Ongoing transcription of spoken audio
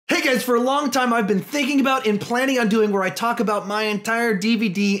guys, for a long time I've been thinking about and planning on doing where I talk about my entire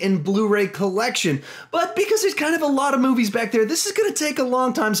DVD and Blu-ray collection, but because there's kind of a lot of movies back there, this is going to take a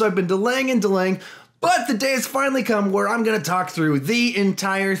long time, so I've been delaying and delaying. But the day has finally come where I'm going to talk through the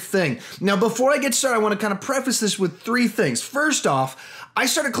entire thing. Now, before I get started, I want to kind of preface this with three things. First off, I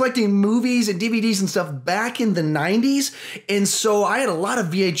started collecting movies and DVDs and stuff back in the 90s, and so I had a lot of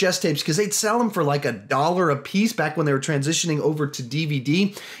VHS tapes because they'd sell them for like $1 a piece back when they were transitioning over to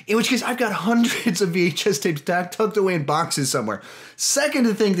DVD, in which case I've got hundreds of VHS tapes tucked away in boxes somewhere.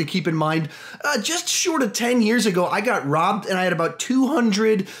 Second thing to keep in mind, just short of 10 years ago, I got robbed and I had about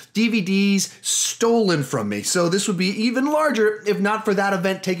 200 DVDs stolen from me, so this would be even larger if not for that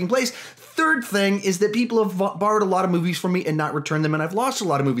event taking place. Third thing is that people have borrowed a lot of movies from me and not returned them, and I've lost a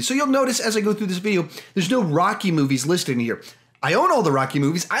lot of movies. So you'll notice as I go through this video, there's no Rocky movies listed in here. I own all the Rocky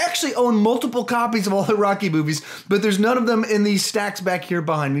movies. I actually own multiple copies of all the Rocky movies, but there's none of them in these stacks back here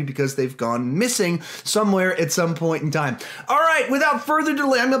behind me because they've gone missing somewhere at some point in time. All right, without further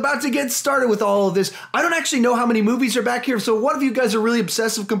delay, I'm about to get started with all of this. I don't actually know how many movies are back here, so one of you guys are really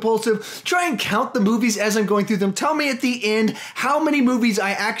obsessive compulsive. Try and count the movies as I'm going through them. Tell me at the end how many movies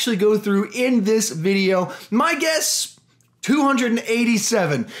I actually go through in this video. My guess,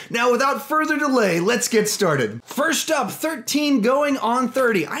 287. Now, without further delay, let's get started. First up, 13 going on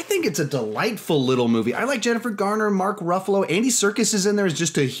 30. I think it's a delightful little movie. I like Jennifer Garner, Mark Ruffalo. Andy Serkis is in there as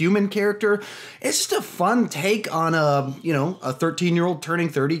just a human character. It's just a fun take on a 13-year-old turning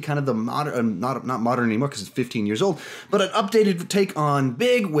 30, kind of the modern, not modern anymore because it's 15 years old, but an updated take on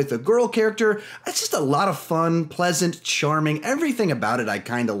Big with a girl character. It's just a lot of fun, pleasant, charming. Everything about it I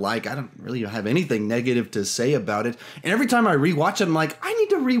kind of like. I don't really have anything negative to say about it. And every time I rewatch it, I'm like, I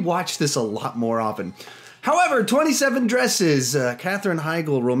need to rewatch this a lot more often. However, 27 Dresses, Katherine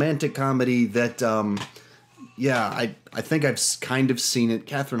Heigl romantic comedy that, I think I've kind of seen it.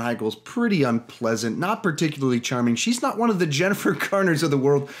 Katherine Heigl's pretty unpleasant, not particularly charming. She's not one of the Jennifer Garners of the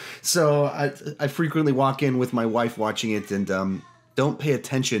world, so I frequently walk in with my wife watching it and don't pay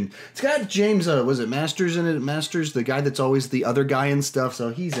attention. It's got James, was it Masters in it? Masters, the guy that's always the other guy and stuff, so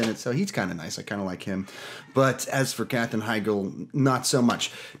he's in it, so he's kind of nice. I kind of like him. But as for Katherine Heigl, not so much.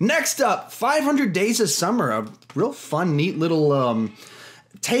 Next up, 500 Days of Summer, a real fun, neat little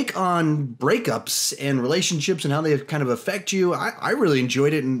take on breakups and relationships and how they kind of affect you. I really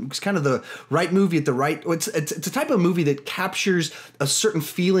enjoyed it, and it's kind of the right movie at the right. It's a type of movie that captures a certain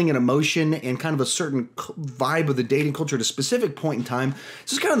feeling and emotion and kind of a certain vibe of the dating culture at a specific point in time.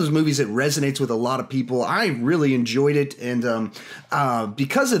 It's just kind of those movies that resonates with a lot of people. I really enjoyed it, and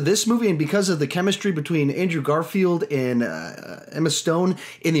because of this movie and because of the chemistry between Andrew Garfield and Emma Stone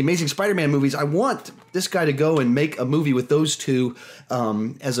in the Amazing Spider-Man movies, I want this guy to go and make a movie with those two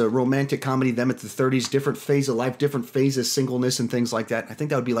as a romantic comedy, them at the 30s, different phase of life, different phases, singleness and things like that. I think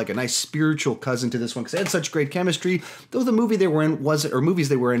that would be like a nice spiritual cousin to this one because they had such great chemistry, though the movie they were in movies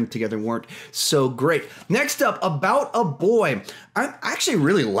they were in together weren't so great. Next up, About a Boy. I actually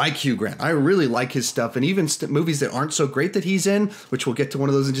really like Hugh Grant. I really like his stuff, and even movies that aren't so great that he's in, which we'll get to one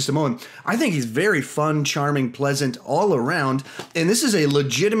of those in just a moment. I think he's very fun, charming, pleasant all around, and this is a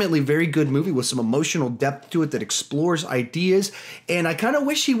legitimately very good movie with some emotional depth to it that explores ideas, and I kind of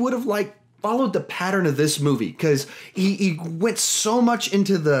wish he would have followed the pattern of this movie because he went so much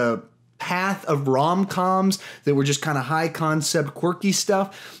into the path of rom-coms that were just kind of high concept, quirky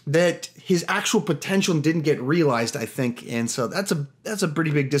stuff that his actual potential didn't get realized, I think. And so that's a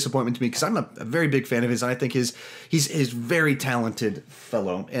pretty big disappointment to me because I'm a very big fan of his, and I think he's very talented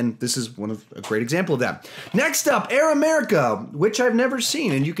fellow, and this is a great example of that. Next up, Air America, which I've never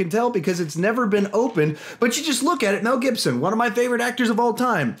seen, and you can tell because it's never been opened, but you just look at it. Mel Gibson, one of my favorite actors of all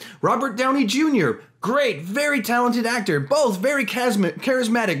time. Robert Downey Jr., great, very talented actor, both very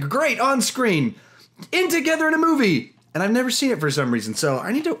charismatic, great on screen, together in a movie. And I've never seen it for some reason, so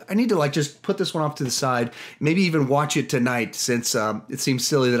I need to just put this one off to the side, maybe even watch it tonight since it seems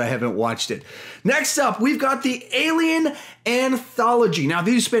silly that I haven't watched it. Next up, we've got the Alien Anthology. Now, if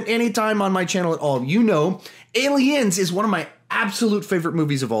you spent any time on my channel at all, you know Aliens is one of my absolute favorite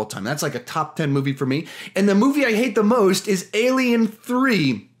movies of all time. That's like a top 10 movie for me. And the movie I hate the most is Alien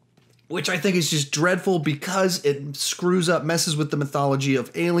 3. Which I think is just dreadful because it screws up, messes with the mythology of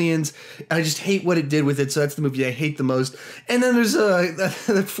aliens. I just hate what it did with it, so that's the movie I hate the most. And then there's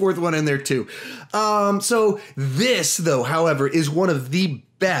the fourth one in there too. So this, though, however, is one of the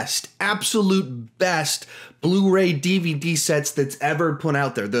best, absolute best Blu-ray DVD sets that's ever put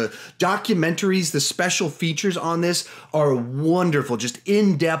out there. The documentaries, the special features on this are wonderful, just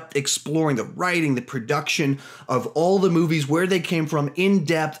in-depth exploring the writing, the production of all the movies, where they came from,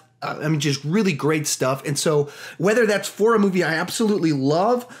 in-depth, I mean, just really great stuff. And so whether that's for a movie I absolutely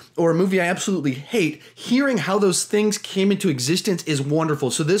love or a movie I absolutely hate, hearing how those things came into existence is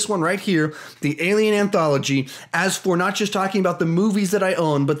wonderful. So this one right here, the Alien Anthology, as for not just talking about the movies that I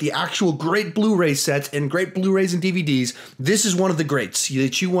own, but the actual great Blu-ray sets and great Blu-rays and DVDs, this is one of the greats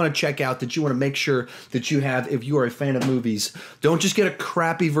that you want to check out, that you want to make sure that you have if you are a fan of movies. Don't just get a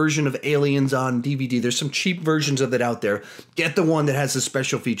crappy version of Aliens on DVD. There's some cheap versions of it out there. Get the one that has the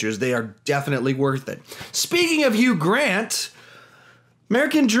special features. They are definitely worth it. Speaking of Hugh Grant,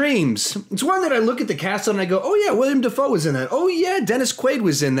 American Dreams. It's one that I look at the cast on and I go, oh yeah, William Dafoe was in that. Oh yeah, Dennis Quaid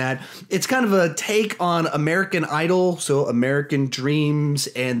was in that. It's kind of a take on American Idol, so American Dreams,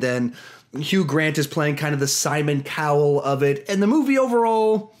 and then Hugh Grant is playing kind of the Simon Cowell of it. And the movie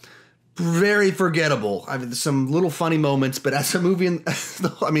overall, very forgettable. I mean, some little funny moments, but as a movie,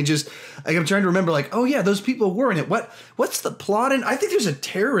 I mean, just like I'm trying to remember, like, oh yeah, those people were in it. What's the plot? And I think there's a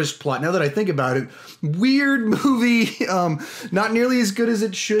terrorist plot. Now that I think about it, weird movie, not nearly as good as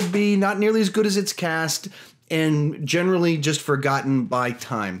it should be, not nearly as good as its cast, and generally just forgotten by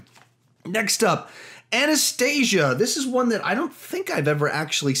time. Next up, Anastasia. This is one that I don't think I've ever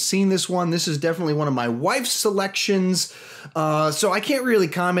actually seen this one. This is definitely one of my wife's selections. So I can't really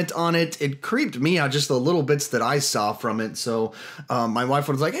comment on it. It creeped me out, just the little bits that I saw from it. So my wife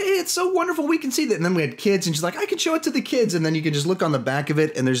was like, hey, it's so wonderful, we can see that. And then we had kids, and she's like, I can show it to the kids. And then you can just look on the back of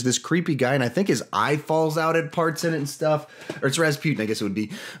it, and there's this creepy guy, and I think his eye falls out at parts in it and stuff. Or it's Rasputin, I guess it would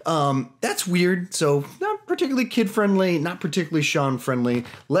be. That's weird. So not particularly kid-friendly, not particularly Sean-friendly.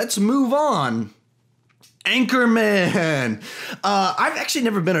 Let's move on. Anchorman. I've actually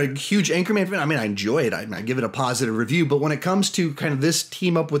never been a huge Anchorman fan. I mean, I enjoy it. I give it a positive review. But when it comes to kind of this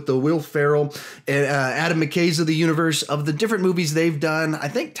team up with the Will Ferrell and Adam McKay's of the universe, of the different movies they've done, I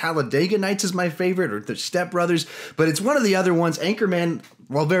think Talladega Nights is my favorite, or the Step Brothers. But it's one of the other ones. Anchorman,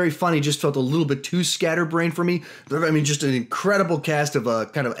 while very funny, just felt a little bit too scatterbrained for me. I mean, just an incredible cast of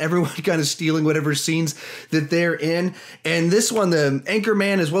kind of everyone kind of stealing whatever scenes that they're in. And this one, the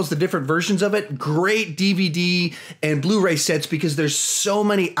Anchorman, as well as the different versions of it, great DVD and Blu-ray sets, because there's so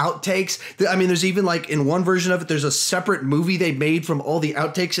many outtakes. I mean, there's even like in one version of it, there's a separate movie they made from all the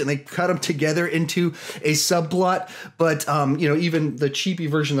outtakes, and they cut them together into a subplot. But, you know, even the cheapy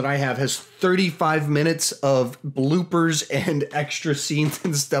version that I have has 35 minutes of bloopers and extra scenes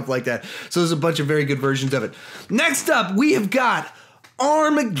and stuff like that. So there's a bunch of very good versions of it. Next up, we have got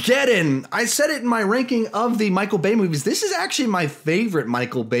Armageddon. I said it in my ranking of the Michael Bay movies. This is actually my favorite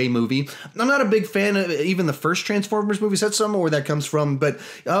Michael Bay movie. I'm not a big fan of even the first Transformers movies. That's somewhere where that comes from. But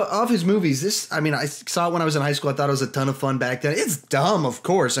of his movies, this, I mean, I saw it when I was in high school. I thought it was a ton of fun back then. It's dumb, of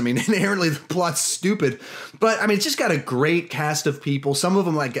course. I mean, inherently the plot's stupid. But I mean, it's just got a great cast of people. Some of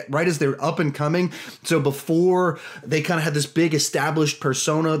them, like, right as they're up and coming. So before they kind of had this big established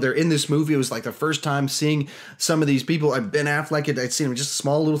persona, they're in this movie. It was like the first time seeing some of these people. Ben Affleck, I'd seen him just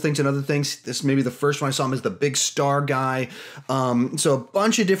small little things and other things. This may be the first one I saw him as the big star guy. So a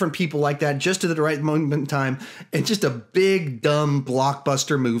bunch of different people like that, just at the right moment in time. And just a big, dumb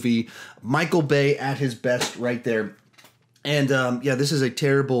blockbuster movie. Michael Bay at his best right there. And yeah, this is a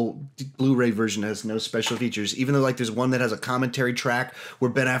terrible Blu-ray version that has no special features. Even though, like, there's one that has a commentary track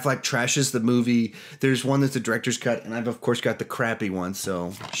where Ben Affleck trashes the movie. There's one that's the director's cut, and I've of course got the crappy one,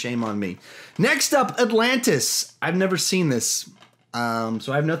 so shame on me. Next up, Atlantis. I've never seen this, so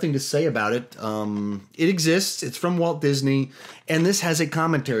I have nothing to say about it. It exists. It's from Walt Disney, and this has a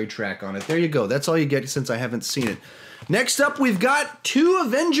commentary track on it. There you go. That's all you get since I haven't seen it. Next up, we've got 2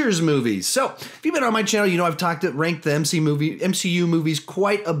 Avengers movies. So, if you've been on my channel, you know I've ranked the MCU movies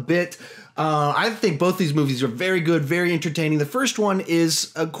quite a bit. I think both these movies are very good, very entertaining. The first one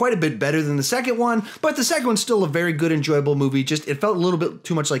is quite a bit better than the second one, but the second one's still a very good, enjoyable movie. Just, it felt a little bit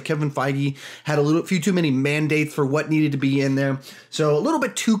too much like Kevin Feige had a few too many mandates for what needed to be in there. So a little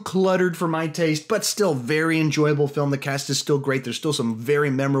bit too cluttered for my taste, but still very enjoyable film. The cast is still great. There's still some very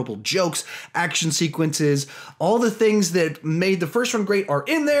memorable jokes, action sequences. All the things that made the first one great are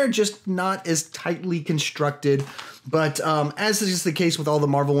in there, just not as tightly constructed. But as is the case with all the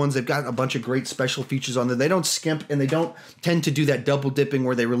Marvel ones, they've got a bunch of great special features on there. They don't skimp, and they don't tend to do that double dipping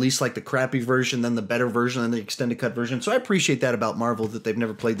where they release like the crappy version, then the better version, and the extended cut version. So I appreciate that about Marvel, that they've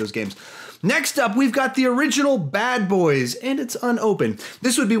never played those games. Next up, we've got the original Bad Boys, and it's unopened.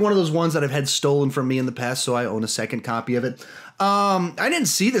 This would be one of those ones that I've had stolen from me in the past, so I own a second copy of it. I didn't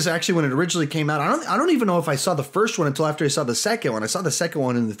see this actually when it originally came out. I don't even know if I saw the first one until after I saw the second one. I saw the second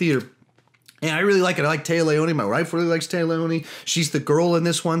one in the theater. And I really like it. I like Téa Leoni. My wife really likes Téa Leoni. She's the girl in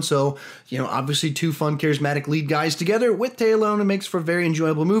this one. So, you know, obviously two fun, charismatic lead guys together with Téa Leoni makes for a very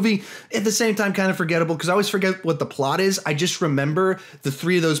enjoyable movie. At the same time, kind of forgettable because I always forget what the plot is. I just remember the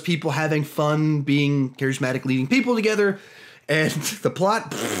three of those people having fun, being charismatic, leading people together. And the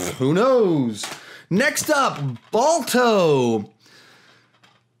plot, who knows? Next up, Balto.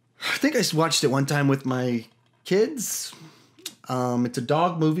 I think I watched it one time with my kids. It's a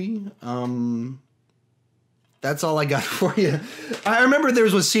dog movie. That's all I got for you. I remember there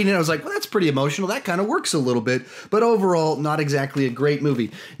was one scene and I was like, well, that's pretty emotional. That kind of works a little bit. But overall, not exactly a great movie.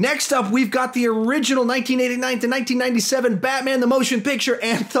 Next up, we've got the original 1989 to 1997 Batman the Motion Picture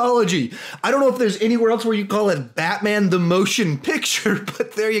Anthology. I don't know if there's anywhere else where you call it Batman the Motion Picture,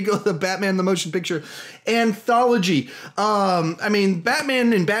 but there you go, the Batman the Motion Picture Anthology. I mean,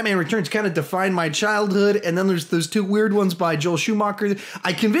 Batman and Batman Returns kind of defined my childhood, and then there's those two weird ones by Joel Schumacher.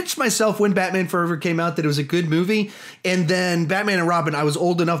 I convinced myself when Batman Forever came out that it was a good movie, and then Batman and Robin, I was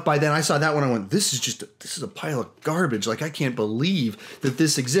old enough by then, I saw that one, I went, this is a pile of garbage. Like, I can't believe that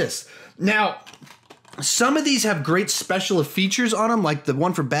this exists. Now, some of these have great special features on them, like the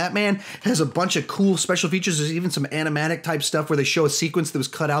one for Batman has a bunch of cool special features. There's even some animatic type stuff where they show a sequence that was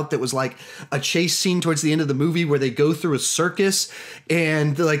cut out that was like a chase scene towards the end of the movie where they go through a circus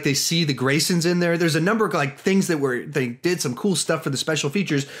and like they see the Graysons in there. There's a number of like things that they did some cool stuff for the special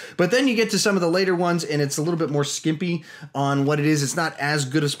features, but then you get to some of the later ones and it's a little bit more skimpy on what it is. It's not as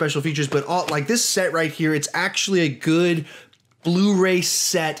good of special features, but all like this set right here, it's actually a good Blu-ray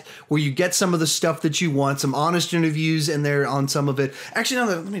set where you get some of the stuff that you want, some honest interviews in there on some of it. Actually,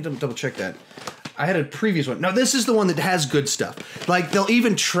 no, let me double check that. I had a previous one. No, this is the one that has good stuff. Like, they'll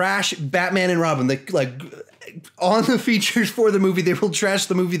even trash Batman and Robin. They, like, on the features for the movie, they will trash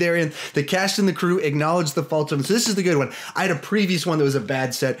the movie they're in. The cast and the crew acknowledge the faults of them. So this is the good one. I had a previous one that was a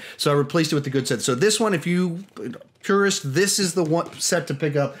bad set, so I replaced it with the good set. So this one, if you curious, this is the one set to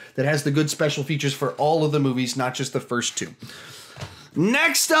pick up that has the good special features for all of the movies, not just the first two.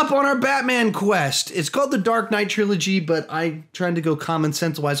 Next up on our Batman quest, it's called the Dark Knight Trilogy, but I tried to go common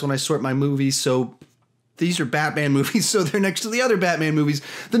sense wise when I sort my movies, so these are Batman movies, so they're next to the other Batman movies.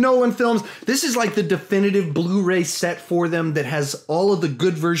 The Nolan films, this is like the definitive Blu-ray set for them that has all of the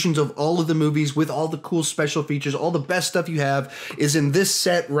good versions of all of the movies with all the cool special features. All the best stuff you have is in this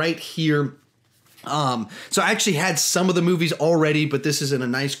set right here. So I actually had some of the movies already, but this is in a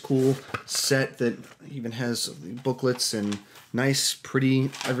nice, cool set that even has booklets and nice,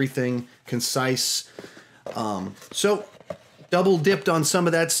 pretty, everything, concise. So double dipped on some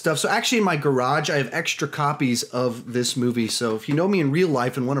of that stuff. So actually in my garage, I have extra copies of this movie. So if you know me in real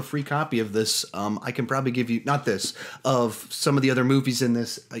life and want a free copy of this, I can probably give you, not this, of some of the other movies in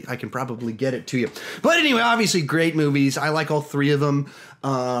this, I can probably get it to you. But anyway, obviously great movies. I like all three of them.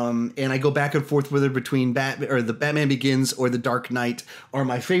 And I go back and forth whether between the Batman Begins or the Dark Knight are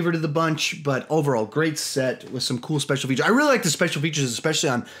my favorite of the bunch, but overall great set with some cool special features. I really like the special features, especially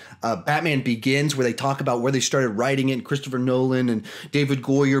on Batman Begins, where they talk about where they started writing it, and Christopher Nolan and David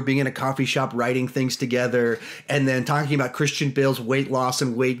Goyer being in a coffee shop writing things together, and then talking about Christian Bale's weight loss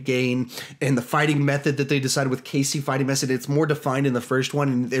and weight gain and the fighting method that they decided with Casey fighting method. It's more defined in the first one,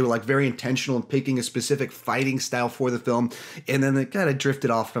 and they were like very intentional in picking a specific fighting style for the film, and then they kind of drifted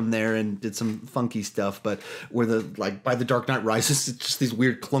off from there and did some funky stuff, but where by the Dark Knight Rises, it's just these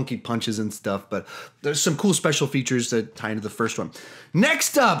weird clunky punches and stuff, but there's some cool special features that tie into the first one.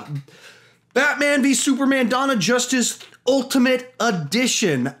 Next up, Batman v Superman Dawn of Justice Ultimate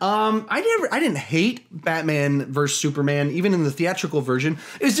Edition. I didn't hate Batman vs Superman, even in the theatrical version.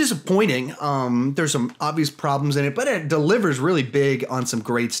 It was disappointing. There's some obvious problems in it, but it delivers really big on some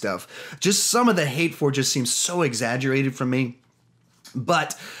great stuff. Just some of the hate for it just seems so exaggerated from me.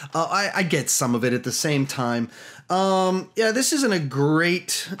 But I get some of it at the same time. Yeah, this isn't a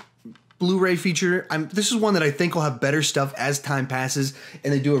great Blu-ray feature. This is one that I think will have better stuff as time passes,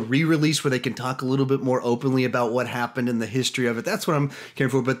 and they do a re-release where they can talk a little bit more openly about what happened and the history of it. That's what I'm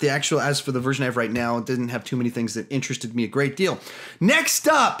caring for. But as for the version I have right now, it didn't have too many things that interested me a great deal. Next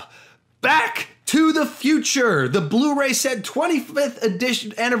up, Back to the Future, the Blu-ray set 25th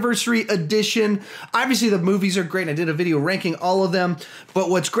edition, anniversary edition. Obviously, the movies are great. I did a video ranking all of them. But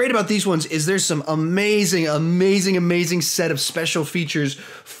what's great about these ones is there's some amazing, amazing, amazing set of special features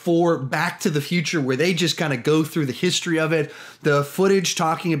for Back to the Future where they just kind of go through the history of it. The footage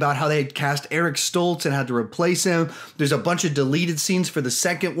talking about how they had cast Eric Stoltz and had to replace him. There's a bunch of deleted scenes for the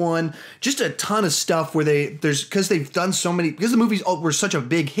second one. Just a ton of stuff where because they've done so many, because the movies were such a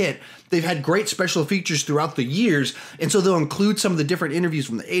big hit, they've had great special special features throughout the years. And so they'll include some of the different interviews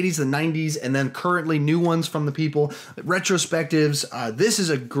from the 80s, the 90s, and then currently new ones from the people, retrospectives. This is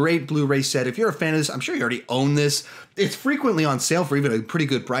a great Blu-ray set. If you're a fan of this, I'm sure you already own this. It's frequently on sale for even a pretty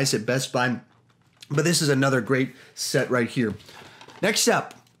good price at Best Buy. But this is another great set right here. Next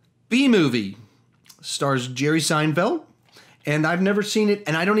up, B-Movie. Stars Jerry Seinfeld. And I've never seen it,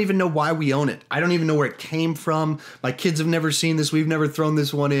 and I don't even know why we own it. I don't even know where it came from. My kids have never seen this. We've never thrown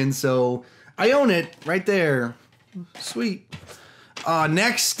this one in, so I own it right there. Sweet.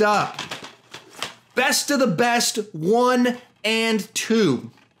 Next up, Best of the Best 1 and 2.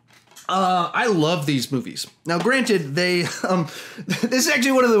 I love these movies. Now, granted, this is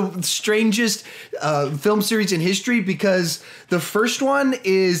actually one of the strangest film series in history because the first one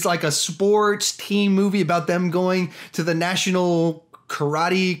is like a sports team movie about them going to the national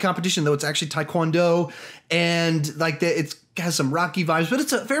karate competition, though it's actually taekwondo, and like it has some Rocky vibes, but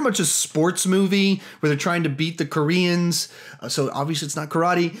it's very much a sports movie where they're trying to beat the Koreans. So obviously it's not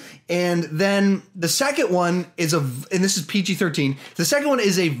karate. And then the second one is and this is PG-13. The second one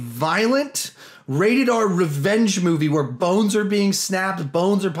is a violent rated R revenge movie where bones are being snapped,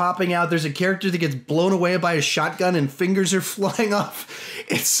 bones are popping out. There's a character that gets blown away by a shotgun and fingers are flying off.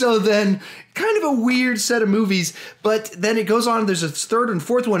 It's so then kind of a weird set of movies, but then it goes on. There's a third and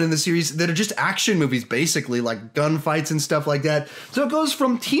fourth one in the series that are just action movies, basically like gunfights and stuff like that. So it goes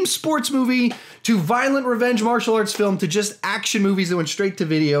from team sports movie to violent revenge martial arts film to just action movies that went straight to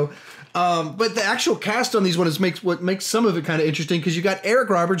video. But the actual cast on these ones makes some of it kind of interesting because you got Eric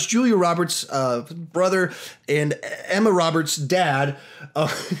Roberts, Julia Roberts' brother, and Emma Roberts' dad.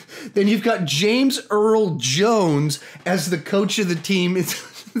 Then you've got James Earl Jones as the coach of the team.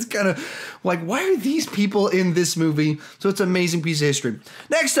 It's kind of like, why are these people in this movie? So it's an amazing piece of history.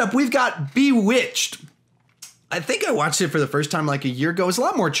 Next up, we've got Bewitched. I think I watched it for the first time like a year ago. It's a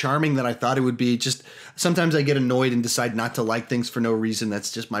lot more charming than I thought it would be. Just sometimes I get annoyed and decide not to like things for no reason.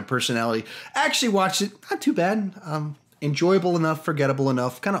 That's just my personality. I actually watched it. Not too bad. Enjoyable enough, forgettable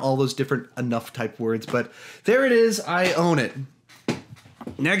enough, kind of all those different enough type words. But there it is. I own it.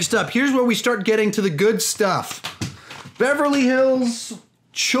 Next up, here's where we start getting to the good stuff. Beverly Hills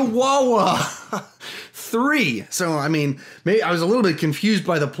Chihuahua 3. So, I mean, maybe I was a little bit confused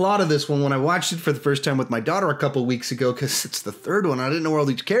by the plot of this one when I watched it for the first time with my daughter a couple weeks ago because it's the third one. I didn't know where all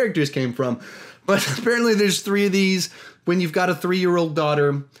these characters came from. But apparently there's 3 of these. When you've got a 3-year-old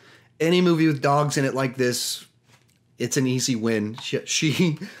daughter, any movie with dogs in it like this, it's an easy win.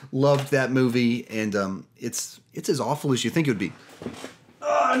 She loved that movie, and it's as awful as you think it would be.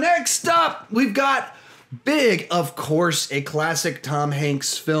 Next up, we've got Big, of course, a classic Tom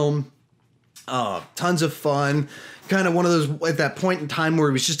Hanks film. Tons of fun. Kind of one of those at that point in time where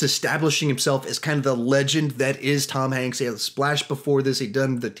he was just establishing himself as kind of the legend that is Tom Hanks. He had Splash before this. He'd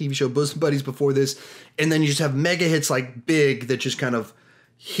done the TV show Bosom Buddies before this. And then you just have mega hits like Big that just kind of,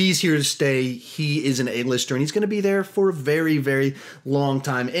 he's here to stay. He is an A-lister, and he's going to be there for a very, very long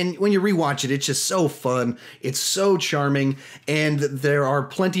time. And when you rewatch it, it's just so fun. It's so charming, and there are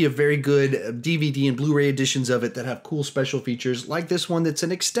plenty of very good DVD and Blu-ray editions of it that have cool special features, like this one that's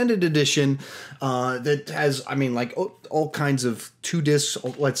an extended edition that has, I mean, like all kinds of 2 discs.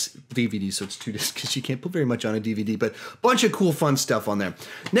 Well, it's DVD, so it's 2 discs because you can't put very much on a DVD, but a bunch of cool, fun stuff on there.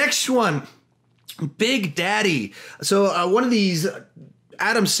 Next one, Big Daddy. So one of these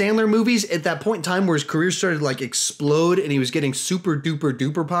Adam Sandler movies at that point in time where his career started to like explode and he was getting super duper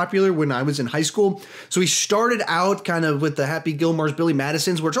duper popular when I was in high school. So he started out kind of with the Happy Gilmore's, Billy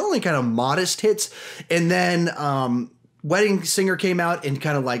Madison's, which are only kind of modest hits. And then Wedding Singer came out and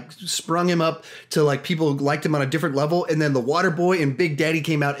kind of like sprung him up to like people liked him on a different level. And then The Waterboy and Big Daddy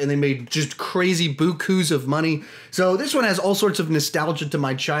came out and they made just crazy bukus of money. So this one has all sorts of nostalgia to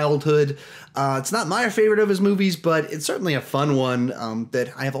my childhood. It's not my favorite of his movies, but it's certainly a fun one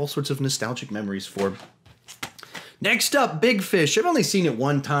that I have all sorts of nostalgic memories for. Next up, Big Fish. I've only seen it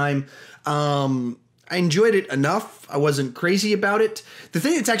one time. I enjoyed it enough. I wasn't crazy about it. The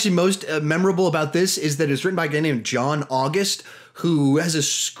thing that's actually most memorable about this is that it's written by a guy named John August, who has a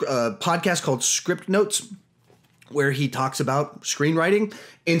podcast called Script Notes, where he talks about screenwriting.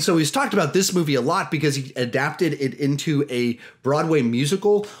 And so he's talked about this movie a lot because he adapted it into a Broadway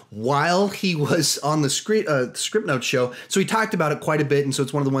musical while he was on the Script Notes show. So he talked about it quite a bit, and so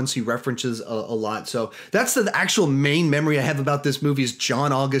it's one of the ones he references a lot. So that's the actual main memory I have about this movie is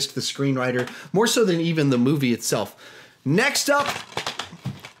John August, the screenwriter, more so than even the movie itself. Next up,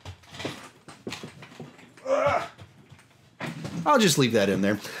 I'll just leave that in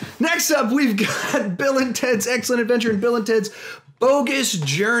there. Next up, we've got Bill and Ted's Excellent Adventure and Bill and Ted's Bogus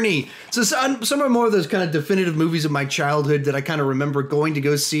Journey. So some are more of those kind of definitive movies of my childhood that I kind of remember going to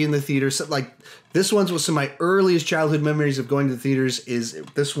go see in the theater. So, like, this one's was some of my earliest childhood memories of going to the theaters is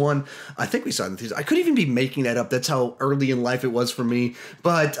this one. I think we saw it in the theaters. I could even be making that up. That's how early in life it was for me.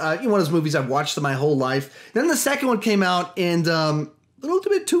 But one of those movies I've watched my whole life. Then the second one came out and a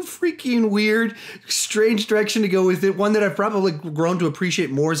little bit too freaky and weird, strange direction to go with it. One that I've probably grown to appreciate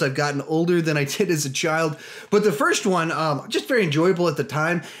more as I've gotten older than I did as a child. But the first one, just very enjoyable at the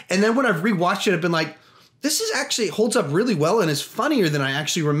time. And then when I've rewatched it, I've been like, this is actually holds up really well and is funnier than I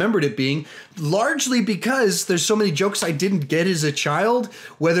actually remembered it being, largely because there's so many jokes I didn't get as a child,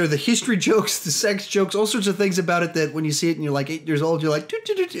 whether the history jokes, the sex jokes, all sorts of things about it that when you see it and you're like 8 years old, you're like, doo,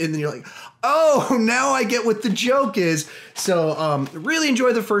 doo, doo, and then you're like, oh, now I get what the joke is. So really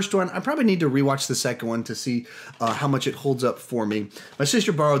enjoy the first one. I probably need to rewatch the second one to see how much it holds up for me. My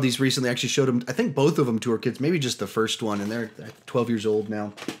sister borrowed these recently, actually showed them, I think both of them to her kids, maybe just the first one, and they're 12 years old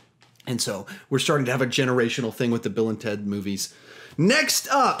now. And so we're starting to have a generational thing with the Bill and Ted movies. Next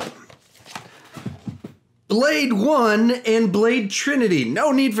up, Blade 1 and Blade Trinity.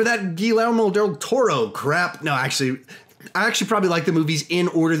 No need for that Guillermo del Toro crap. No, actually, I actually probably like the movies in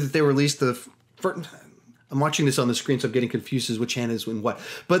order that they were released. I'm watching this on the screen, so I'm getting confused as which hand is in what.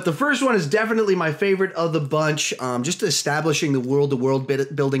 But the first one is definitely my favorite of the bunch, just establishing the world-to-world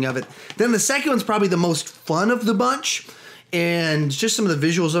building of it. Then the second one's probably the most fun of the bunch. And just some of the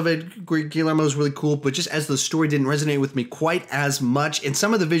visuals of it, Guillermo's really cool, but just as the story didn't resonate with me quite as much, and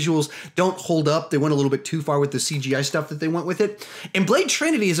some of the visuals don't hold up. They went a little bit too far with the CGI stuff that they went with it. And Blade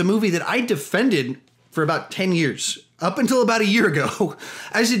Trinity is a movie that I defended for about 10 years, up until about a year ago.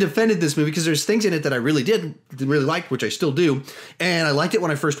 I actually defended this movie because there's things in it that I really really liked, which I still do, and I liked it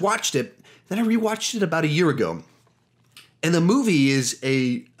when I first watched it. Then I rewatched it about a year ago. And the movie is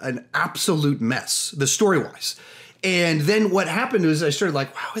an absolute mess, the story-wise. And then what happened was I started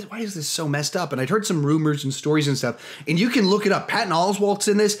like, wow, why is this so messed up? And I'd heard some rumors and stories and stuff. And you can look it up. Patton Oswalt's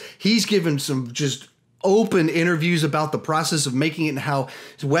in this. He's given some just open interviews about the process of making it and how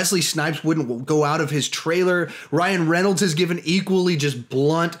Wesley Snipes wouldn't go out of his trailer. Ryan Reynolds has given equally just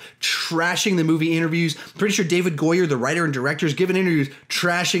blunt, trashing the movie interviews. Pretty sure David Goyer, the writer and director, has given interviews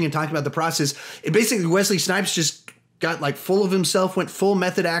trashing and talking about the process. And basically Wesley Snipes just got like full of himself, went full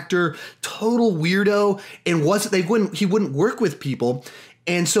method actor, total weirdo, and he wouldn't work with people.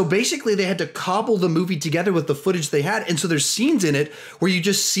 And so basically they had to cobble the movie together with the footage they had. And so there's scenes in it where you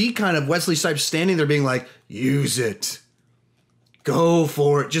just see kind of Wesley Snipes standing there being like, use it. Go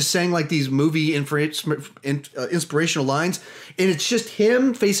for it. Just saying like these movie inspirational lines. And it's just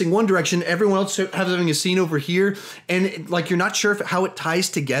him facing one direction. Everyone else having a scene over here. And like, you're not sure how it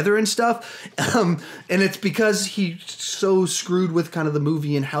ties together and stuff. And it's because he's so screwed with kind of the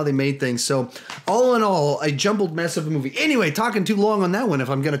movie and how they made things. So all in all, a jumbled mess of a movie. Anyway, talking too long on that one if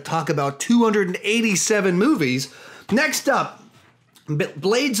I'm going to talk about 287 movies. Next up,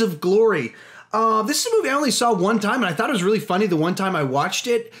 Blades of Glory. This is a movie I only saw one time, and I thought it was really funny the one time I watched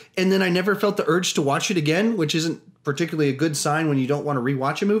it, and then I never felt the urge to watch it again, which isn't particularly a good sign when you don't want to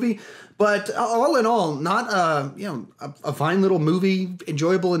rewatch a movie. But all in all, not a fine little movie,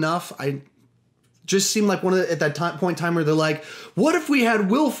 enjoyable enough. I just seemed like one of the, at that point in time where they're like, what if we had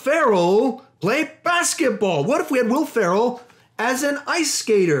Will Ferrell play basketball? What if we had Will Ferrell as an ice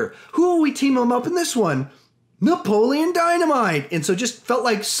skater? Who will we team him up in this one? Napoleon Dynamite. And so just felt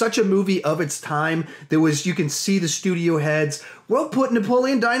like such a movie of its time. You can see the studio heads. Well, put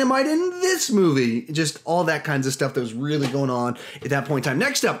Napoleon Dynamite in this movie. Just all that kinds of stuff that was really going on at that point in time.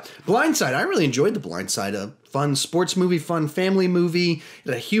 Next up, Blind Side. I really enjoyed The Blind Side. A fun sports movie, fun family movie.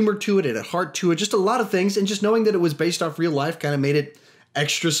 It had humor to it. It had heart to it. Just a lot of things. And just knowing that it was based off real life kind of made it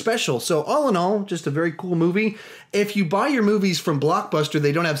extra special. So all in all, just a very cool movie. If you buy your movies from Blockbuster,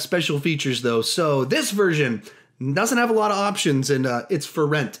 they don't have special features though. So this version doesn't have a lot of options, and it's for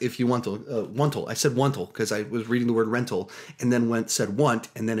rent if you want to. Wuntle. I said wuntle because I was reading the word rental and then said want,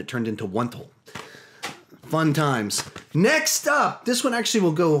 and then it turned into wuntle. Fun times. Next up, this one actually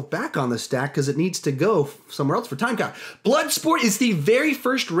will go back on the stack because it needs to go somewhere else for time count. Bloodsport is the very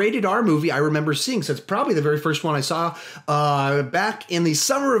first rated R movie I remember seeing, so it's probably the very first one I saw back in the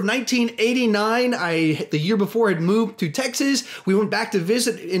summer of 1989. The year before I had moved to Texas. We went back to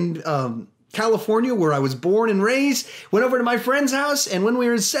visit in California, where I was born and raised. Went over to my friend's house, and when we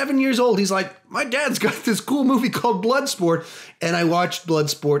were 7 years old, he's like, my dad's got this cool movie called Bloodsport, and I watched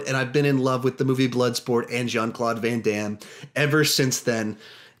Bloodsport, and I've been in love with the movie Bloodsport and Jean-Claude Van Damme ever since then.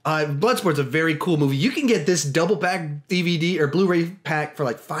 Bloodsport's a very cool movie. You can get this double pack DVD or Blu-ray pack for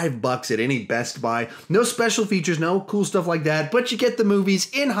like $5 at any Best Buy. No special features, no cool stuff like that, but you get the movies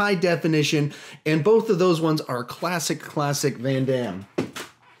in high definition, and both of those ones are classic Van Damme.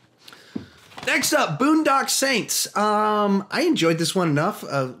 Next up, Boondock Saints. I enjoyed this one enough.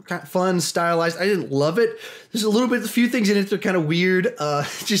 Kind of fun, stylized. I didn't love it. There's a few things in it that are kind of weird.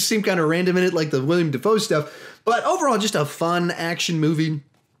 Just seem kind of random in it, like the William Dafoe stuff. But overall, just a fun action movie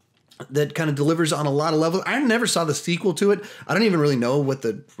that kind of delivers on a lot of levels. I never saw the sequel to it. I don't even really know what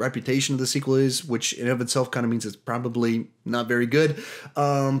the reputation of the sequel is, which in of itself kind of means it's probably not very good.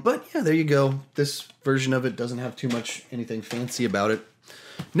 But yeah, there you go. This version of it doesn't have too much anything fancy about it.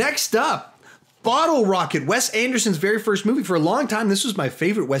 Next up, Bottle Rocket, Wes Anderson's very first movie. For a long time, this was my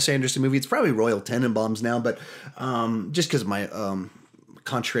favorite Wes Anderson movie. It's probably Royal Tenenbaums now, but just because of my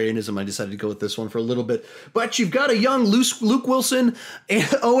contrarianism, I decided to go with this one for a little bit. But you've got a young Luke Wilson, and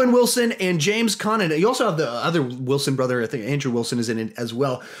Owen Wilson, and James Caan. You also have the other Wilson brother. I think Andrew Wilson is in it as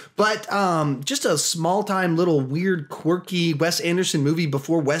well. But just a small-time, little weird, quirky Wes Anderson movie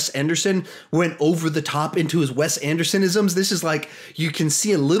before Wes Anderson went over the top into his Wes Andersonisms. This is like, you can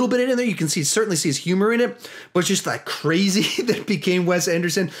see a little bit in there. You can certainly see his humor in it, but just that crazy that became Wes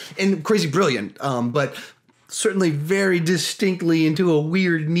Anderson, and crazy brilliant. But certainly very distinctly into a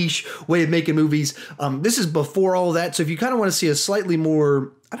weird niche way of making movies. This is before all of that. So if you kind of want to see a slightly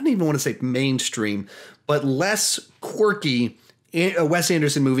more, I don't even want to say mainstream, but less quirky Wes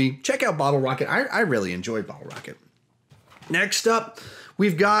Anderson movie, check out Bottle Rocket. I really enjoyed Bottle Rocket. Next up,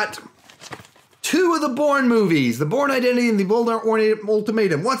 we've got two of the Bourne movies, The Bourne Identity and The Bourne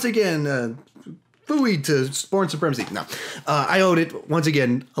Ultimatum. Once again, Fooey to Bourne Supremacy. No, I owed it. Once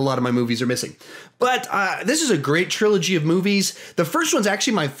again, a lot of my movies are missing. But this is a great trilogy of movies. The first one's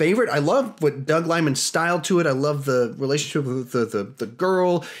actually my favorite. I love what Doug Liman's style to it. I love the relationship with the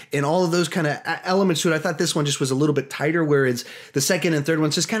girl and all of those kind of elements to it. I thought this one just was a little bit tighter, whereas the second and third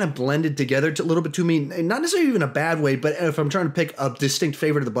ones just kind of blended together a little bit to me. Not necessarily even a bad way, but if I'm trying to pick a distinct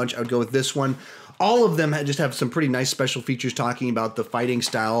favorite of the bunch, I would go with this one. All of them just have some pretty nice special features talking about the fighting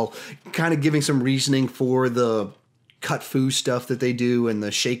style, kind of giving some reasoning for the cut foo stuff that they do and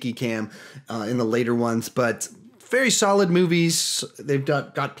the shaky cam in the later ones. But very solid movies. They've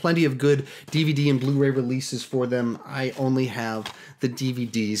got plenty of good DVD and Blu-ray releases for them. I only have the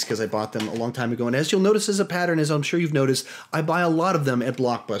DVDs because I bought them a long time ago. And as you'll notice as a pattern, as I'm sure you've noticed, I buy a lot of them at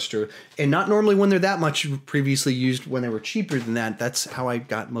Blockbuster. And not normally when they're that much previously used, when they were cheaper than that. That's how I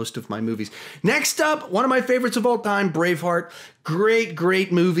got most of my movies. Next up, one of my favorites of all time, Braveheart.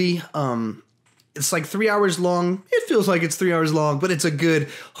 Great movie. It's like 3 hours long. It feels like it's 3 hours long, but it's a good,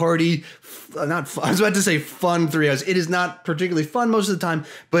 hearty, not fun, I was about to say fun 3 hours. It is not particularly fun most of the time,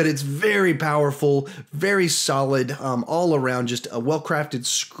 but it's very powerful, very solid, all around, just a well-crafted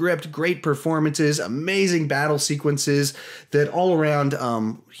script, great performances, amazing battle sequences that all around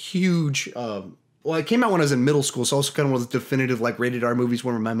huge. Well, it came out when I was in middle school, so also kind of one of the definitive like rated R movies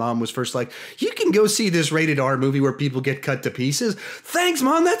when my mom was first like, you can go see this rated R movie where people get cut to pieces. Thanks,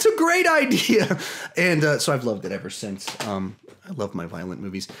 Mom. That's a great idea. And so I've loved it ever since. I love my violent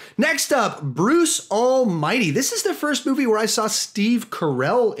movies. Next up, Bruce Almighty. This is the first movie where I saw Steve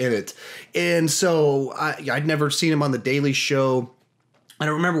Carell in it. And so I'd never seen him on The Daily Show. I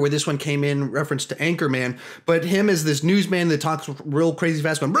don't remember where this one came in reference to Anchorman, but him as this newsman that talks real crazy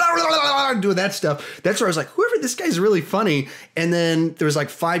fast, going blah, blah, blah, blah, doing that stuff. That's where I was like, whoever, this guy's really funny. And then there was like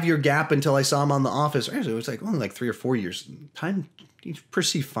 5-year gap until I saw him on The Office. Actually, it was like only like 3 or 4 years. You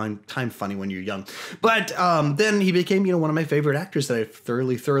perceive time funny when you're young. But then he became, one of my favorite actors that I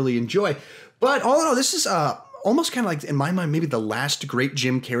thoroughly enjoy. But all in all, this is almost kind of like, in my mind, maybe the last great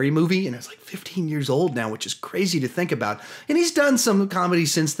Jim Carrey movie, and it's like 15 years old now, which is crazy to think about. And he's done some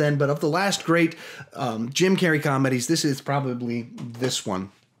comedies since then, but of the last great Jim Carrey comedies, this is probably this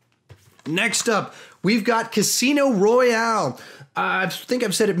one. Next up, we've got Casino Royale. I think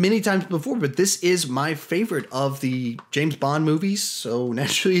I've said it many times before, but this is my favorite of the James Bond movies. So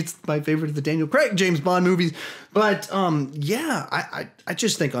naturally, it's my favorite of the Daniel Craig James Bond movies. But yeah, I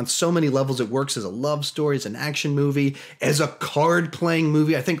just think on so many levels it works as a love story, as an action movie, as a card-playing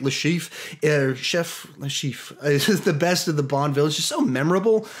movie. I think Chef Le Chiffre is the best of the Bond villains. Just so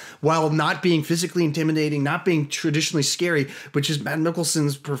memorable while not being physically intimidating, not being traditionally scary, but just Matt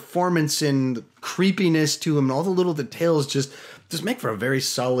Mikkelsen's performance and creepiness to him and all the little details just make for a very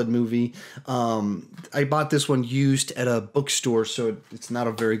solid movie. I bought this one used at a bookstore, so it's not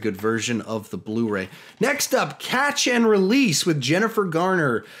a very good version of the Blu-ray. Next up, Catch and Release with Jennifer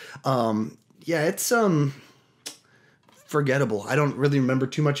Garner. Yeah, it's forgettable. I don't really remember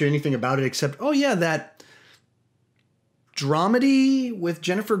too much of anything about it except, oh yeah, that dramedy with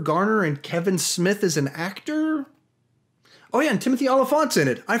Jennifer Garner and Kevin Smith as an actor. Oh yeah, and Timothy Olyphant's in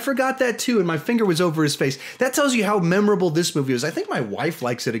it. I forgot that too, and my finger was over his face. That tells you how memorable this movie is. I think my wife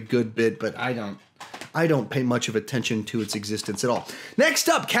likes it a good bit, but I don't pay much of attention to its existence at all. Next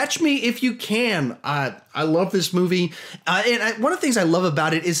up, Catch Me If You Can. I love this movie. One of the things I love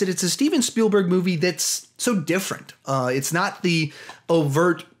about it is that it's a Steven Spielberg movie that's so different. It's not the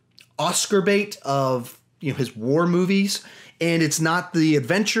overt Oscar bait of his war movies, and it's not the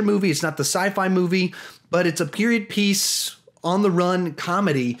adventure movie. It's not the sci-fi movie, but it's a period piece on the run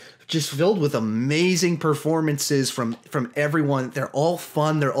comedy just filled with amazing performances from everyone. They're all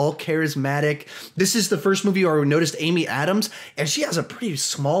fun. They're all charismatic. This is the first movie where I noticed Amy Adams, and she has a pretty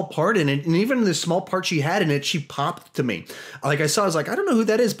small part in it. And even in the small part she had in it, she popped to me. Like I was like, I don't know who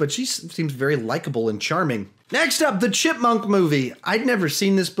that is, but she seems very likable and charming. Next up, the Chipmunk movie. I'd never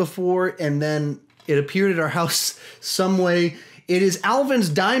seen this before, and then it appeared at our house some way. It is Alvin's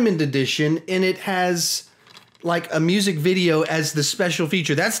Diamond Edition, and it has like a music video as the special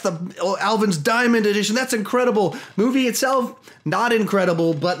feature. That's the Alvin's Diamond Edition. That's incredible. Movie itself, not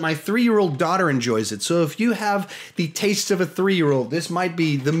incredible, but my 3-year-old daughter enjoys it. So if you have the taste of a 3-year-old, this might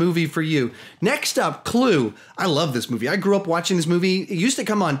be the movie for you. Next up, Clue. I love this movie. I grew up watching this movie. It used to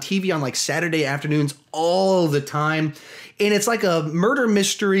come on TV on like Saturday afternoons all the time. And it's like a murder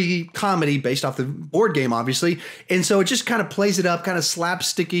mystery comedy based off the board game, obviously. And so it just kind of plays it up, kind of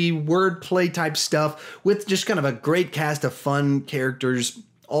slapsticky, wordplay type stuff with just kind of a great cast of fun characters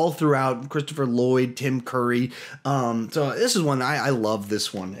all throughout. Christopher Lloyd, Tim Curry. So this is one, I love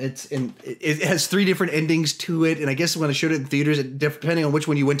this one. It has 3 different endings to it. And I guess when I showed it in theaters, depending on which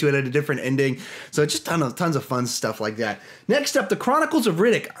one you went to, it had a different ending. So just tons of fun stuff like that. Next up, The Chronicles of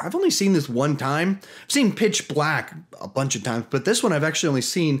Riddick. I've only seen this one time. I've seen Pitch Black a bunch of times, but this one I've actually only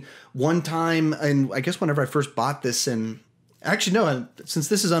seen one time. And I guess whenever I first bought this, and actually, no, since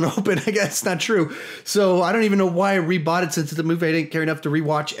this is unopened, I guess it's not true. So I don't even know why I rebought it, since it's a movie I didn't care enough to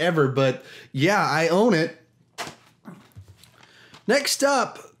rewatch ever. But yeah, I own it. Next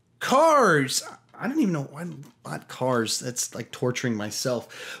up, Cars. I don't even know why I bought Cars. That's like torturing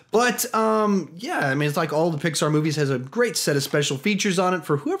myself. But yeah, I mean, it's like all the Pixar movies, has a great set of special features on it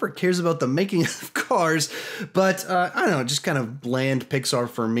for whoever cares about the making of cars. But I don't know, just kind of bland Pixar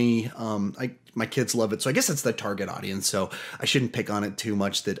for me. My kids love it, so I guess it's the target audience, so I shouldn't pick on it too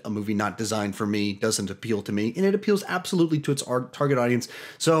much that a movie not designed for me doesn't appeal to me, and it appeals absolutely to its target audience.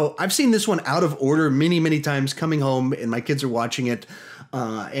 So I've seen this one out of order many times coming home, and my kids are watching it,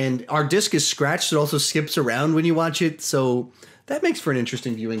 and our disc is scratched, so it also skips around when you watch it, so that makes for an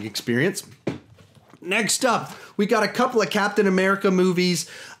interesting viewing experience. Next up, we got a couple of Captain America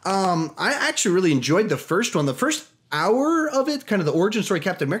movies. I actually really enjoyed the first one. The first hour of it, kind of the origin story,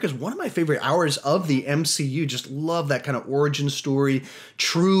 Captain America, is one of my favorite hours of the MCU. Just love that kind of origin story,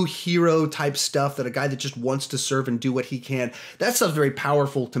 true hero type stuff, that a guy that just wants to serve and do what he can. That stuff's very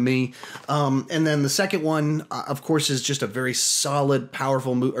powerful to me. And then the second one, of course, is just a very solid,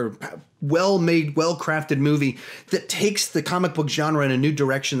 powerful well-made, well-crafted movie that takes the comic book genre in a new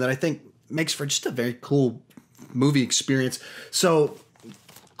direction that I think makes for just a very cool movie experience. So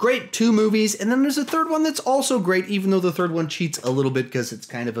great 2 movies, and then there's a third one that's also great, even though the third one cheats a little bit because it's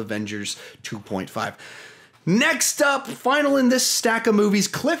kind of Avengers 2.5. Next up, final in this stack of movies,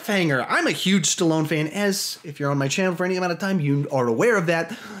 Cliffhanger. I'm a huge Stallone fan, as if you're on my channel for any amount of time, you are aware of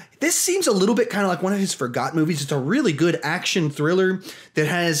that. This seems a little bit kind of like one of his forgotten movies. It's a really good action thriller that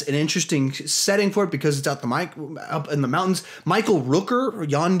has an interesting setting for it because it's up in the mountains. Michael Rooker,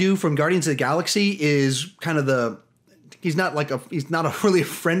 Yondu from Guardians of the Galaxy, is kind of he's not really a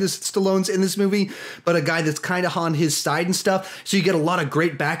friend of Stallone's in this movie, but a guy that's kind of on his side and stuff. So you get a lot of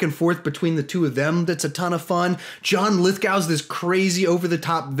great back and forth between the two of them. That's a ton of fun. John Lithgow's this crazy over the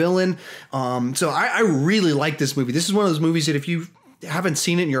top villain. So I really like this movie. This is one of those movies that if you haven't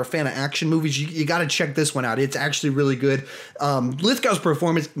seen it and you're a fan of action movies, you got to check this one out. It's actually really good. Lithgow's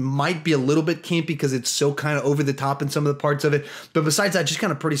performance might be a little bit campy because it's so kind of over the top in some of the parts of it. But besides that, just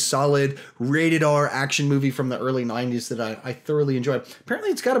kind of pretty solid rated R action movie from the early 90s that I thoroughly enjoyed.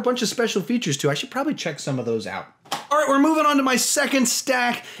 Apparently it's got a bunch of special features too. I should probably check some of those out. All right, we're moving on to my second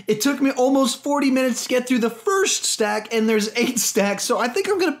stack. It took me almost 40 minutes to get through the first stack, and there's 8 stacks, so I think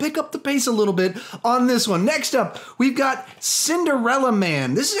I'm going to pick up the pace a little bit on this one. Next up, we've got Cinderella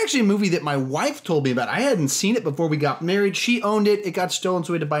Man. This is actually a movie that my wife told me about. I hadn't seen it before we got married. She owned it. It got stolen,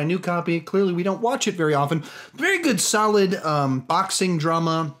 so we had to buy a new copy. Clearly, we don't watch it very often. Very good, solid boxing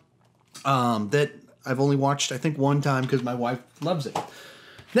drama that I've only watched, I think, one time because my wife loves it.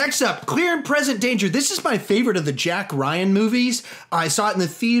 Next up, Clear and Present Danger. This is my favorite of the Jack Ryan movies. I saw it in the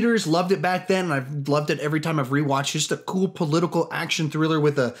theaters, loved it back then, and I've loved it every time I've rewatched. Just a cool political action thriller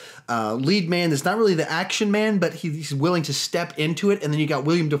with a lead man that's not really the action man, but he's willing to step into it. And then you got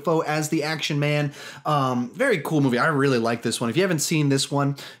William Dafoe as the action man. Very cool movie. I really like this one. If you haven't seen this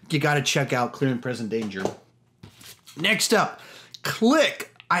one, you got to check out Clear and Present Danger. Next up, Click.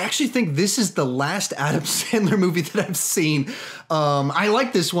 I actually think this is the last Adam Sandler movie that I've seen. I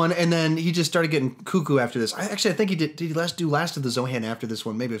like this one, and then he just started getting cuckoo after this. I think he did he do Last of the Zohan after this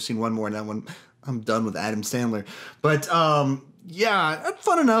one. Maybe I've seen one more, and that one I'm done with Adam Sandler. But yeah,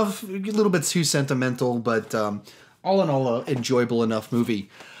 fun enough. A little bit too sentimental, but all in all, an enjoyable enough movie.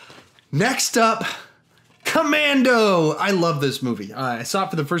 Next up, Commando! I love this movie. I saw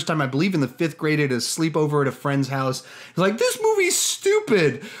it for the first time, I believe, in the 5th grade at a sleepover at a friend's house. It's like, this movie's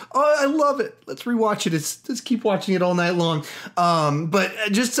stupid. Oh, I love it. Let's rewatch it. Let's keep watching it all night long. But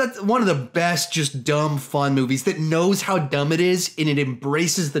just one of the best, just dumb, fun movies that knows how dumb it is, and it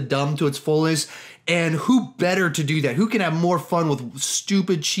embraces the dumb to its fullest. And who better to do that? Who can have more fun with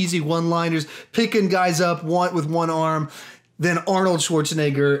stupid, cheesy one-liners, picking guys up with one arm than Arnold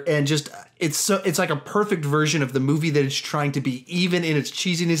Schwarzenegger? And just it's like a perfect version of the movie that it's trying to be, even in its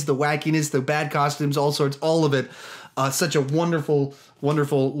cheesiness, the wackiness, the bad costumes, all sorts, all of it. Such a wonderful,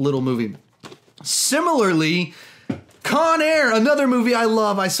 wonderful little movie. Similarly, Con Air, another movie I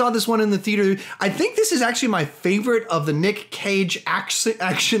love. I saw this one in the theater. I think this is actually my favorite of the Nick Cage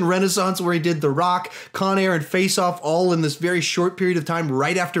action renaissance, where he did The Rock, Con Air, and Face Off all in this very short period of time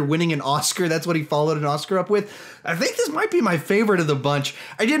right after winning an Oscar. That's what he followed an Oscar up with. I think this might be my favorite of the bunch.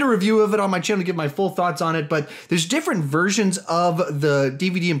 I did a review of it on my channel to give my full thoughts on it, but there's different versions of the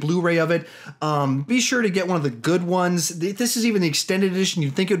DVD and Blu-ray of it. Be sure to get one of the good ones. This is even the extended edition.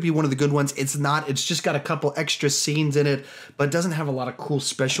 You'd think it would be one of the good ones. It's not. It's just got a couple extra scenes in it, but it doesn't have a lot of cool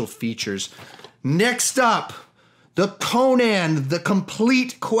special features. Next up, the Conan, The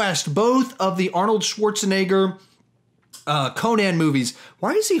Complete Quest, both of the Arnold Schwarzenegger Conan movies.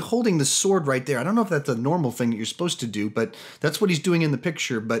 Why is he holding the sword right there? I don't know if that's a normal thing that you're supposed to do, but that's what he's doing in the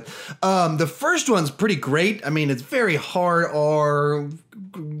picture. But the first one's pretty great. I mean, it's very hard or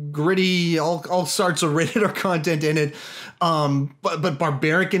gritty, all sorts of rated R content in it, but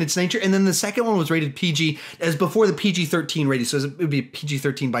barbaric in its nature. And then the second one was rated PG, as before the PG-13 rating, so it would be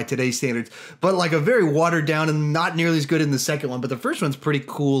PG-13 by today's standards, but like a very watered down and not nearly as good in the second one. But the first one's pretty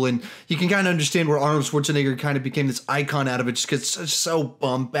cool, and you can kind of understand where Arnold Schwarzenegger kind of became this icon out of it, just because it's so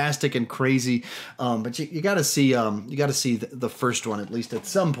bombastic and crazy. But you got to see the first one, at least at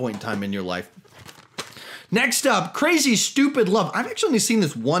some point in time in your life. Next up, Crazy Stupid Love. I've actually only seen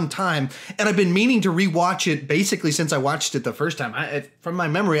this one time, and I've been meaning to rewatch it basically since I watched it the first time. From my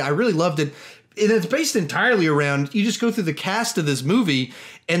memory, I really loved it. And it's based entirely around, you just go through the cast of this movie,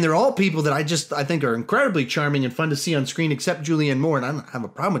 and they're all people that I think are incredibly charming and fun to see on screen, except Julianne Moore. And I don't have a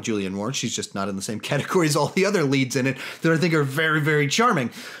problem with Julianne Moore. She's just not in the same category as all the other leads in it that I think are very, very charming.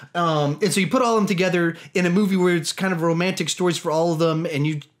 And so you put all of them together in a movie where it's kind of romantic stories for all of them, and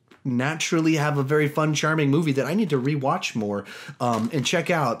you naturally have a very fun, charming movie that I need to rewatch more and check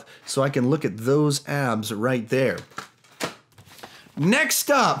out so I can look at those abs right there.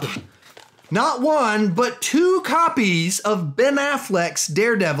 Next up, not one, but 2 copies of Ben Affleck's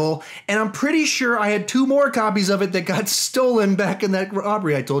Daredevil, and I'm pretty sure I had 2 more copies of it that got stolen back in that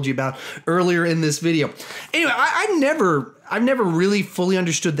robbery I told you about earlier in this video. Anyway, I've never really fully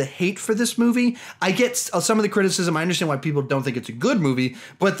understood the hate for this movie. I get some of the criticism. I understand why people don't think it's a good movie,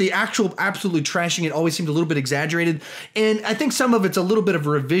 but the actual absolutely trashing it always seemed a little bit exaggerated. And I think some of it's a little bit of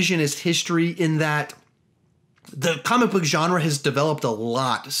revisionist history in that the comic book genre has developed a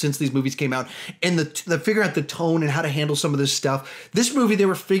lot since these movies came out, and the figuring out the tone and how to handle some of this stuff. This movie, they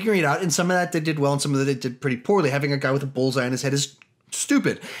were figuring it out, and some of that they did well, and some of it they did pretty poorly. Having a guy with a bullseye on his head is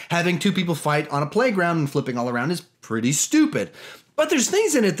stupid. Having 2 people fight on a playground and flipping all around is pretty stupid. But there's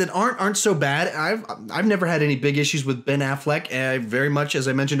things in it that aren't so bad. I've never had any big issues with Ben Affleck. I very much, as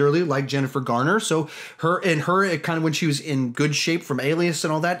I mentioned earlier, like Jennifer Garner. So it kind of, when she was in good shape from Alias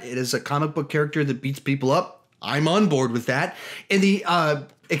and all that, it is a comic book character that beats people up. I'm on board with that. And the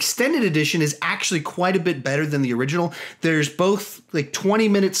extended edition is actually quite a bit better than the original. There's both like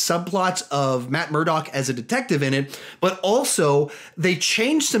 20-minute subplots of Matt Murdock as a detective in it, but also they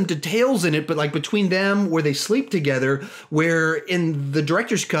changed some details in it, but like between them where they sleep together, where in the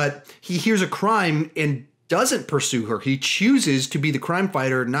director's cut, he hears a crime and doesn't pursue her. He chooses to be the crime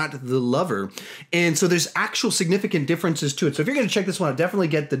fighter, not the lover. And so there's actual significant differences to it. So if you're going to check this one out, definitely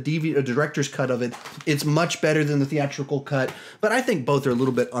get the director's cut of it. It's much better than the theatrical cut, but I think both are a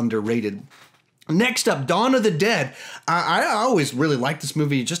little bit underrated. Next up, Dawn of the Dead. I always really liked this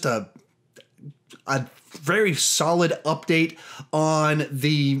movie. Just a very solid update on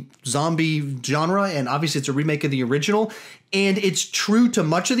the zombie genre, and obviously it's a remake of the original, and it's true to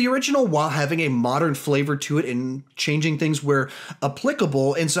much of the original while having a modern flavor to it and changing things where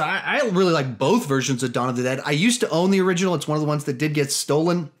applicable. And so I really like both versions of Dawn of the Dead. I used to own the original. It's one of the ones that did get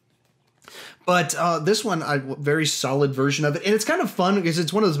stolen. But this one, a very solid version of it. And it's kind of fun because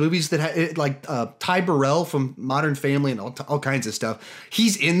it's one of those movies that, like Ty Burrell from Modern Family and all kinds of stuff.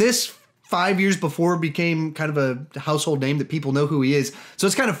 He's in this 5 years before it became kind of a household name that people know who he is. So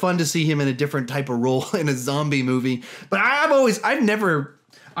it's kind of fun to see him in a different type of role in a zombie movie. But I've always been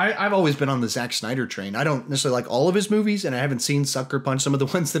on the Zack Snyder train. I don't necessarily like all of his movies, and I haven't seen Sucker Punch, some of the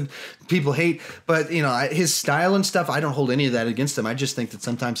ones that people hate. But, you know, his style and stuff, I don't hold any of that against him. I just think that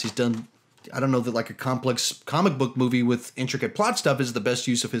sometimes he's done... I don't know that like a complex comic book movie with intricate plot stuff is the best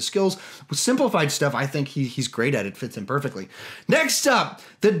use of his skills. With simplified stuff, I think he's great at it. Fits in perfectly. Next up,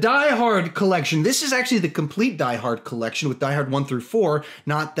 the Die Hard collection. This is actually the complete Die Hard collection with Die Hard 1 through 4,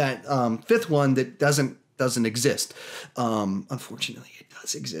 not that fifth one that doesn't exist. Unfortunately, it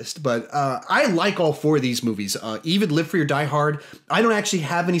does exist. But I like all four of these movies. Even Live Free or Die Hard, I don't actually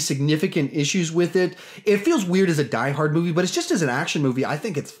have any significant issues with it. It feels weird as a Die Hard movie, but it's just as an action movie. I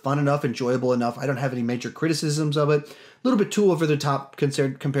think it's fun enough, enjoyable enough. I don't have any major criticisms of it. A little bit too over the top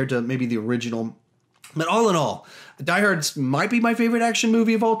compared to maybe the original. But all in all, Die Hard might be my favorite action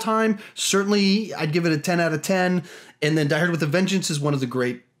movie of all time. Certainly, I'd give it a 10 out of 10. And then Die Hard with a Vengeance is one of the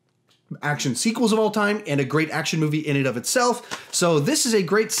great action sequels of all time and a great action movie in and of itself. So this is a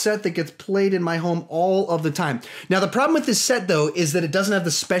great set that gets played in my home all of the time. Now, the problem with this set, though, is that it doesn't have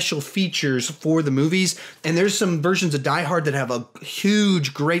the special features for the movies. And there's some versions of Die Hard that have a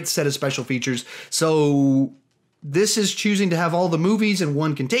huge, great set of special features. So this is choosing to have all the movies in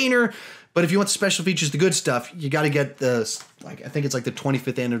one container. But if you want the special features, the good stuff, you got to get the, I think it's like the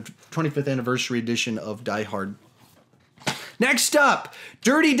 25th anniversary edition of Die Hard. Next up,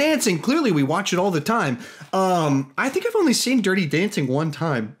 Dirty Dancing. Clearly, we watch it all the time. I think I've only seen Dirty Dancing one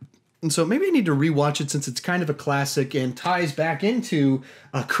time. And so maybe I need to rewatch it since it's kind of a classic and ties back into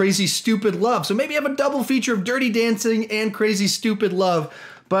Crazy Stupid Love. So maybe I have a double feature of Dirty Dancing and Crazy Stupid Love.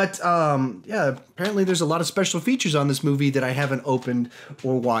 But yeah, apparently there's a lot of special features on this movie that I haven't opened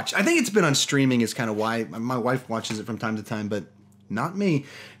or watched. I think it's been on streaming is kind of why. My wife watches it from time to time, but not me.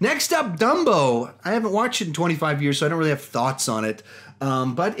 Next up, Dumbo. I haven't watched it in 25 years, so I don't really have thoughts on it.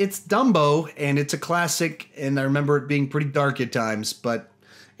 But it's Dumbo, and it's a classic, and I remember it being pretty dark at times, and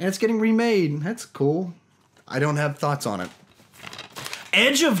it's getting remade. That's cool. I don't have thoughts on it.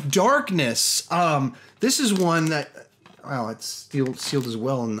 Edge of Darkness. This is one that, wow, it's sealed as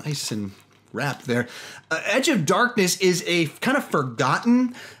well and nice and wrapped there. Edge of Darkness is a kind of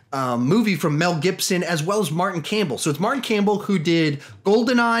forgotten movie from Mel Gibson as well as Martin Campbell. So it's Martin Campbell who did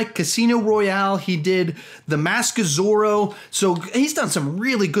GoldenEye, Casino Royale. He did The Mask of Zorro. So he's done some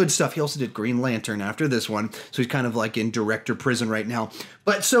really good stuff. He also did Green Lantern after this one. So he's kind of like in director prison right now.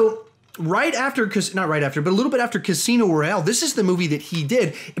 But so right after, not right after, but a little bit after Casino Royale, this is the movie that he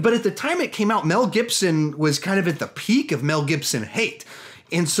did. But at the time it came out, Mel Gibson was kind of at the peak of Mel Gibson hate.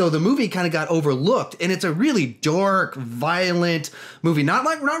 And so the movie kind of got overlooked, and it's a really dark, violent movie. Not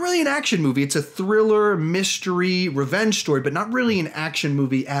really an action movie. It's a thriller, mystery, revenge story, but not really an action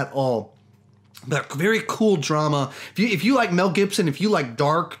movie at all. But very cool drama. If you like Mel Gibson, if you like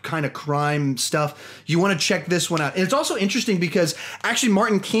dark kind of crime stuff, you want to check this one out. And it's also interesting because actually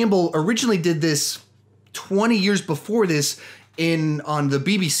Martin Campbell originally did this 20 years before this on the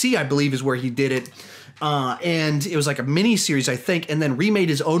BBC, I believe, is where he did it. And it was like a mini series, I think, and then remade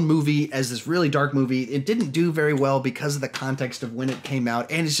his own movie as this really dark movie. It didn't do very well because of the context of when it came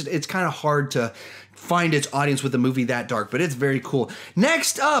out, and it's kind of hard to find its audience with a movie that dark, but it's very cool.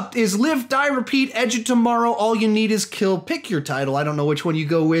 Next up is Live, Die, Repeat, Edge of Tomorrow, All You Need Is Kill. Pick your title. I don't know which one you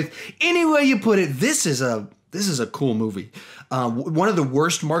go with. Any way you put it, this is a cool movie. One of the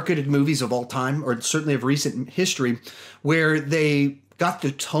worst marketed movies of all time, or certainly of recent history, where they got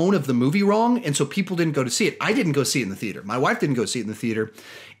the tone of the movie wrong, and so people didn't go to see it. I didn't go see it in the theater. My wife didn't go see it in the theater,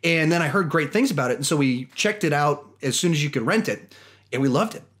 and then I heard great things about it, and so we checked it out as soon as you could rent it, and we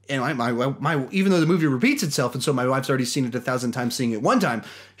loved it. And my even though the movie repeats itself, and so my wife's already seen it 1,000 times, seeing it one time,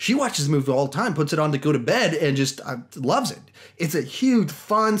 she watches the movie all the time, puts it on to go to bed, and just loves it. It's a huge,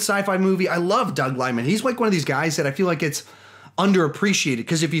 fun sci-fi movie. I love Doug Liman. He's like one of these guys that I feel like it's underappreciated,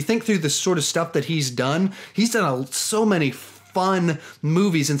 because if you think through the sort of stuff that he's done so many fun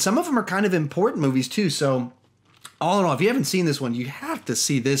movies, and some of them are kind of important movies too. So all in all, if you haven't seen this one, you have to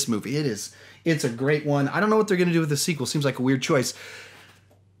see this movie. It's a great one. I don't know what they're going to do with the sequel. Seems like a weird choice.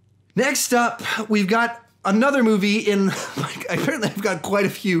 Next up, we've got another movie in, apparently I've got quite a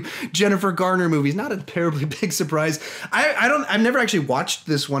few Jennifer Garner movies. Not a terribly big surprise. I've never actually watched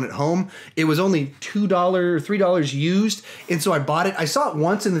this one at home. It was only $2 or $3 used. And so I bought it. I saw it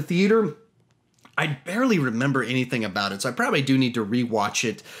once in the theater. I barely remember anything about it, so I probably do need to rewatch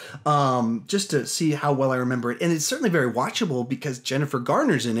it just to see how well I remember it. And it's certainly very watchable because Jennifer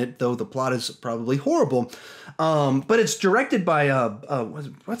Garner's in it, though the plot is probably horrible. But it's directed by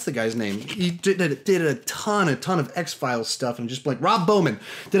what's the guy's name? He did a ton of X-Files stuff, and just like Rob Bowman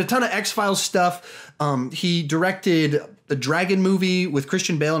did a ton of X-Files stuff. He directed the Dragon movie with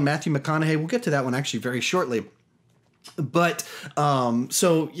Christian Bale and Matthew McConaughey. We'll get to that one actually very shortly. But,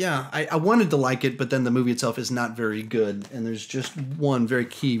 so yeah, I wanted to like it, but then the movie itself is not very good. And there's just one very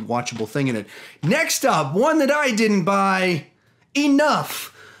key watchable thing in it. Next up, one that I didn't buy,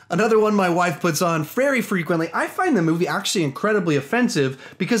 Enough. Another one my wife puts on very frequently. I find the movie actually incredibly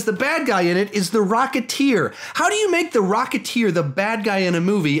offensive because the bad guy in it is the Rocketeer. How do you make the Rocketeer the bad guy in a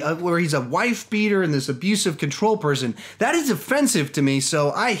movie where he's a wife beater and this abusive control person? That is offensive to me,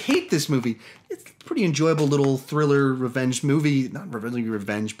 so I hate this movie. It's a pretty enjoyable little thriller revenge movie. Not really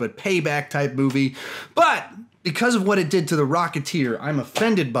revenge, but payback type movie. But because of what it did to the Rocketeer, I'm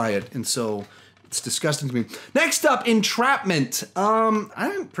offended by it, and so it's disgusting to me. Next up, Entrapment. I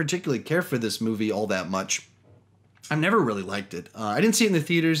don't particularly care for this movie all that much. I've never really liked it. I didn't see it in the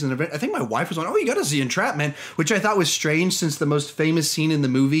theaters, and I think my wife was like, oh, you gotta see Entrapment, which I thought was strange since the most famous scene in the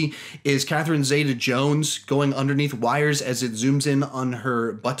movie is Catherine Zeta-Jones going underneath wires as it zooms in on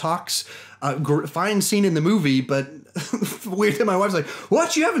her buttocks. Fine scene in the movie, but weird that my wife's like,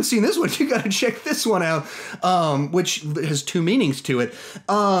 what? You haven't seen this one? You gotta check this one out, which has two meanings to it.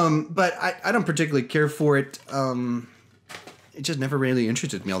 But I don't particularly care for it. It just never really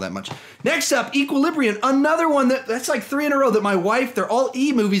interested me all that much. Next up, Equilibrium, another one that's like 3 in a row that my wife, they're all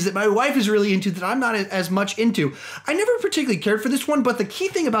E movies that my wife is really into that I'm not as much into. I never particularly cared for this one, but the key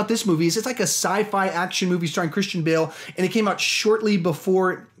thing about this movie is it's like a sci-fi action movie starring Christian Bale, and it came out shortly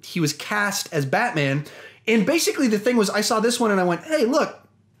before he was cast as Batman. And basically the thing was, I saw this one and I went, hey, look,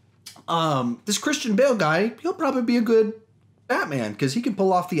 this Christian Bale guy, he'll probably be a good Batman because he can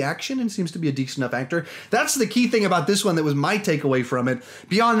pull off the action and seems to be a decent enough actor. That's the key thing about this one that was my takeaway from it.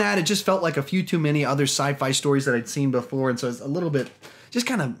 Beyond that, it just felt like a few too many other sci-fi stories that I'd seen before, and so it's a little bit just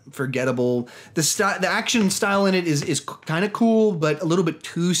kind of forgettable. The action style in it is kind of cool, but a little bit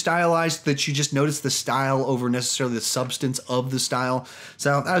too stylized that you just notice the style over necessarily the substance of the style.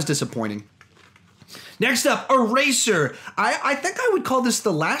 So that was disappointing. Next up, Eraser. I think I would call this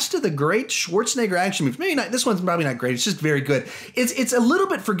the last of the great Schwarzenegger action movies. Maybe not. This one's probably not great. It's just very good. It's a little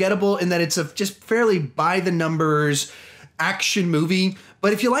bit forgettable in that it's a just fairly by the numbers action movie.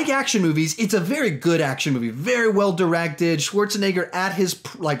 But if you like action movies, it's a very good action movie. Very well directed. Schwarzenegger at his,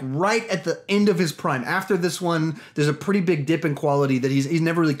 like, right at the end of his prime. After this one, there's a pretty big dip in quality that he's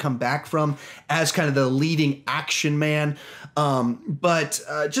never really come back from as kind of the leading action man. But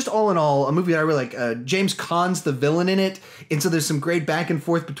just all in all, a movie that I really like. James Caan's the villain in it. And so there's some great back and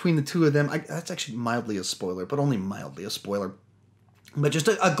forth between the two of them. That's actually mildly a spoiler, but only mildly a spoiler. But just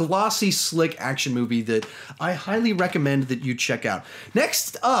a glossy, slick action movie that I highly recommend that you check out.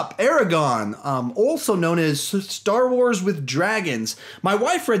 Next up, Aragon, also known as Star Wars with Dragons. My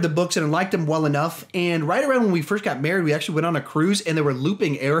wife read the books and liked them well enough, and right around when we first got married, we actually went on a cruise, and they were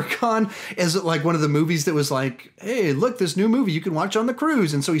looping Aragon as like one of the movies that was like, hey, look, this new movie you can watch on the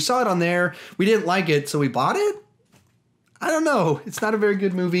cruise. And so we saw it on there. We didn't like it, so we bought it. I don't know. It's not a very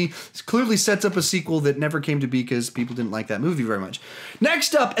good movie. It clearly sets up a sequel that never came to be because people didn't like that movie very much.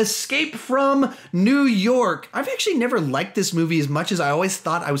 Next up, Escape from New York. I've actually never liked this movie as much as I always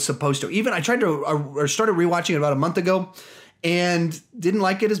thought I was supposed to. Even I tried to, or started rewatching it about a month ago and didn't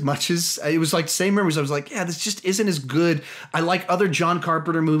like it as much as, it was like same memories. I was like, yeah, this just isn't as good. I like other John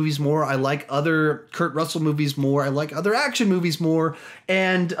Carpenter movies more. I like other Kurt Russell movies more. I like other action movies more.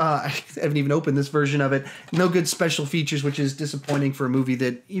 And I haven't even opened this version of it. No good special features, which is disappointing for a movie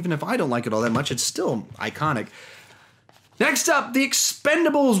that, even if I don't like it all that much, it's still iconic. Next up, The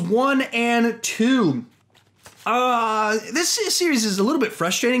Expendables 1 and 2. This series is a little bit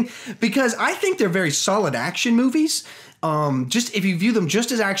frustrating because I think they're very solid action movies. Just if you view them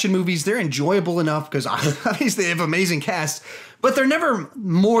just as action movies, they're enjoyable enough because obviously they have amazing casts, but they're never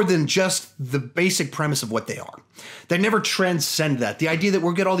more than just the basic premise of what they are. They never transcend that. The idea that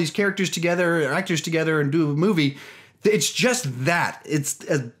we'll get all these characters together, or actors together, and do a movie, it's just that. It's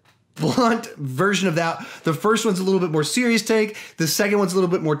a blunt version of that. The first one's a little bit more serious take. The second one's a little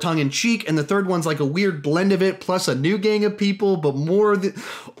bit more tongue-in-cheek, and the third one's like a weird blend of it, plus a new gang of people, but more the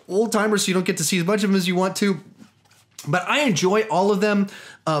old timers, so you don't get to see as much of them as you want to. But I enjoy all of them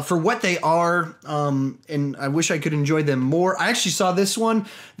for what they are, and I wish I could enjoy them more. I actually saw this one,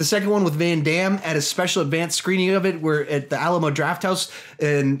 the second one with Van Damme, at a special advanced screening of it, where at the Alamo Drafthouse,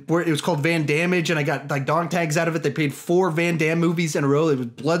 and where it was called Van Damage, and I got like dog tags out of it. They paid 4 Van Damme movies in a row. It was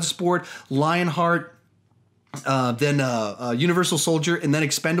Bloodsport, Lionheart, then Universal Soldier, and then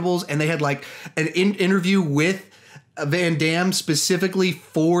Expendables, and they had like an interview with Van Damme specifically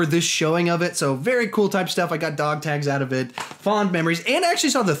for this showing of it. So very cool type stuff. I got dog tags out of it, fond memories, and I actually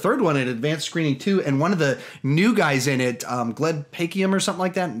saw the third one at advanced screening too, and one of the new guys in it, Gleb Pakiam or something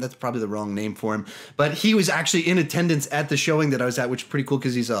like that. That's probably the wrong name for him, but he was actually in attendance at the showing that I was at, which is pretty cool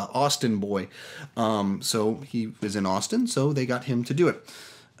because he's a Austin boy. So he was in Austin, so they got him to do it.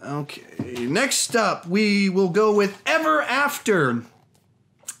 Okay, next up we will go with Ever After.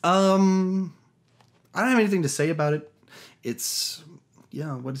 I don't have anything to say about it. It's,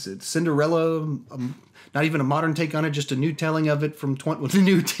 yeah, what is it? Cinderella, not even a modern take on it, just a new telling of it from a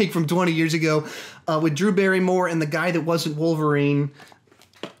new take from 20 years ago, with Drew Barrymore and the guy that wasn't Wolverine.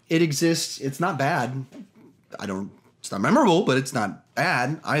 It exists. It's not bad. It's not memorable, but it's not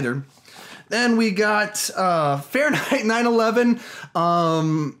bad either. Then we got Fahrenheit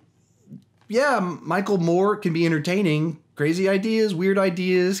 9/11. Yeah, Michael Moore can be entertaining. Crazy ideas, weird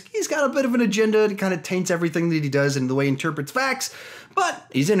ideas. He's got a bit of an agenda. It kind of taints everything that he does and the way he interprets facts, but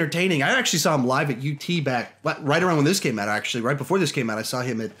he's entertaining. I actually saw him live at UT right around when this came out, actually. Right before this came out, I saw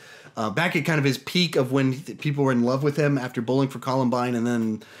him back at kind of his peak of when people were in love with him after Bowling for Columbine, and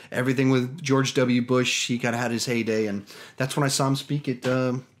then everything with George W. Bush. He kind of had his heyday, and that's when I saw him speak at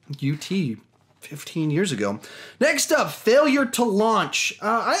UT 15 years ago. Next up, Failure to Launch.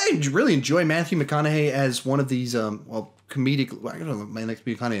 I really enjoy Matthew McConaughey as one of these, comedic, I don't know,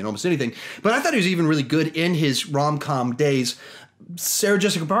 Matthew McConaughey in almost anything, but I thought he was even really good in his rom-com days. Sarah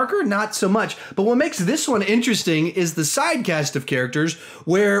Jessica Parker, not so much. But what makes this one interesting is the side cast of characters,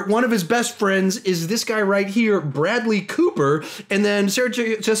 where one of his best friends is this guy right here, Bradley Cooper, and then Sarah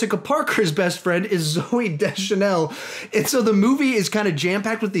Jessica Parker's best friend is Zooey Deschanel. And so the movie is kind of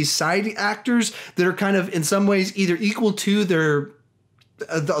jam-packed with these side actors that are kind of in some ways either equal to their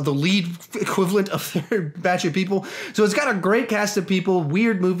the lead equivalent of their batch of people. So it's got a great cast of people,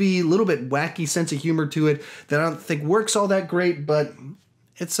 weird movie, a little bit wacky sense of humor to it that I don't think works all that great, but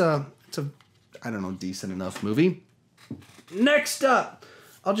it's a I don't know, decent enough movie. Next up,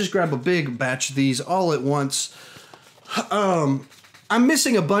 I'll just grab a big batch of these all at once. I'm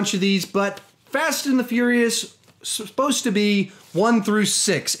missing a bunch of these, but Fast and the Furious, supposed to be 1 through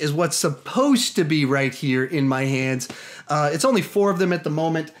 6 is what's supposed to be right here in my hands. It's only 4 of them at the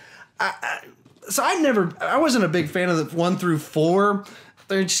moment. So I wasn't a big fan of the 1 through 4.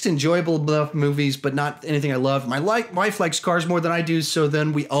 They're just enjoyable enough movies, but not anything I love. My wife likes cars more than I do, so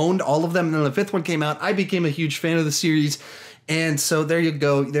then we owned all of them. And then the 5th one came out. I became a huge fan of the series. And so there you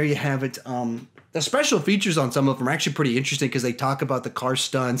go. There you have it. The special features on some of them are actually pretty interesting because they talk about the car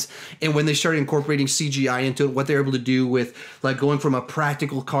stunts and when they started incorporating CGI into it, what they're able to do with like going from a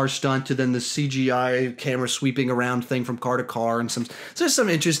practical car stunt to then the CGI camera sweeping around thing from car to car, and so there's some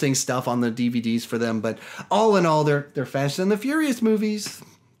interesting stuff on the DVDs for them. But all in all, they're Fast and the Furious movies.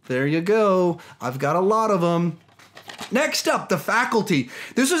 There you go. I've got a lot of them. Next up, The Faculty.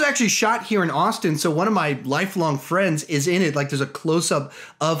 This was actually shot here in Austin, so one of my lifelong friends is in it. Like, there's a close-up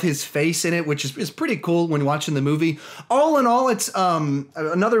of his face in it, which is pretty cool when watching the movie. All in all, it's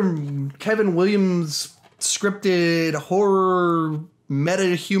another Kevin Williams scripted horror,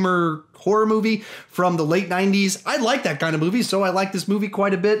 meta-humor horror movie from the late 90s. I like that kind of movie, so I like this movie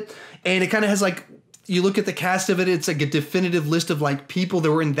quite a bit. And it kind of has, like, you look at the cast of it, it's like a definitive list of like people that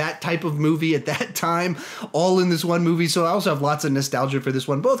were in that type of movie at that time, all in this one movie. So I also have lots of nostalgia for this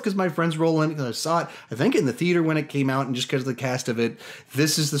one, both because my friends roll in, because I saw it, I think, in the theater when it came out, and just because of the cast of it.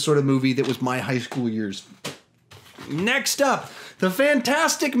 This is the sort of movie that was my high school years. Next up, The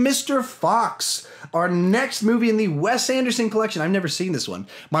Fantastic Mr. Fox, our next movie in the Wes Anderson collection. I've never seen this one.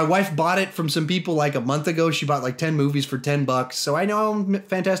 My wife bought it from some people like a month ago. She bought like 10 movies for $10. So I know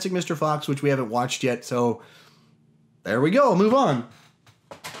Fantastic Mr. Fox, which we haven't watched yet. So there we go. Move on.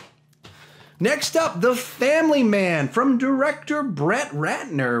 Next up, The Family Man from director Brett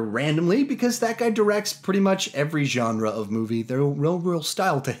Ratner, randomly, because that guy directs pretty much every genre of movie. They're real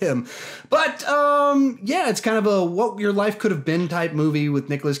style to him. But, yeah, it's kind of a what your life could have been type movie with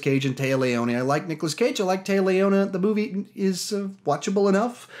Nicolas Cage and Téa Leoni. I like Nicolas Cage. I like Téa Leoni. The movie is watchable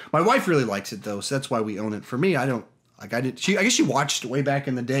enough. My wife really likes it, though, so that's why we own it. For me, I don't. Like, I guess she watched it way back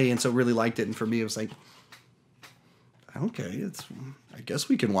in the day, and so really liked it. And for me, it was like, okay, I guess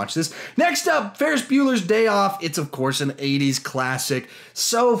we can watch this. Next up, Ferris Bueller's Day Off. It's, of course, an 80s classic.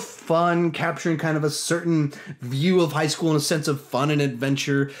 So fun, capturing kind of a certain view of high school in a sense of fun and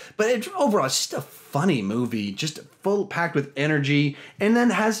adventure. But overall, it's just a funny movie, just full packed with energy, and then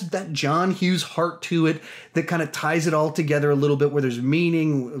has that John Hughes heart to it that kind of ties it all together a little bit, where there's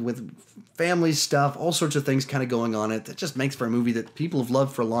meaning with family stuff, all sorts of things kind of going on it. That just makes for a movie that people have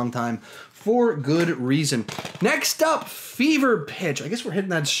loved for a long time for good reason. Next up, Fever Pitch. I guess we're hitting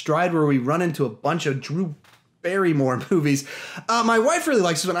that stride where we run into a bunch of Drew Barrymore movies. My wife really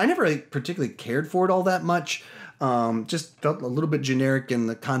likes this one. I never really particularly cared for it all that much. Just felt a little bit generic, and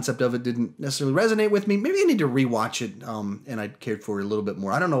the concept of it didn't necessarily resonate with me. Maybe I need to rewatch it, and I cared for it a little bit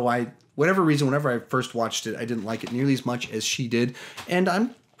more. I don't know why. Whatever reason, whenever I first watched it, I didn't like it nearly as much as she did, and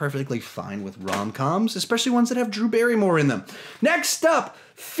I'm perfectly fine with rom-coms, especially ones that have Drew Barrymore in them. Next up,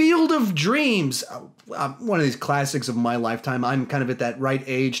 Field of Dreams. One of these classics of my lifetime. I'm kind of at that right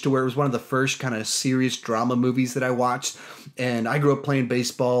age to where it was one of the first kind of serious drama movies that I watched, and I grew up playing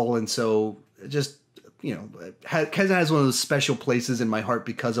baseball, and so just, you know, has one of those special places in my heart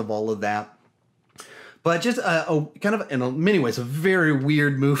because of all of that. But just kind of, in many ways, a very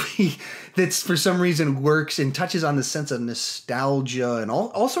weird movie that's for some reason works and touches on the sense of nostalgia and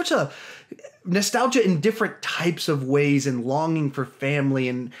all sorts of nostalgia in different types of ways, and longing for family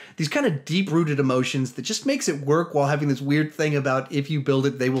and these kind of deep-rooted emotions that just makes it work while having this weird thing about if you build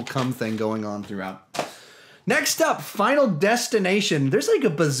it, they will come thing going on throughout. Next up, Final Destination. There's like a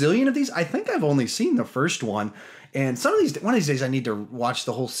bazillion of these. I think I've only seen the first one. And one of these days I need to watch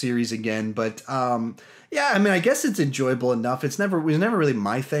the whole series again. But yeah, I mean, I guess it's enjoyable enough. It was never really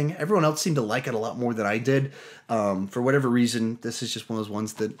my thing. Everyone else seemed to like it a lot more than I did. For whatever reason, this is just one of those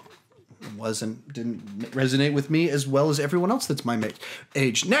ones that didn't resonate with me as well as everyone else that's my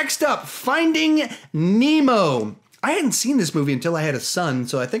age. Next up, Finding Nemo. I hadn't seen this movie until I had a son,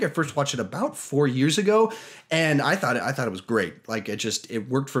 so I think I first watched it about 4 years ago, and I thought it was great. Like, it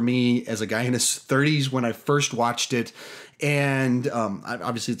worked for me as a guy in his 30s when I first watched it, and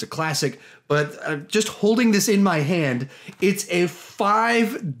obviously it's a classic. But just holding this in my hand, it's a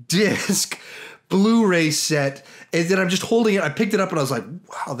 5-disc Blu-ray set, and then I'm just holding it. I picked it up and I was like,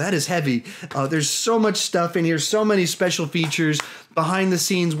 wow, that is heavy. There's so much stuff in here, so many special features, behind the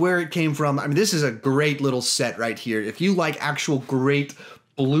scenes, where it came from. I mean, this is a great little set right here. If you like actual great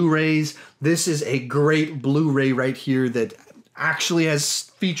Blu-rays, this is a great Blu-ray right here that actually has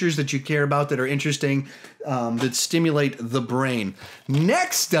features that you care about, that are interesting, that stimulate the brain.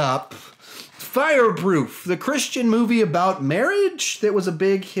 Next up, Fireproof, the Christian movie about marriage that was a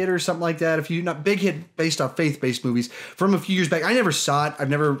big hit or something like that. Not big hit based off faith-based movies from a few years back. I never saw it.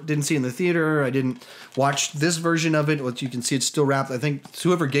 Didn't see it in the theater. I didn't watch this version of it. Which you can see it's still wrapped. I think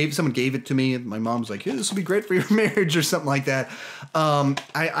someone gave it to me, and my mom was like, "Hey, this will be great for your marriage," or something like that.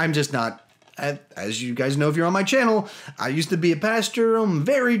 I'm just not. As you guys know, if you're on my channel, I used to be a pastor. I'm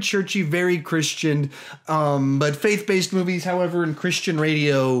very churchy, very Christian. But faith-based movies, however, and Christian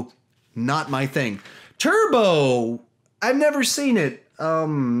radio, not my thing. Turbo, I've never seen it. I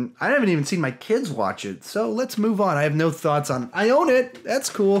haven't even seen my kids watch it. So let's move on. I have no thoughts on it. I own it. That's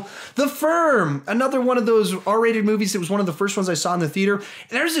cool. The Firm, another one of those R-rated movies. It was one of the first ones I saw in the theater. And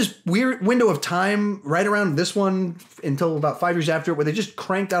there's this weird window of time right around this one until about 5 years after it, where they just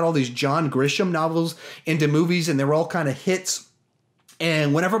cranked out all these John Grisham novels into movies, and they were all kind of hits.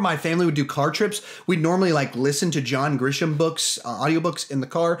 And whenever my family would do car trips, we'd normally listen to John Grisham books, audiobooks in the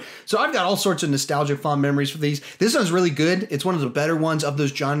car. So I've got all sorts of nostalgic fond memories for these. This one's really good. It's one of the better ones of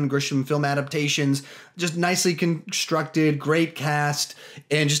those John Grisham film adaptations. Just nicely constructed, great cast,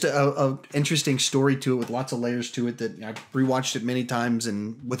 and just a interesting story to it with lots of layers to it that I've rewatched it many times,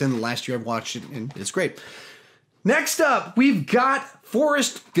 and within the last year I've watched it, and it's great. Next up, we've got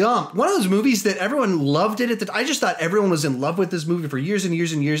Forrest Gump, one of those movies that everyone loved it. I just thought everyone was in love with this movie for years and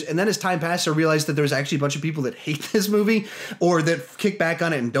years and years. And then as time passed, I realized that there's actually a bunch of people that hate this movie or that kick back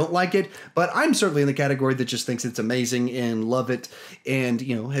on it and don't like it. But I'm certainly in the category that just thinks it's amazing and love it. And,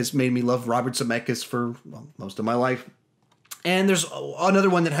 has made me love Robert Zemeckis for most of my life. And there's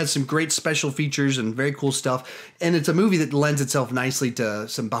another one that has some great special features and very cool stuff. And it's a movie that lends itself nicely to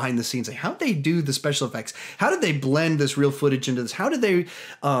some behind the scenes. Like, how'd they do the special effects? How did they blend this real footage into this? How did they...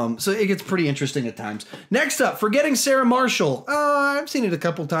 so it gets pretty interesting at times. Next up, Forgetting Sarah Marshall. I've seen it a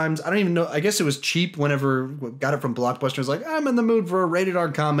couple times. I don't even know. I guess it was cheap whenever got it from Blockbuster. I was like, I'm in the mood for a rated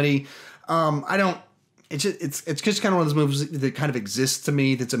R comedy. It's just kind of one of those movies that kind of exists to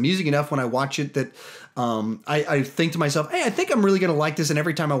me. That's amusing enough when I watch it that I think to myself, hey, I think I'm really going to like this. And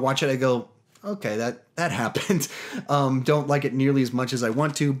every time I watch it, I go, Okay, that happened. Don't like it nearly as much as I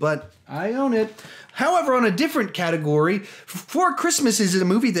want to, but I own it. However, on a different category, For Christmas is a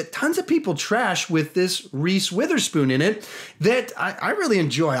movie that tons of people trash with this Reese Witherspoon in it that I really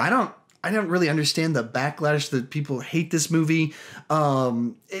enjoy. I don't really understand the backlash that people hate this movie.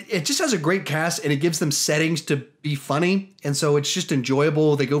 It just has a great cast and it gives them settings to be funny. And so it's just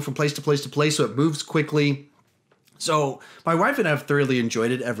enjoyable. They go from place to place to place, so it moves quickly. So my wife and I have thoroughly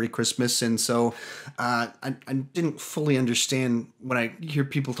enjoyed it every Christmas, and so I didn't fully understand when I hear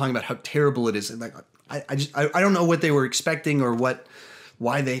people talking about how terrible it is. And like I don't know what they were expecting or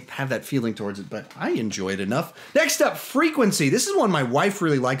why they have that feeling towards it, but I enjoy it enough. Next up, Frequency. This is one my wife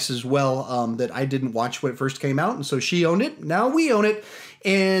really likes as well. That I didn't watch when it first came out, and so she owned it. Now we own it,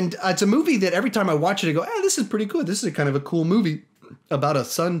 and it's a movie that every time I watch it, I go, "Hey, this is pretty good. This is a kind of a cool movie about a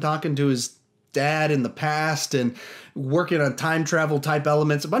son talking to his dad in the past and working on time travel type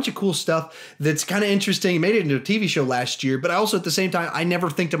elements, a bunch of cool stuff that's kind of interesting. He made it into a TV show last year, but I also at the same time, I never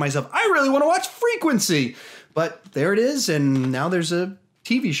think to myself, I really want to watch Frequency. But there it is, and now there's a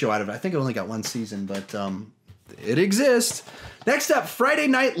TV show out of it. I think it only got one season, but it exists. Next up, Friday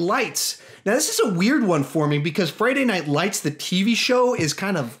Night Lights. Now, this is a weird one for me because Friday Night Lights, the TV show, is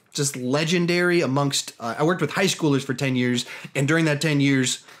kind of just legendary amongst... I worked with high schoolers for 10 years, and during that 10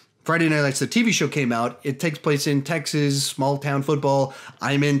 years... Friday Night Lights, the TV show came out. It takes place in Texas, small town football.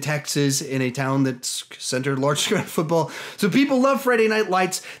 I'm in Texas in a town that's centered largely around football. So people love Friday Night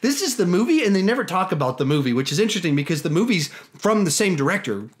Lights. This is the movie, and they never talk about the movie, which is interesting because the movie's from the same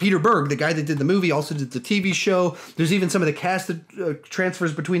director. Peter Berg, the guy that did the movie, also did the TV show. There's even some of the cast that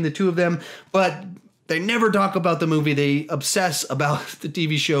transfers between the two of them. But they never talk about the movie. They obsess about the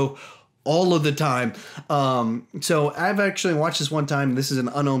TV show all of the time. So I've actually watched this one time. This is an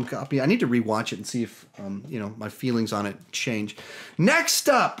unowned copy. I need to rewatch it and see if, my feelings on it change. Next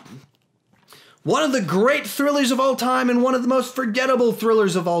up, one of the great thrillers of all time and one of the most forgettable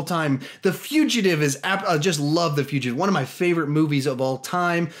thrillers of all time. The Fugitive is, I just love The Fugitive. One of my favorite movies of all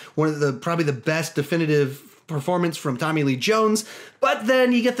time. One of probably the best definitive performance from Tommy Lee Jones. But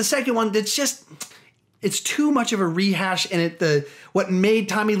then you get the second one that's just... It's too much of a rehash, and what made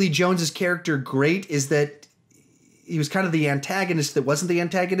Tommy Lee Jones's character great is that he was kind of the antagonist that wasn't the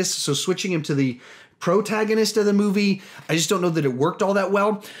antagonist, so switching him to the protagonist of the movie, I just don't know that it worked all that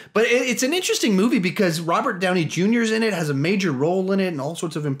well. But it's an interesting movie because Robert Downey Jr. is in it, has a major role in it, and all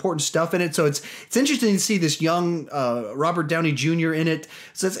sorts of important stuff in it. So it's interesting to see this young Robert Downey Jr. in it.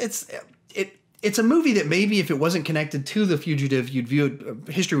 So it's a movie that maybe if it wasn't connected to The Fugitive,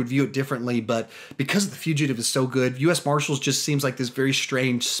 history would view it differently. But because The Fugitive is so good, U.S. Marshals just seems like this very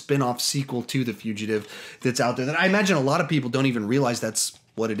strange spin-off sequel to The Fugitive that's out there that I imagine a lot of people don't even realize that's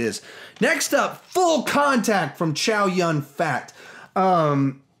what it is. Next up, Full Contact from Chow Yun-Fat.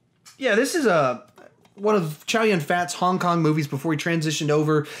 This is one of Chow Yun-Fat's Hong Kong movies before he transitioned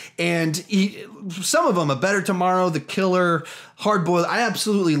over, and some of them, A Better Tomorrow, The Killer, Hard Boiled, I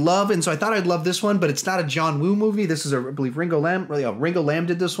absolutely love, and so I thought I'd love this one, but it's not a John Woo movie. This is, I believe, Ringo Lam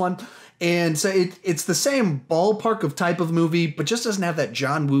did this one, and so it's the same ballpark of type of movie, but just doesn't have that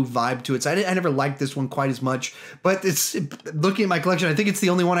John Woo vibe to it. So I never liked this one quite as much, but looking at my collection, I think it's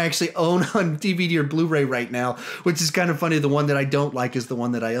the only one I actually own on DVD or Blu-ray right now, which is kind of funny. The one that I don't like is the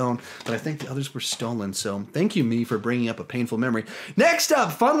one that I own, but I think the others were stolen. So thank you, me, for bringing up a painful memory. Next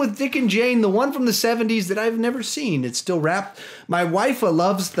up, Fun with Dick and Jane, the one from the 70s that I've never seen. It's still wrapped. My wife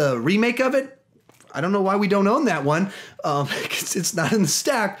loves the remake of it. I don't know why we don't own that one. It's not in the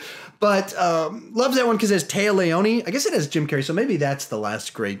stack. But loves that one because it has Téa Leoni. I guess it has Jim Carrey, so maybe that's the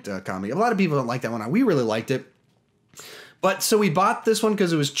last great comedy. A lot of people don't like that one. We really liked it. But so we bought this one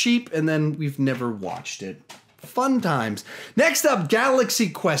because it was cheap, and then we've never watched it. Fun times. Next up, Galaxy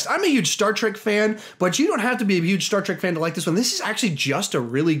Quest. I'm a huge Star Trek fan, but you don't have to be a huge Star Trek fan to like this one. This is actually just a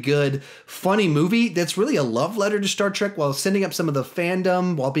really good, funny movie that's really a love letter to Star Trek while sending up some of the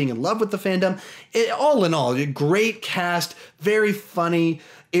fandom, while being in love with the fandom. All in all, a great cast, very funny.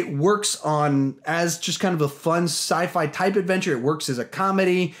 It works as just kind of a fun sci-fi type adventure. It works as a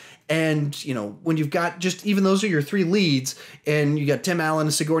comedy. And, when you've got even those are your three leads, and you got Tim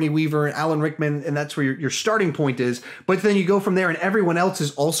Allen, Sigourney Weaver, and Alan Rickman, and that's where your starting point is. But then you go from there, and everyone else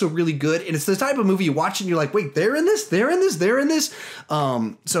is also really good. And it's the type of movie you watch, and you're like, wait, they're in this, they're in this, they're in this.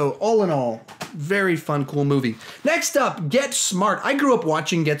 So all in all, very fun, cool movie. Next up, Get Smart. I grew up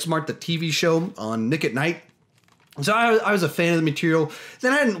watching Get Smart, the TV show on Nick at Night. So I was a fan of the material.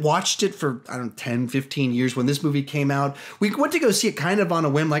 Then I hadn't watched it for, I don't know, 10, 15 years when this movie came out. We went to go see it kind of on a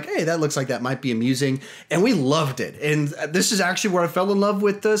whim, like, hey, that looks like that might be amusing. And we loved it. And this is actually where I fell in love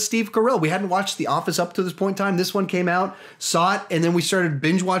with Steve Carell. We hadn't watched The Office up to this point in time. This one came out, saw it, and then we started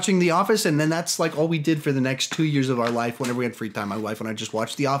binge watching The Office. And then that's like all we did for the next 2 years of our life. Whenever we had free time, my wife and I just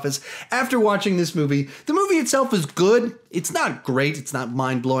watched The Office after watching this movie. The movie itself is good. It's not great. It's not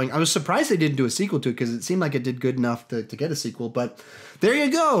mind-blowing. I was surprised they didn't do a sequel to it because it seemed like it did good enough to get a sequel. But there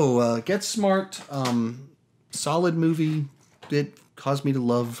you go. Get Smart. Solid movie. It caused me to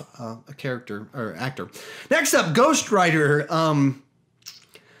love a character or actor. Next up, Ghost Rider.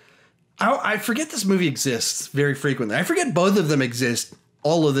 I forget this movie exists very frequently. I forget both of them exist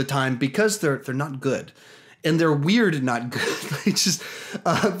all of the time because they're not good. And they're weird and not good. It's just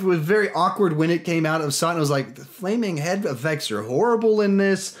it was very awkward when it came out. I saw it and I was like, the flaming head effects are horrible in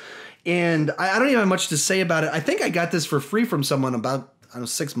this. And I don't even have much to say about it. I think I got this for free from someone about, I don't know,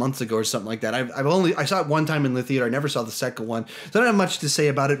 6 months ago or something like that. I saw it one time in the theater. I never saw the second one. So I don't have much to say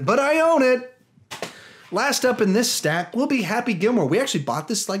about it, but I own it. Last up in this stack will be Happy Gilmore. We actually bought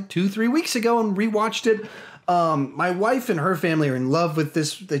this like 2-3 weeks ago and rewatched it. My wife and her family are in love with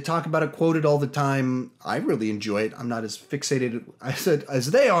this. They talk about it, quote it all the time. I really enjoy it. I'm not as fixated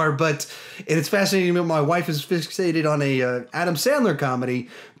as they are, but it's fascinating that my wife is fixated on a Adam Sandler comedy.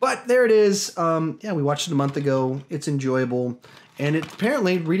 But there it is. Yeah, we watched it a month ago. It's enjoyable. And it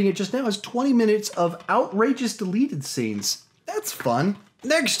apparently, reading it just now, has 20 minutes of outrageous deleted scenes. That's fun.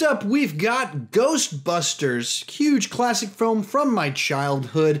 Next up, we've got Ghostbusters, huge classic film from my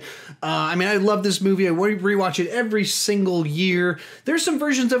childhood. I mean, I love this movie. I rewatch it every single year. There's some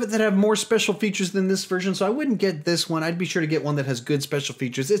versions of it that have more special features than this version, so I wouldn't get this one. I'd be sure to get one that has good special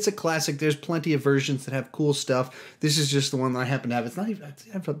features. It's a classic. There's plenty of versions that have cool stuff. This is just the one that I happen to have. It's not even, I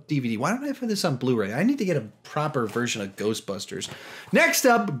have a DVD. Why don't I have this on Blu-ray? I need to get a proper version of Ghostbusters. Next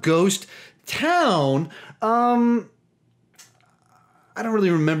up, Ghost Town. I don't really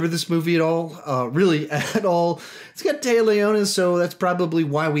remember this movie at all, really at all. It's got Téa Leoni, so that's probably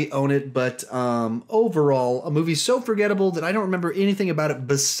why we own it. But overall, a movie so forgettable that I don't remember anything about it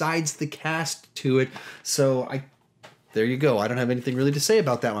besides the cast to it. So there you go. I don't have anything really to say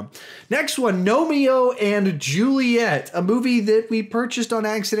about that one. Next one, Romeo and Juliet, a movie that we purchased on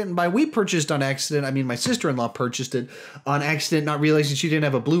accident. And by we purchased on accident, I mean my sister-in-law purchased it on accident, not realizing she didn't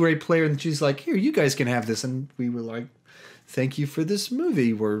have a Blu-ray player. And she's like, here, you guys can have this. And we were like, thank you for this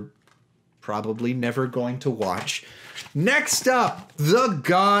movie we're probably never going to watch. Next up, The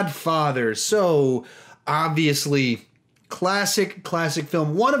Godfather. So, obviously, classic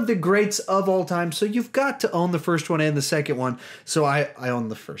film. One of the greats of all time. So, you've got to own the first one and the second one. So, I own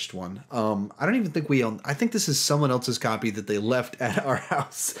the first one. I don't even think we own... I think this is someone else's copy that they left at our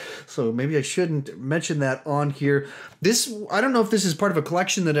house. So, maybe I shouldn't mention that on here. This, I don't know if this is part of a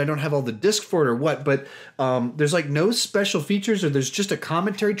collection that I don't have all the discs for it or what, but there's like no special features or there's just a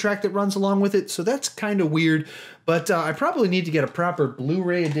commentary track that runs along with it. So that's kind of weird, but I probably need to get a proper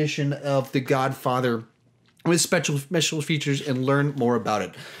Blu-ray edition of The Godfather with special features and learn more about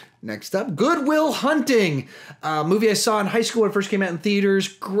it. Next up, Good Will Hunting, a movie I saw in high school when it first came out in theaters.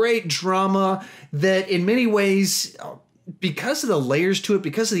 Great drama that in many ways... because of the layers to it,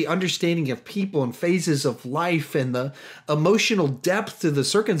 because of the understanding of people and phases of life and the emotional depth to the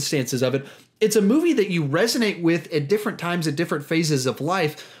circumstances of it, it's a movie that you resonate with at different times, at different phases of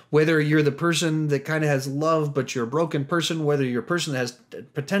life, whether you're the person that kind of has love, but you're a broken person, whether you're a person that has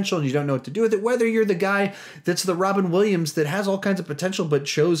potential and you don't know what to do with it, whether you're the guy that's the Robin Williams that has all kinds of potential but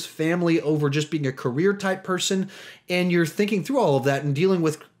chose family over just being a career type person, and you're thinking through all of that and dealing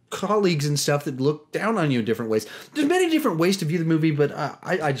with colleagues and stuff that look down on you in different ways. There's many different ways to view the movie, but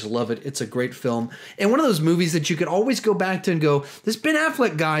I just love it. It's a great film. And one of those movies that you could always go back to and go, this Ben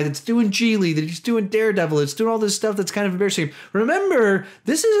Affleck guy that's doing Geely, that he's doing Daredevil, that's doing all this stuff that's kind of embarrassing. Remember,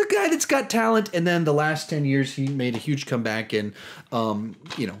 this is a guy that's got talent, and then the last 10 years he made a huge comeback, and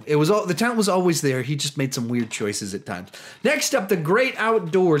it was all, the talent was always there. He just made some weird choices at times. Next up, The Great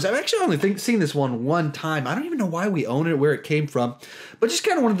Outdoors. I've actually only seen this one time. I don't even know why we own it, where it came from, but just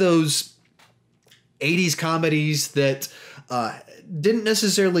kind of one of those 80s comedies that didn't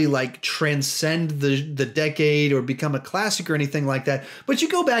necessarily like transcend the decade or become a classic or anything like that. But you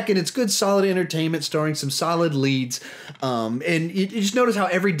go back and it's good, solid entertainment starring some solid leads. And you just notice how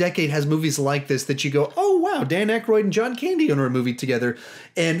every decade has movies like this that you go, oh, wow, Dan Aykroyd and John Candy on a movie together.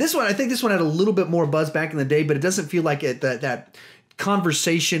 And this one, I think this one had a little bit more buzz back in the day, but it doesn't feel like that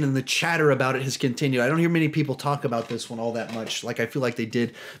conversation and the chatter about it has continued. I don't hear many people talk about this one all that much, like I feel like they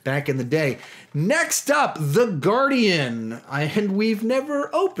did back in the day. Next up, The Guardian, and we've never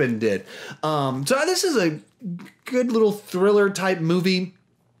opened it. So this is a good little thriller type movie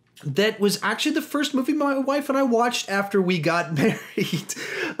that was actually the first movie my wife and I watched after we got married,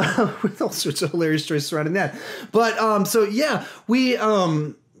 with all sorts of hilarious stories surrounding that. But so yeah,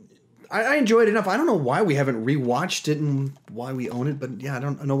 I enjoyed it enough. I don't know why we haven't rewatched it and why we own it, but yeah, I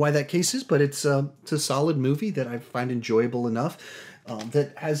don't know why that case is, but it's a solid movie that I find enjoyable enough.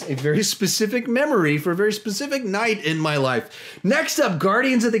 That has a very specific memory for a very specific night in my life. Next up,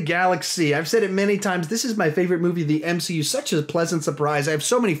 Guardians of the Galaxy. I've said it many times. This is my favorite movie of the MCU. Such a pleasant surprise. I have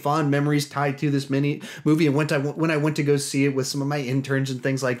so many fond memories tied to this movie. And when I went to go see it with some of my interns and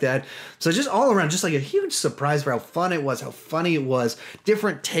things like that. So just all around, just like a huge surprise for how fun it was, how funny it was.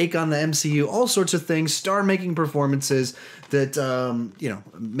 Different take on the MCU, all sorts of things. Star-making performances that,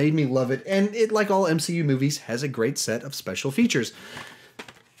 made me love it. And it, like all MCU movies, has a great set of special features.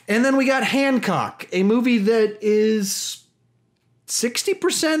 And then we got Hancock, a movie that is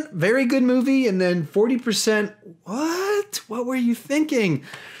 60% very good movie, and then 40% what? What were you thinking?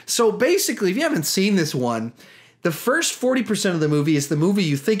 So basically, if you haven't seen this one, the first 40% of the movie is the movie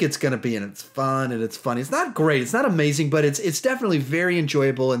you think it's going to be, and it's fun and it's funny. It's not great, it's not amazing, but it's definitely very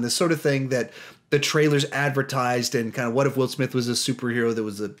enjoyable and the sort of thing that the trailers advertised, and kind of what if Will Smith was a superhero that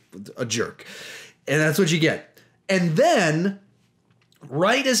was a jerk. And that's what you get. And then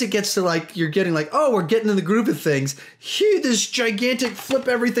right as it gets to like, you're getting like, oh, we're getting in the groove of things, this gigantic flip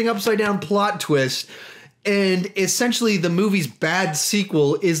everything upside down plot twist. And essentially the movie's bad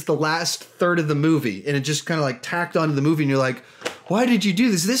sequel is the last third of the movie. And it just kind of like tacked onto the movie, and you're like, why did you do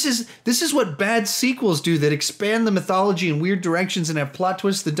this? This is what bad sequels do, that expand the mythology in weird directions and have plot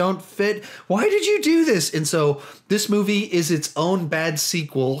twists that don't fit. Why did you do this? And so this movie is its own bad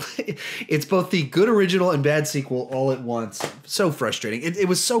sequel. It's both the good original and bad sequel all at once. So frustrating. It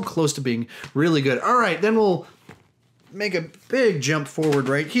was so close to being really good. All right, then we'll make a big jump forward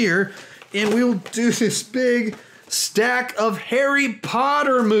right here, and we'll do this big stack of Harry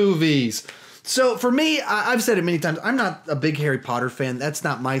Potter movies. So for me, I've said it many times, I'm not a big Harry Potter fan. That's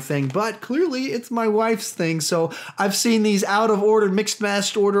not my thing, but clearly it's my wife's thing. So I've seen these out of order, mixed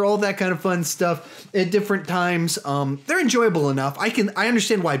matched order, all that kind of fun stuff at different times. They're enjoyable enough. I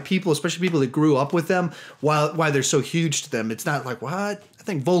understand why people, especially people that grew up with them, why they're so huge to them. It's not like, what? I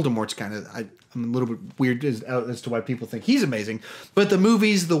think Voldemort's kind of, I'm a little bit weird as to why people think he's amazing. But the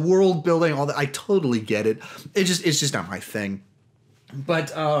movies, the world building, all that, I totally get it. It's just not my thing.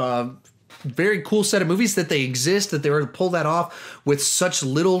 But very cool set of movies that they exist, that they were able to pull that off with such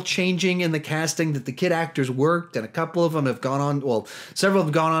little changing in the casting, that the kid actors worked, and a couple of them have gone on, well, several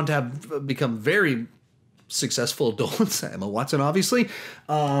have gone on to have become very successful adults. Emma Watson, obviously.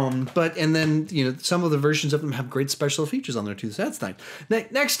 And then, some of the versions of them have great special features on there too. So that's nice.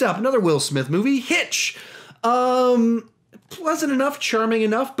 Next up, another Will Smith movie, Hitch. Pleasant enough, charming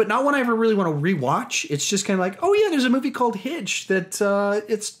enough, but not one I ever really want to rewatch. It's just kind of like, oh yeah, there's a movie called Hitch that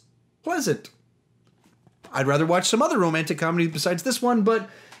it's pleasant. I'd rather watch some other romantic comedy besides this one, but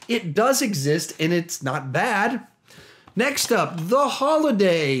it does exist and it's not bad. Next up, The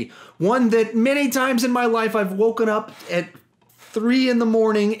Holiday, one that many times in my life I've woken up at 3 in the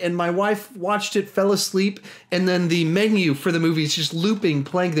morning and my wife watched it, fell asleep, and then the menu for the movie is just looping,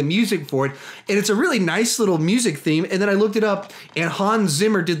 playing the music for it. And it's a really nice little music theme. And then I looked it up and Hans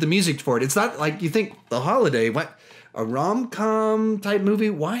Zimmer did the music for it. It's not like you think The Holiday, what? A rom-com type movie?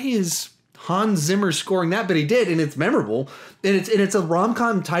 Why is Hans Zimmer scoring that? But he did, and it's memorable. And it's a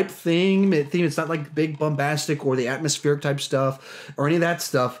rom-com type theme. It's not like big bombastic or the atmospheric type stuff or any of that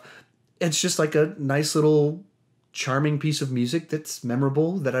stuff. It's just like a nice little charming piece of music that's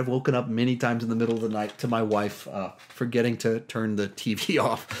memorable, that I've woken up many times in the middle of the night to my wife forgetting to turn the TV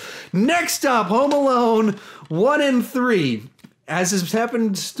off. Next up, Home Alone 1 and 3. As has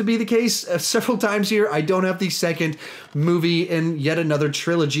happened to be the case several times here, I don't have the second movie in yet another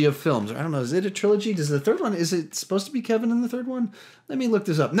trilogy of films. I don't know, is it a trilogy? Does the third one, is it supposed to be Kevin in the third one? Let me look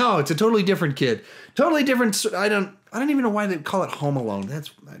this up. No, it's a totally different kid. Totally different. I don't even know why they call it Home Alone.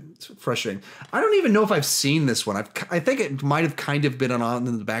 That's frustrating. I don't even know if I've seen this one. I think it might have kind of been on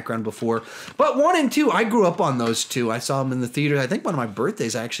in the background before. But 1 and 2, I grew up on those two. I saw them in the theater. I think one of my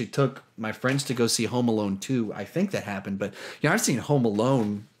birthdays, I actually took my friends to go see Home Alone 2. I think that happened. But I've seen Home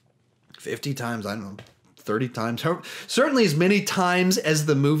Alone 50 times. I don't know, 30 times. Certainly as many times as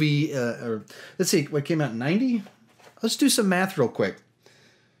the movie. Let's see, what came out in 90? Let's do some math real quick.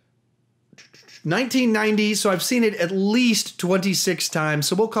 1990, so I've seen it at least 26 times.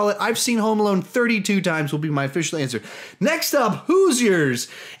 So we'll call it I've seen Home Alone 32 times will be my official answer. Next up, Hoosiers.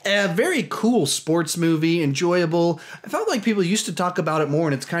 A very cool sports movie, enjoyable. I felt like people used to talk about it more,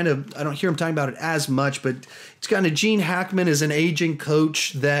 and it's kind of, I don't hear them talking about it as much, but it's got a Gene Hackman as an aging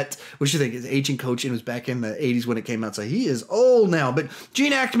coach that, what do you think, is aging coach, and it was back in the 80s when it came out, so he is old now. But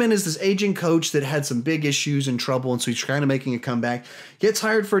Gene Hackman is this aging coach that had some big issues and trouble, and so he's kind of making a comeback. Gets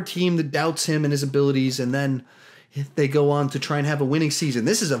hired for a team that doubts him and his abilities, and then they go on to try and have a winning season.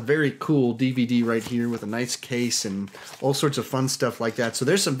 This is a very cool DVD right here with a nice case and all sorts of fun stuff like that. So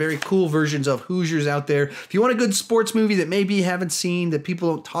there's some very cool versions of Hoosiers out there. If you want a good sports movie that maybe you haven't seen, that people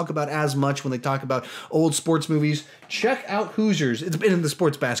don't talk about as much when they talk about old sports movies, check out Hoosiers. It's been in the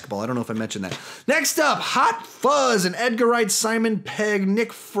sports basketball. I don't know if I mentioned that. Next up, Hot Fuzz, an Edgar Wright, Simon Pegg,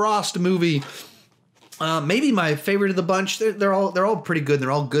 Nick Frost movie. Maybe my favorite of the bunch. They're all pretty good. They're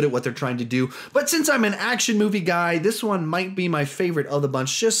all good at what they're trying to do. But since I'm an action movie guy, this one might be my favorite of the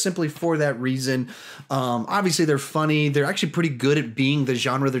bunch, just simply for that reason. Obviously, they're funny. They're actually pretty good at being the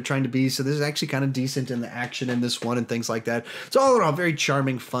genre they're trying to be. So this is actually kind of decent in the action in this one and things like that. So all in all, very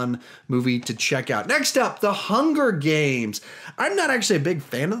charming, fun movie to check out. Next up, The Hunger Games. I'm not actually a big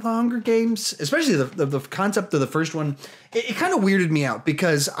fan of The Hunger Games, especially the concept of the first one. It kind of weirded me out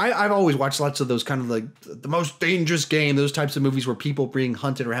because I've always watched lots of those kind of like the most dangerous game, those types of movies where people being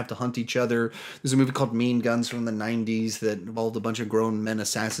hunted or have to hunt each other. There's a movie called Mean Guns from the 90s that involved a bunch of grown men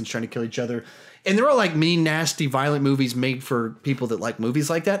assassins trying to kill each other. And they're all like mean, nasty, violent movies made for people that like movies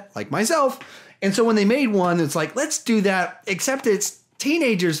like that, like myself. And so when they made one, it's like, let's do that, except it's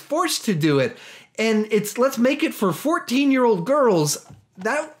teenagers forced to do it. And it's, let's make it for 14-year-old girls.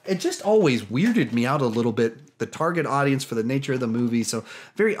 That, it just always weirded me out a little bit, the target audience for the nature of the movie. So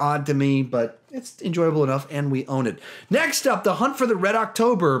very odd to me, but it's enjoyable enough and we own it. Next up, The Hunt for the Red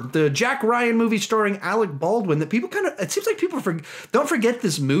October, the Jack Ryan movie starring Alec Baldwin that people kind of, it seems like people don't forget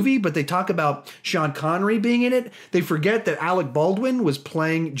this movie, but they talk about Sean Connery being in it. They forget that Alec Baldwin was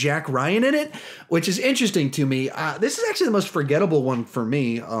playing Jack Ryan in it, which is interesting to me. This is actually the most forgettable one for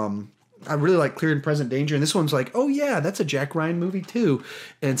me. I really like Clear and Present Danger, and this one's like, oh yeah, that's a Jack Ryan movie too.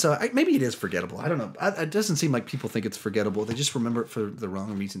 And so maybe it is forgettable. I don't know. It doesn't seem like people think it's forgettable. They just remember it for the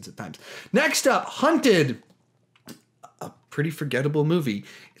wrong reasons at times. Next up, Hunted, a pretty forgettable movie.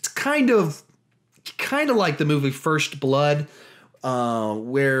 It's kind of like the movie First Blood,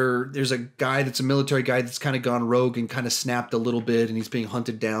 where there's a guy that's a military guy that's kind of gone rogue and kind of snapped a little bit, and he's being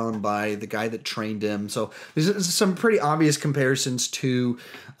hunted down by the guy that trained him. So there's some pretty obvious comparisons to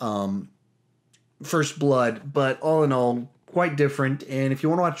First Blood, but all in all, quite different. And if you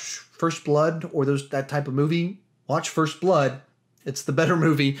want to watch First Blood or that type of movie, watch First Blood. It's the better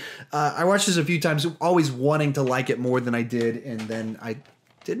movie. I watched this a few times, always wanting to like it more than I did, and then I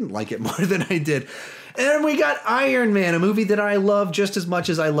didn't like it more than I did. And then we got Iron Man, a movie that I love just as much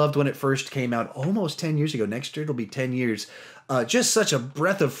as I loved when it first came out almost 10 years ago. Next year it'll be 10 years. Just such a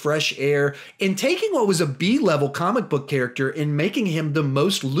breath of fresh air in taking what was a B-level comic book character and making him the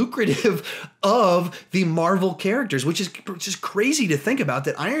most lucrative of the Marvel characters, which is just crazy to think about,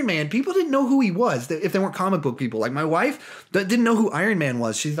 that Iron Man, people didn't know who he was if they weren't comic book people. Like my wife didn't know who Iron Man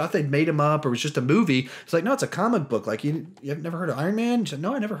was. She thought they'd made him up or it was just a movie. It's like, no, it's a comic book. Like, you've never heard of Iron Man? She said,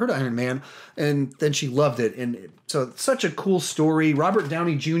 no, I never heard of Iron Man. And then she loved it. And so such a cool story. Robert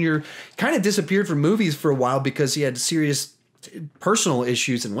Downey Jr. kind of disappeared from movies for a while because he had serious personal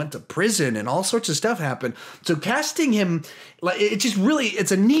issues and went to prison and all sorts of stuff happened. So casting him,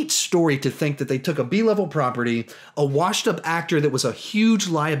 it's a neat story to think that they took a B-level property, a washed up actor that was a huge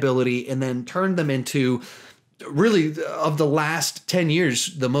liability, and then turned them into really, of the last 10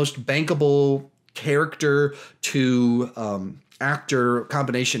 years, the most bankable character to actor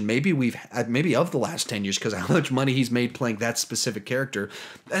combination maybe we've had, maybe of the last 10 years, because how much money he's made playing that specific character.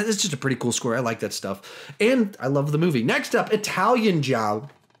 And it's just a pretty cool story. I like that stuff. And I love the movie. Next up, Italian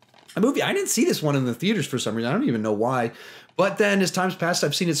Job. A movie, I didn't see this one in the theaters for some reason. I don't even know why. But then as time's passed,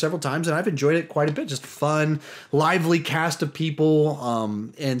 I've seen it several times and I've enjoyed it quite a bit. Just fun, lively cast of people.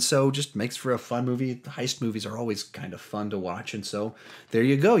 And so just makes for a fun movie. Heist movies are always kind of fun to watch. And so there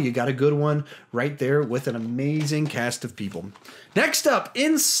you go. You got a good one right there with an amazing cast of people. Next up,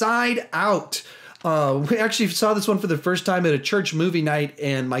 Inside Out. We actually saw this one for the first time at a church movie night.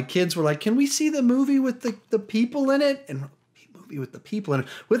 And my kids were like, can we see the movie with the people in it? And movie with the people in it.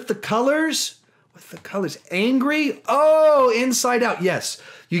 With the colors? With the colors. Angry? Oh, Inside Out. Yes.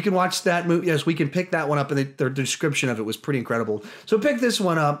 You can watch that movie. Yes, we can pick that one up. And their description of it was pretty incredible. So pick this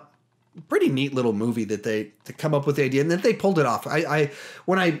one up. Pretty neat little movie that they come up with the idea. And then they pulled it off.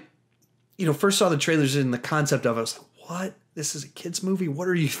 When I first saw the trailers and the concept of it, I was like, what this is a kid's movie. What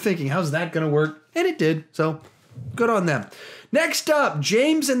are you thinking? How's that going to work? And it did. So good on them. Next up,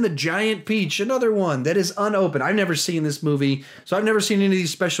 James and the Giant Peach, another one that is unopened. I've never seen this movie, so I've never seen any of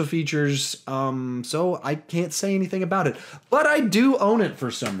these special features, so I can't say anything about it. But I do own it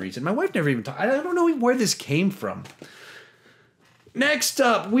for some reason. My wife never even talked. I don't know where this came from. Next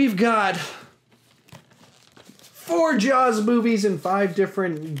up, we've got 4 Jaws movies and 5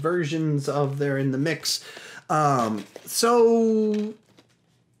 different versions of they're in the mix. So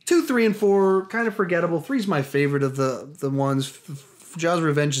 2, 3, and 4 kind of forgettable. 3's my favorite of the ones. Jaws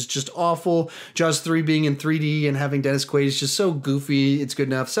Revenge is just awful. Jaws 3 being in 3D and having Dennis Quaid is just so goofy. It's good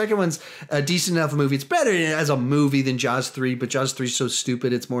enough. Second one's a decent enough movie. It's better as a movie than Jaws 3, but Jaws 3 is so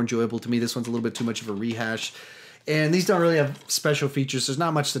stupid it's more enjoyable to me. This one's a little bit too much of a rehash. And these don't really have special features. There's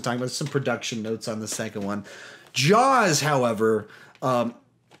not much to talk about. Some production notes on the second one. Jaws, however,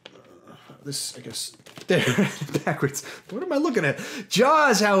 this, I guess, there, backwards. What am I looking at?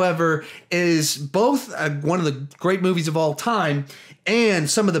 Jaws, however, is both one of the great movies of all time and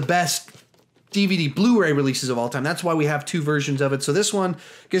some of the best DVD Blu-ray releases of all time. That's why we have 2 versions of it. So this one,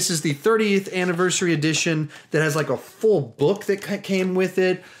 I guess, is the 30th anniversary edition that has like a full book that came with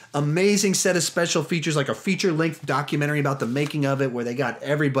it. Amazing set of special features, like a feature-length documentary about the making of it where they got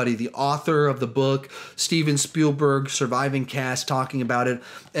everybody, the author of the book, Steven Spielberg, surviving cast talking about it.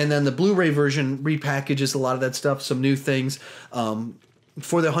 And then the Blu-ray version repackages a lot of that stuff, some new things.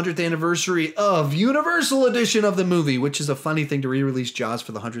 For the 100th anniversary of Universal Edition of the movie, which is a funny thing to re-release Jaws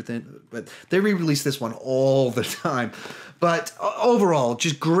for the 100th, but they re-release this one all the time. But overall,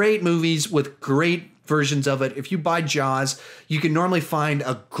 just great movies with great versions of it. If you buy Jaws, you can normally find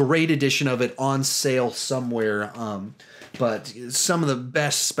a great edition of it on sale somewhere. But some of the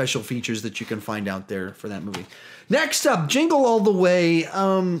best special features that you can find out there for that movie. Next up, Jingle All the Way.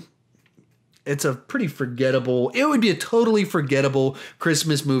 It's a pretty forgettable, it would be a totally forgettable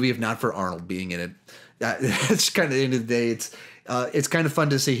Christmas movie if not for Arnold being in it. It's kind of the end of the day. It's kind of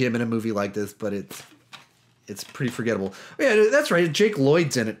fun to see him in a movie like this, but it's pretty forgettable. Yeah, that's right. Jake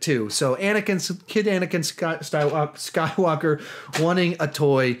Lloyd's in it too. So Anakin Skywalker wanting a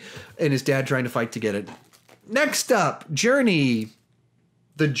toy and his dad trying to fight to get it. Next up, Journey.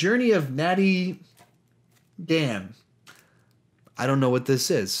 The Journey of Natty Dan. I don't know what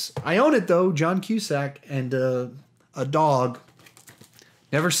this is. I own it though. John Cusack and a dog.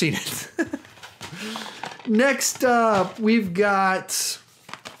 Never seen it. Next up, we've got...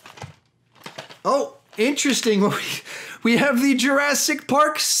 Oh, interesting. We have the Jurassic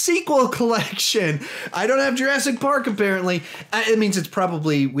Park sequel collection. I don't have Jurassic Park, apparently. It means it's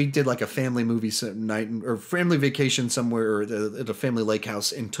probably, we did like a family movie night or family vacation somewhere or at a family lake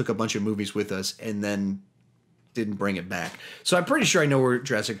house and took a bunch of movies with us and then didn't bring it back. So I'm pretty sure I know where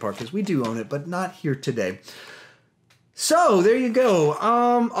Jurassic Park is. We do own it, but not here today. So there you go.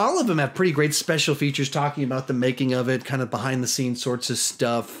 All of them have pretty great special features talking about the making of it, kind of behind the scenes sorts of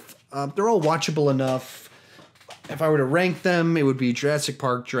stuff. They're all watchable enough. If I were to rank them, it would be Jurassic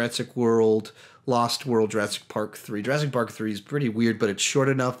Park, Jurassic World, Lost World, Jurassic Park 3. Jurassic Park 3 is pretty weird, but it's short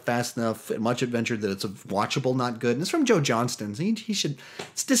enough, fast enough, and much adventure that it's watchable, not good. And it's from Joe Johnston. He should.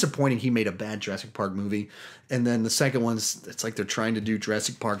 It's disappointing he made a bad Jurassic Park movie. And then the second one's, it's like they're trying to do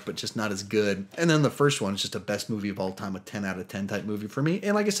Jurassic Park, but just not as good. And then the first one's just a best movie of all time, a 10 out of 10 type movie for me.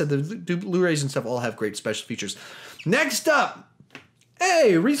 And like I said, the Blu-rays and stuff all have great special features. Next up,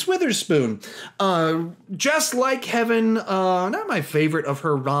 hey, Reese Witherspoon. Just Like Heaven, not my favorite of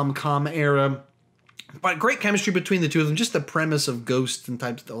her rom-com era, but great chemistry between the two of them. Just the premise of ghosts and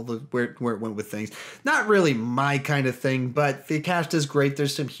types, all the where it went with things. Not really my kind of thing, but the cast is great.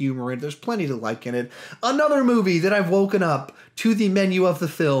 There's some humor in it. There's plenty to like in it. Another movie that I've woken up to the menu of the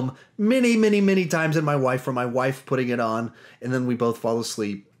film many, many, many times in my wife putting it on, and then we both fall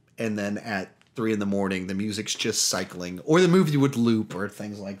asleep, and then at 3 a.m, the music's just cycling, or the movie would loop, or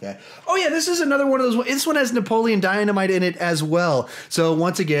things like that. Oh yeah, this is another one of those. This one has Napoleon Dynamite in it as well. So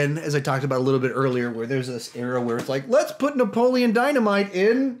once again, as I talked about a little bit earlier, where there's this era where it's like, let's put Napoleon Dynamite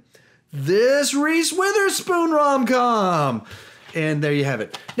in this Reese Witherspoon rom-com. And there you have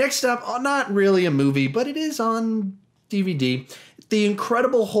it. Next up, not really a movie, but it is on DVD. The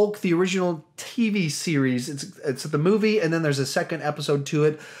Incredible Hulk, the original TV series. It's the movie, and then there's a second episode to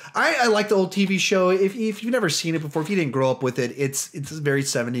it. I like the old TV show. If you've never seen it before, if you didn't grow up with it, it's very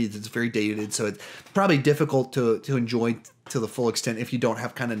 70s. It's very dated, so it's probably difficult to enjoy to the full extent if you don't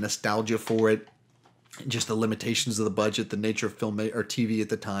have kind of nostalgia for it. Just the limitations of the budget, the nature of film or TV at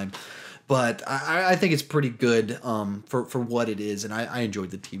the time. But I think it's pretty good for what it is, and I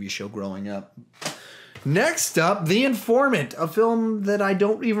enjoyed the TV show growing up. Next up, The Informant, a film that I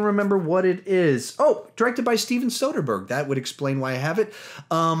don't even remember what it is. Oh, directed by Steven Soderbergh. That would explain why I have it.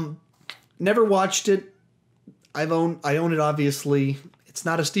 Never watched it. I own it, obviously. It's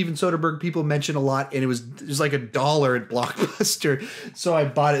not a Steven Soderbergh people mention a lot, and it was like $1 at Blockbuster, so I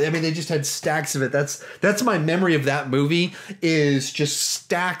bought it. I mean, they just had stacks of it. That's my memory of that movie, is just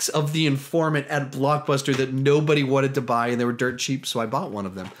stacks of The Informant at Blockbuster that nobody wanted to buy, and they were dirt cheap, so I bought one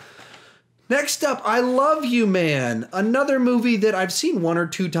of them. Next up, I Love You Man, another movie that I've seen 1 or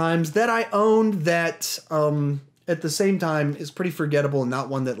 2 times that I owned that at the same time is pretty forgettable, and not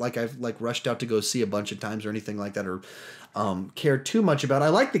one that I've rushed out to go see a bunch of times or anything like that, or care too much about. I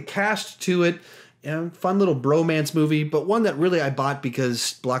like the cast to it. Fun little bromance movie, but one that really I bought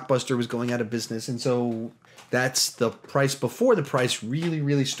because Blockbuster was going out of business, and so that's the price before the price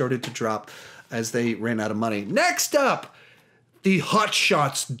really started to drop as they ran out of money. Next up, The Hot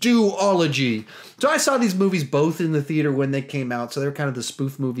Shots Duology. So I saw these movies both in the theater when they came out, so they're kind of the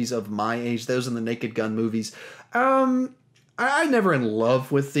spoof movies of my age. Those and the Naked Gun movies. I never in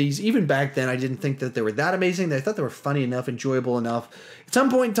love with these. Even back then, I didn't think that they were that amazing. I thought they were funny enough, enjoyable enough. At some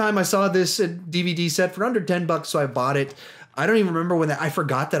point in time, I saw this DVD set for under $10, so I bought it. I don't even remember when I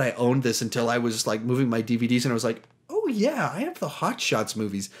forgot that I owned this until I was moving my DVDs, and I was like, oh yeah, I have the Hot Shots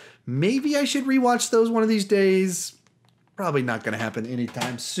movies. Maybe I should rewatch those one of these days. Probably not going to happen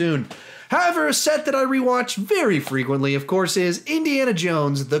anytime soon. However, a set that I rewatch very frequently, of course, is Indiana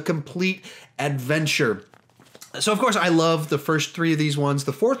Jones: The Complete Adventure. So, of course, I love the first 3 of these ones.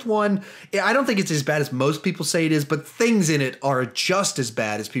 The 4th one, I don't think it's as bad as most people say it is, but things in it are just as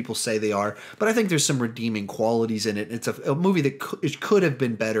bad as people say they are. But I think there's some redeeming qualities in it. It's a movie that could have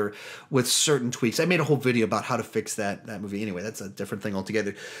been better with certain tweaks. I made a whole video about how to fix that movie. Anyway, that's a different thing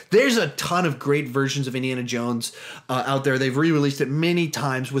altogether. There's a ton of great versions of Indiana Jones out there. They've re-released it many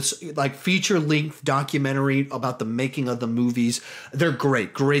times with feature-length documentary about the making of the movies. They're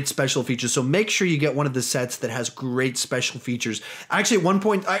great special features. So make sure you get one of the sets that has great special features. Actually, at one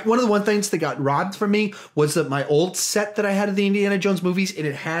point, one of the things that got robbed from me was that my old set that I had of the Indiana Jones movies, and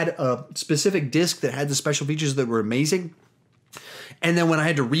it had a specific disc that had the special features that were amazing. And then when I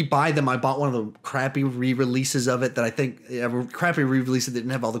had to rebuy them, I bought one of the crappy re-releases of it that I think, crappy re-releases that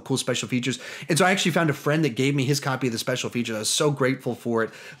didn't have all the cool special features. And so I actually found a friend that gave me his copy of the special features. I was so grateful for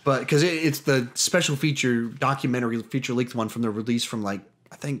it, but because it's the special feature documentary feature-length one from the release from I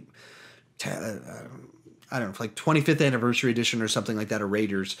think, I don't know, 25th anniversary edition or something like that, or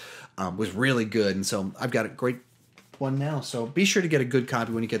Raiders, was really good. And so I've got a great one now. So be sure to get a good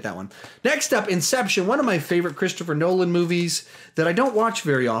copy when you get that one. Next up, Inception, one of my favorite Christopher Nolan movies that I don't watch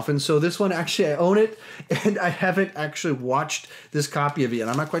very often. So this one, actually, I own it, and I haven't actually watched this copy of it yet.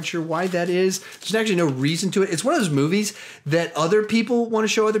 I'm not quite sure why that is. There's actually no reason to it. It's one of those movies that other people want to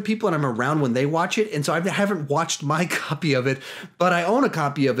show other people, and I'm around when they watch it. And so I haven't watched my copy of it, but I own a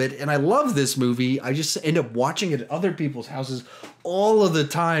copy of it, and I love this movie. I just end up watching it at other people's houses all of the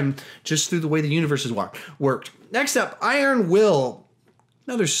time, just through the way the universe has worked. Next up, Iron Will.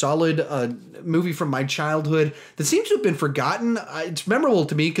 Another solid movie from my childhood that seems to have been forgotten. It's memorable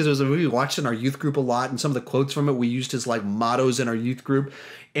to me because it was a movie we watched in our youth group a lot, and some of the quotes from it we used as mottos in our youth group.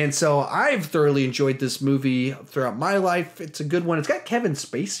 And so I've thoroughly enjoyed this movie throughout my life. It's a good one. It's got Kevin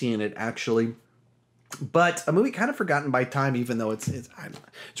Spacey in it, actually. But a movie kind of forgotten by time, even though it's a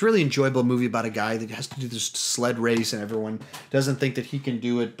really enjoyable movie about a guy that has to do this sled race, and everyone doesn't think that he can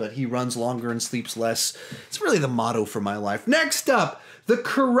do it, but he runs longer and sleeps less. It's really the motto for my life. Next up, The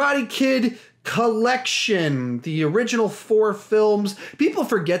Karate Kid Collection, the original 4 films. People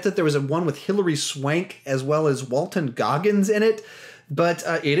forget that there was one with Hilary Swank as well as Walton Goggins in it, but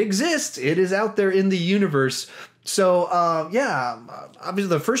it exists. It is out there in the universe. So, obviously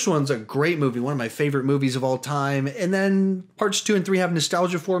the first one's a great movie, one of my favorite movies of all time. And then parts 2 and 3 have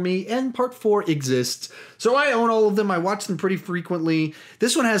nostalgia for me, and part 4 exists. So I own all of them. I watch them pretty frequently.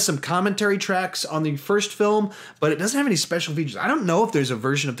 This one has some commentary tracks on the first film, but it doesn't have any special features. I don't know if there's a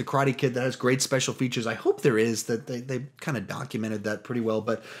version of The Karate Kid that has great special features. I hope there is, that they kind of documented that pretty well.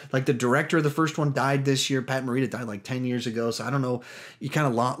 But the director of the first one died this year. Pat Morita died 10 years ago. So I don't know. You kind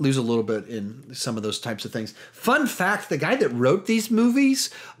of lose a little bit in some of those types of things. Fun fact, the guy that wrote these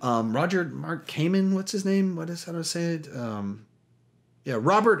movies, Roger Mark Kamen, what's his name? How do I say it?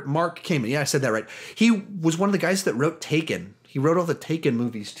 Robert Mark Kamen. Yeah, I said that right. He was one of the guys that wrote Taken. He wrote all the Taken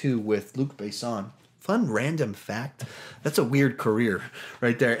movies too with Luc Besson. Fun random fact. That's a weird career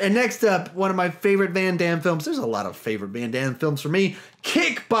right there. And next up, one of my favorite Van Damme films. There's a lot of favorite Van Damme films for me.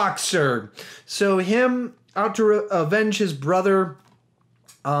 Kickboxer. So him out to avenge his brother.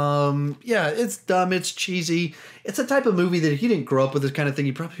 Yeah, it's dumb, it's cheesy. It's a type of movie that if you didn't grow up with this kind of thing,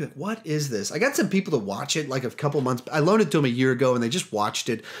 you'd probably be like, what is this? I got some people to watch it like a couple months. I loaned it to them a year ago and they just watched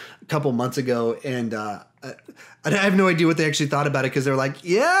it a couple months ago. And I have no idea what they actually thought about it because they're like,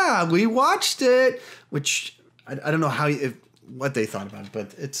 yeah, we watched it, which I don't know what they thought about it,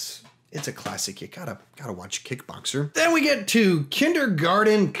 but it's a classic. You gotta watch Kickboxer. Then we get to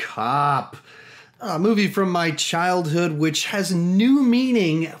Kindergarten Cop. A movie from my childhood, which has new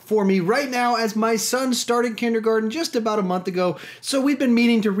meaning for me right now as my son started kindergarten just about a month ago. So we've been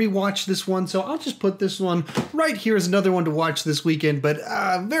meaning to rewatch this one. So I'll just put this one right here as another one to watch this weekend. But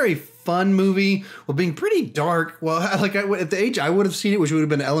very fun movie. Well, being pretty dark. Well, like at the age I would have seen it, which would have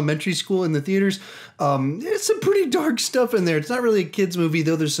been elementary school in the theaters. It's some pretty dark stuff in there. It's not really a kid's movie,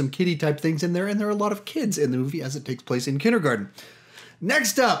 though. There's some kiddie type things in there. And there are a lot of kids in the movie as it takes place in kindergarten.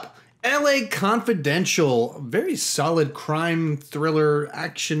 Next up, LA Confidential, very solid crime thriller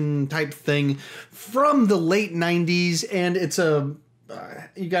action type thing from the late 90s. And it's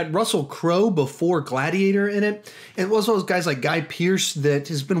you got Russell Crowe before Gladiator in it. And it was those guys like Guy Pearce that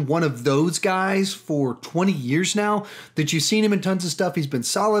has been one of those guys for 20 years now that you've seen him in tons of stuff. He's been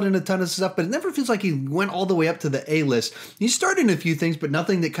solid in a ton of stuff, but it never feels like he went all the way up to the A-list. He started in a few things, but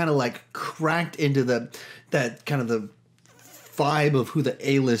nothing that kind of like cracked into that kind of the vibe of who the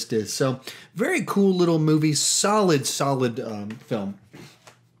A-list is. So very cool little movie, solid film.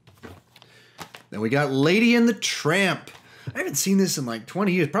 Then we got Lady and the Tramp. I haven't seen this in like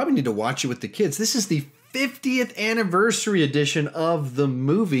 20 years. Probably need to watch it with the kids. This is the 50th anniversary edition of the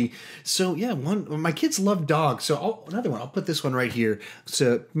movie. So yeah, my kids love dogs. So another one. I'll put this one right here.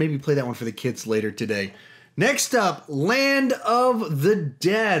 So maybe play that one for the kids later today. Next up, Land of the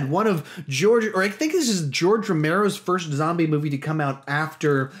Dead. One of I think this is George Romero's first zombie movie to come out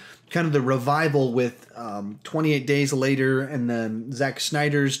after kind of the revival with 28 Days Later and then Zack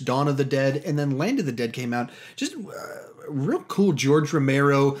Snyder's Dawn of the Dead. And then Land of the Dead came out. Just real cool George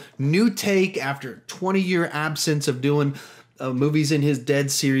Romero. New take after 20-year absence of doing movies in his Dead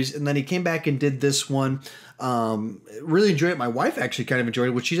series. And then he came back and did this one. Really enjoyed it. My wife actually kind of enjoyed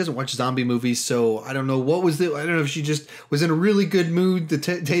it, which she doesn't watch zombie movies, so I don't know I don't know if she just was in a really good mood the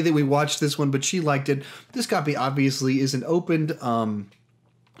day that we watched this one, but she liked it. This copy obviously isn't opened. I'm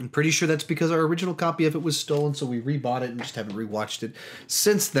pretty sure that's because our original copy of it was stolen, so we rebought it and just haven't rewatched it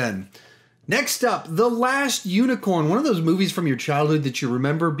since then. Next up, The Last Unicorn, one of those movies from your childhood that you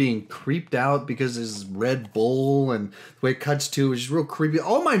remember being creeped out because there's Red Bull and the way it cuts to is real creepy.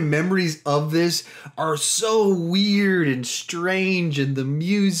 All my memories of this are so weird and strange, and the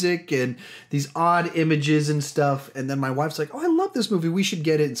music and these odd images and stuff. And then my wife's like, oh, I love this movie. We should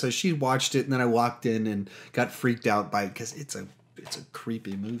get it. And so she watched it, and then I walked in and got freaked out by it because it's a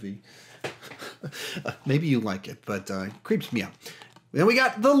creepy movie. Maybe you like it, but it creeps me out. Then we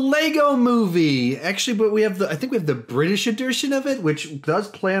got the Lego Movie. Actually, but I think we have the British edition of it, which does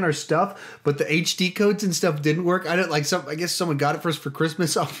play on our stuff, but the HD codes and stuff didn't work. I guess someone got it for us for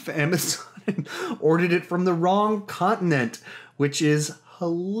Christmas off of Amazon and ordered it from the wrong continent, which is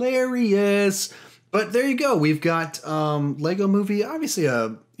hilarious. But there you go. We've got Lego Movie, obviously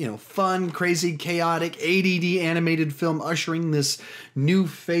a fun, crazy, chaotic, ADD animated film ushering this new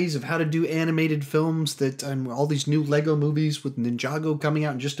phase of how to do animated films all these new Lego movies with Ninjago coming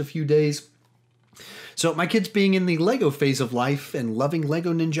out in just a few days. So my kids being in the Lego phase of life and loving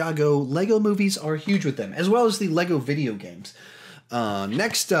Lego Ninjago, Lego movies are huge with them, as well as the Lego video games.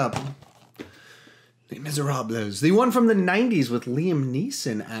 Next up, Les Miserables, the one from the 90s with Liam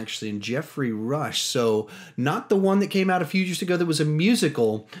Neeson, actually, and Jeffrey Rush. So not the one that came out a few years ago that was a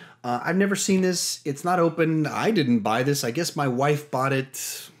musical. I've never seen this. It's not open. I didn't buy this. I guess my wife bought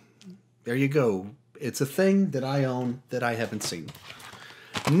it. There you go. It's a thing that I own that I haven't seen.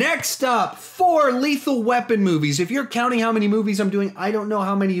 Next up, 4 Lethal Weapon movies. If you're counting how many movies I'm doing, I don't know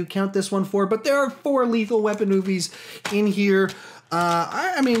how many you count this one for, but there are 4 Lethal Weapon movies in here.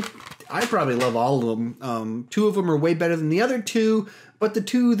 I probably love all of them. 2 of them are way better than the other 2, but the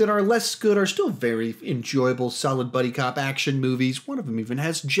 2 that are less good are still very enjoyable, solid buddy cop action movies. One of them even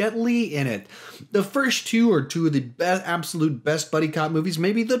has Jet Li in it. The first 2 are 2 of the absolute best buddy cop movies,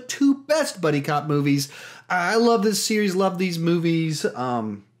 maybe the 2 best buddy cop movies. I love this series, love these movies.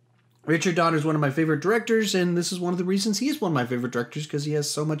 Richard Donner is one of my favorite directors, and this is one of the reasons he is one of my favorite directors, because he has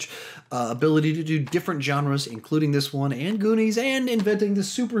so much ability to do different genres, including this one and Goonies, and inventing the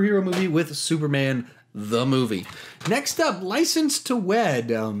superhero movie with Superman, the movie. Next up, License to Wed.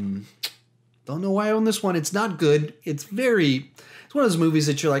 Don't know why I own this one. It's not good. It's one of those movies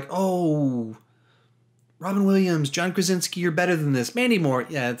that you're like, oh, Robin Williams, John Krasinski, you're better than this. Mandy Moore,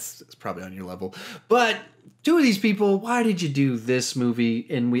 yeah, it's probably on your level. But two of these people, why did you do this movie?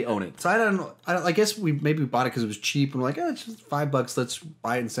 And we own it. So I don't know. I guess we bought it because it was cheap. And we're like, oh, it's just $5. Let's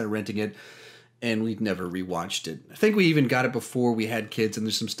buy it instead of renting it. And we've never rewatched it. I think we even got it before we had kids. And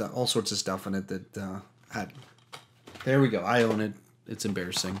there's some stuff, all sorts of stuff in it that had. There we go. I own it. It's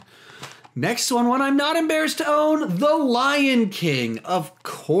embarrassing. Next one I'm not embarrassed to own, The Lion King. Of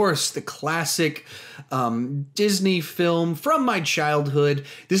course, the classic Disney film from my childhood.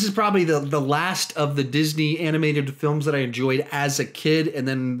 This is probably the last of the Disney animated films that I enjoyed as a kid. And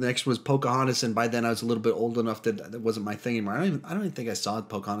then the next was Pocahontas, and by then I was a little bit old enough that wasn't my thing anymore. I don't even think I saw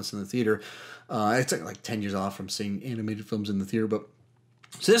Pocahontas in the theater. I took like 10 years off from seeing animated films in the theater. But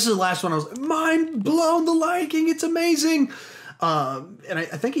so this is the last one. I was like, mind blown, The Lion King. It's amazing. And I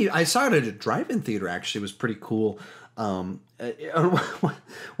think I saw it at a drive-in theater, actually. It was pretty cool. One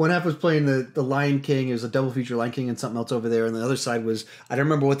half was playing the Lion King. It was a double feature, Lion King and something else over there. And the other side was, I don't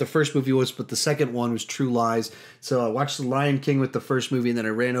remember what the first movie was, but the second one was True Lies. So I watched the Lion King with the first movie, and then I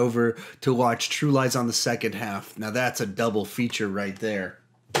ran over to watch True Lies on the second half. Now that's a double feature right there.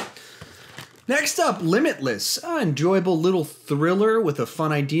 Next up, Limitless. An enjoyable little thriller with a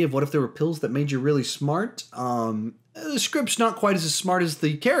fun idea of what if there were pills that made you really smart. The script's not quite as smart as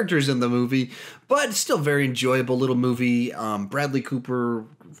the characters in the movie, but still very enjoyable little movie. Bradley Cooper,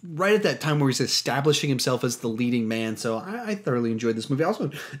 right at that time where he's establishing himself as the leading man, so I thoroughly enjoyed this movie. I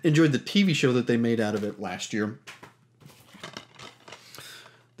also enjoyed the TV show that they made out of it last year.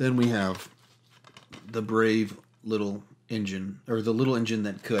 Then we have The Brave Little Engine, or The Little Engine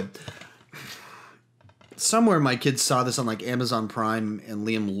That Could. Somewhere my kids saw this on like Amazon Prime, and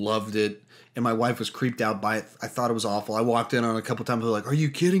Liam loved it. And my wife was creeped out by it. I thought it was awful. I walked in on it a couple times. They're like, "Are you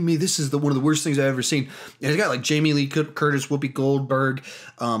kidding me? This is one of the worst things I've ever seen." And it's got like Jamie Lee Curtis, Whoopi Goldberg,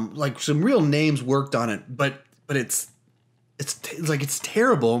 like some real names worked on it. But it's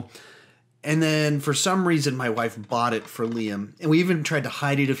terrible. And then for some reason, my wife bought it for Liam, and we even tried to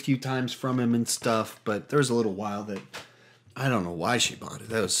hide it a few times from him and stuff. But there was a little while that I don't know why she bought it.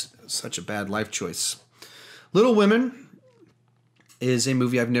 That was such a bad life choice. Little Women is a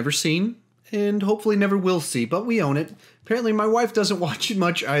movie I've never seen, and hopefully never will see, but we own it. Apparently my wife doesn't watch it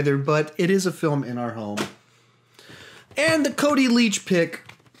much either, but it is a film in our home. And the Cody Leach pick,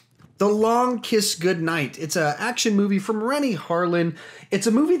 The Long Kiss Goodnight. It's an action movie from Rennie Harlan. It's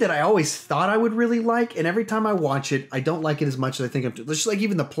a movie that I always thought I would really like, and every time I watch it, I don't like it as much as I think I'm. Just like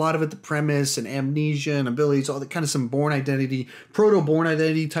even the plot of it, the premise, and amnesia, and abilities, all that kind of some Bourne Identity, proto-Bourne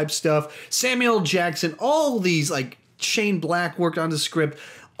Identity type stuff. Samuel Jackson, all these, like Shane Black worked on the script.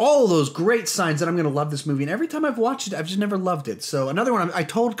 All those great signs that I'm going to love this movie. And every time I've watched it, I've just never loved it. So another one, I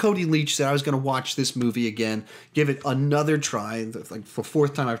told Cody Leach that I was going to watch this movie again, give it another try. Like for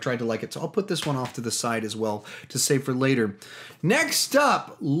fourth time I've tried to like it. So I'll put this one off to the side as well to save for later. Next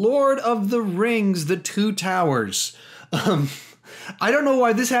up, Lord of the Rings, The Two Towers. I don't know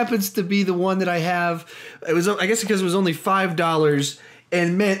why this happens to be the one that I have. It was, I guess because it was only $5.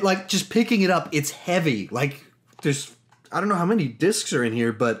 And man, like just picking it up, it's heavy. Like there's... I don't know how many discs are in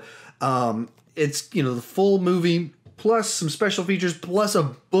here, but it's, you know, the full movie plus some special features plus a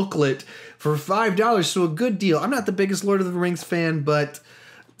booklet for $5. So a good deal. I'm not the biggest Lord of the Rings fan, but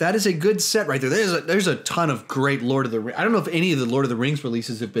that is a good set right there. There's a ton of great Lord of the Rings. I don't know if any of the Lord of the Rings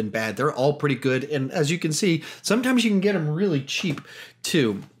releases have been bad. They're all pretty good. And as you can see, sometimes you can get them really cheap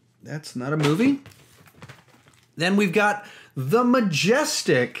too. That's not a movie. Then we've got The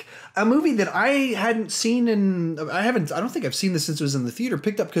Majestic, a movie that I hadn't seen I don't think I've seen this since it was in the theater,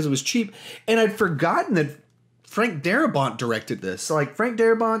 picked up because it was cheap, and I'd forgotten that Frank Darabont directed this. So like Frank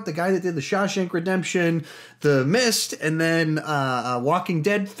Darabont, the guy that did The Shawshank Redemption, The Mist, and then Walking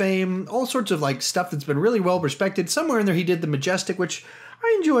Dead fame, all sorts of like stuff that's been really well respected. Somewhere in there he did The Majestic, which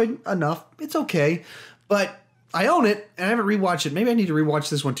I enjoyed enough. It's okay, but I own it, and I haven't rewatched it. Maybe I need to rewatch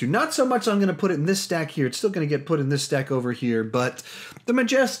this one too. Not so much I'm going to put it in this stack here. It's still going to get put in this stack over here. But The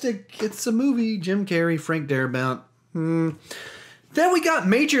Majestic, it's a movie. Jim Carrey, Frank Darabont. Then we got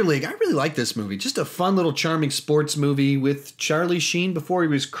Major League. I really like this movie. Just a fun little charming sports movie with Charlie Sheen before he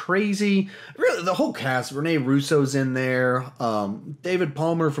was crazy. Really, the whole cast. Rene Russo's in there. David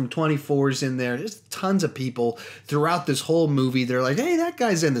Palmer from 24's in there. There's tons of people throughout this whole movie. They're like, hey, that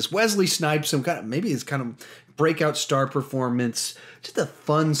guy's in this. Wesley Snipes, maybe his kind of breakout star performance. Just a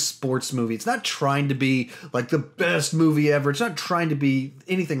fun sports movie. It's not trying to be like the best movie ever. It's not trying to be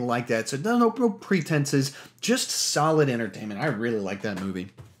anything like that. So no pretenses, just solid entertainment. I really like that movie.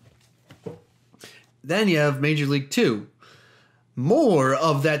 Then you have Major League 2. More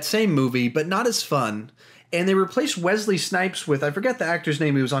of that same movie, but not as fun. And they replaced Wesley Snipes with, I forget the actor's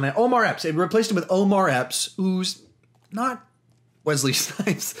name who was on it, Omar Epps. They replaced him with Omar Epps, who's not Wesley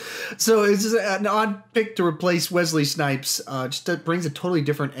Snipes. So it's just an odd pick to replace Wesley Snipes. Just brings a totally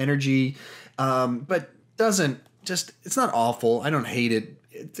different energy, but doesn't just, it's not awful. I don't hate it.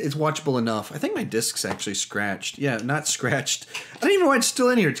 It's watchable enough. I think my disc's actually scratched. Yeah, not scratched. I don't even know why it's still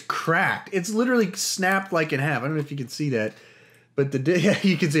in here. It's cracked. It's literally snapped like in half. I don't know if you can see that. But yeah,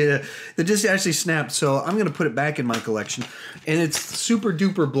 you can see the disc actually snapped. So I'm going to put it back in my collection. And it's super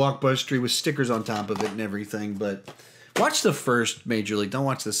duper blockbustery with stickers on top of it and everything. But watch the first Major League. Don't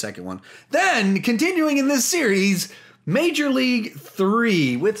watch the second one. Then, continuing in this series, Major League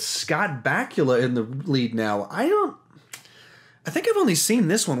 3 with Scott Bakula in the lead now. I think I've only seen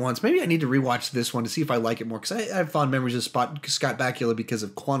this one once. Maybe I need to rewatch this one to see if I like it more. Because I have fond memories of Scott Bakula because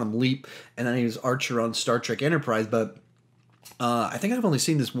of Quantum Leap. And then he was Archer on Star Trek Enterprise. But I think I've only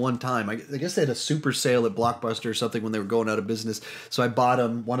seen this one time. I guess they had a super sale at Blockbuster or something when they were going out of business. So I bought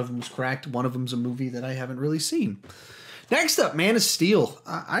them. One of them was cracked. One of them's a movie that I haven't really seen. Next up, Man of Steel.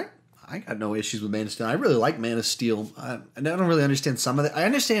 I got no issues with Man of Steel. I really like Man of Steel. And I don't really understand some of it. I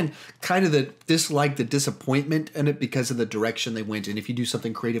understand kind of the dislike, the disappointment in it because of the direction they went in. If you do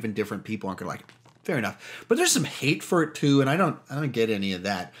something creative and different, people aren't going to like it. Fair enough. But there's some hate for it too, and I don't get any of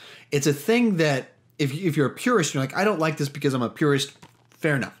that. It's a thing that if you're a purist, you're like, I don't like this because I'm a purist.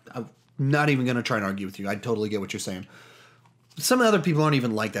 Fair enough. I'm not even going to try and argue with you. I totally get what you're saying. Some other people aren't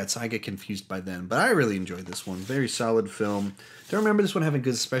even like that, so I get confused by them. But I really enjoyed this one. Very solid film. Don't remember this one having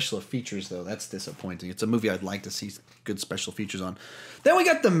good special features, though. That's disappointing. It's a movie I'd like to see good special features on. Then we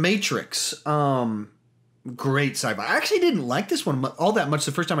got The Matrix. Great sci-fi. I actually didn't like this one all that much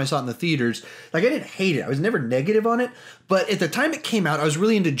the first time I saw it in the theaters. Like, I didn't hate it. I was never negative on it. But at the time it came out, I was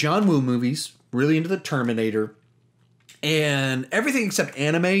really into John Woo movies, really into the Terminator, and everything except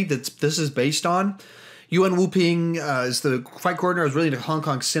anime that this is based on. Yuan Wuping is the fight coordinator. I was really into Hong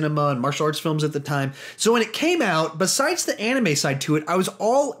Kong cinema and martial arts films at the time. So when it came out, besides the anime side to it, I was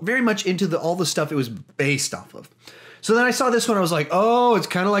all very much into all the stuff it was based off of. So then I saw this one, I was like, oh, it's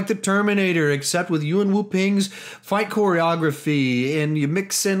kind of like the Terminator, except with Yuan Wuping's fight choreography, and you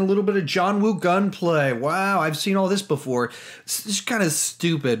mix in a little bit of John Woo gunplay. Wow, I've seen all this before. It's just kind of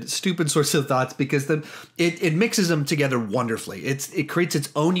stupid sorts of thoughts, because it mixes them together wonderfully. It creates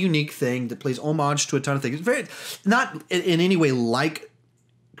its own unique thing that plays homage to a ton of things. It's very not in any way like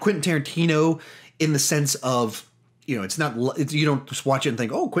Quentin Tarantino in the sense of, you know, you don't just watch it and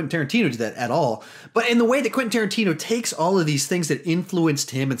think, oh, Quentin Tarantino did that at all. But in the way that Quentin Tarantino takes all of these things that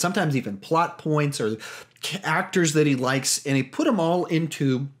influenced him, and sometimes even plot points or actors that he likes, and he put them all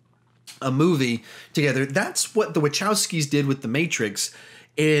into a movie together. That's what the Wachowskis did with The Matrix.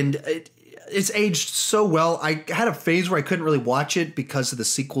 And it's aged so well. I had a phase where I couldn't really watch it because the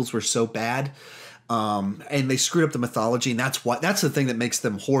sequels were so bad. And they screwed up the mythology, and that's the thing that makes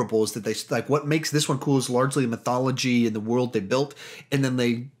them horrible, is that they, like, what makes this one cool is largely the mythology and the world they built, and then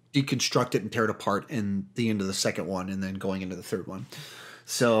they deconstruct it and tear it apart in the end of the second one, and then going into the third one.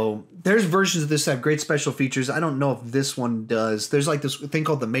 So there's versions of this that have great special features. I don't know if this one does. There's like this thing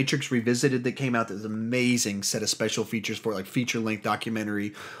called The Matrix Revisited that came out that's an amazing set of special features for, like, feature-length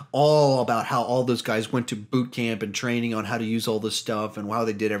documentary all about how all those guys went to boot camp and training on how to use all this stuff and how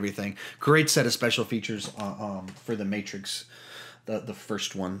they did everything. Great set of special features for The Matrix, the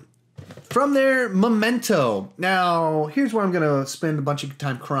first one. From there, Memento. Now, here's where I'm going to spend a bunch of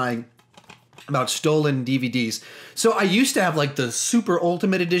time crying about stolen DVDs. So I used to have, like, the super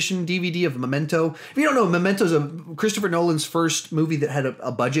ultimate edition DVD of Memento. If you don't know, Memento is Christopher Nolan's first movie that had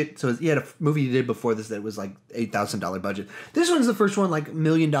a budget. So he had a movie he did before this that was like $8,000 budget. This one's the first one, like $1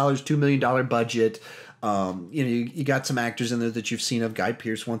 million, $2 million budget. You know, you got some actors in there that you've seen of. Guy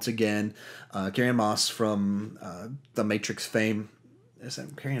Pearce once again, Carrie-Anne Moss from The Matrix fame. Is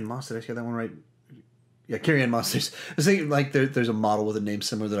that Carrie-Anne Moss? Did I get that one right? Yeah, Carrie-Anne Moss. I was thinking, like, there's a model with a name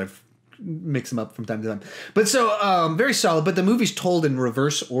similar that I've mix them up from time to time. But so, very solid. But the movie's told in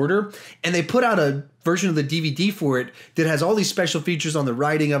reverse order, and they put out a version of the DVD for it that has all these special features on the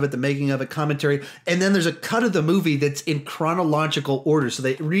writing of it, the making of it, commentary, and then there's a cut of the movie that's in chronological order. So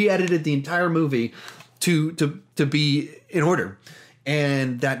they re-edited the entire movie to be in order,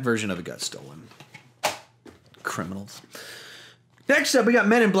 and that version of it got stolen. Criminals. Next up, we got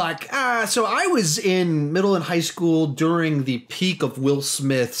Men in Black. So I was in middle and high school during the peak of Will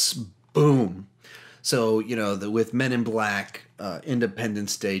Smith's boom. So, you know, with Men in Black,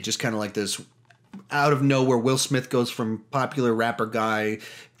 Independence Day, just kind of like this out of nowhere, Will Smith goes from popular rapper guy,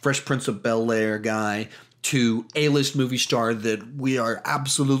 Fresh Prince of Bel-Air guy, to A-list movie star that we are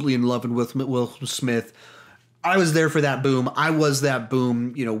absolutely in love with Will Smith. I was there for that boom. I was that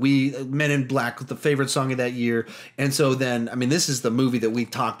boom. You know, Men in Black was the favorite song of that year. And so then, I mean, this is the movie that we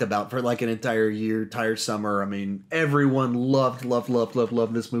talked about for like an entire year, entire summer. I mean, everyone loved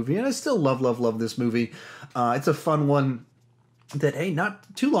this movie. And I still love this movie. It's a fun one that, hey,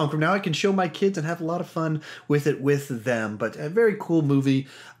 not too long from now, I can show my kids and have a lot of fun with it with them. But a very cool movie.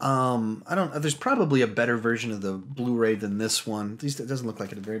 There's probably a better version of the Blu-ray than this one. At least it doesn't look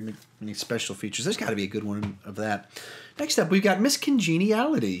like it had very many special features. There's got to be a good one of that. Next up, we've got Miss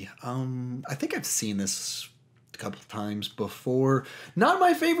Congeniality. I think I've seen this a couple of times before. Not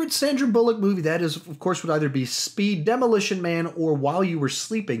my favorite Sandra Bullock movie. That is, of course, would either be Speed, Demolition Man, or While You Were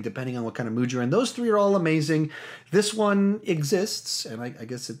Sleeping, depending on what kind of mood you're in. Those three are all amazing. This one exists, and I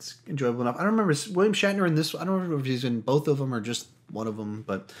guess it's enjoyable enough. I don't remember William Shatner in this. I don't remember if he's in both of them or just one of them,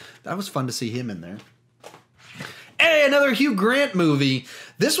 but that was fun to see him in there. Hey, another Hugh Grant movie.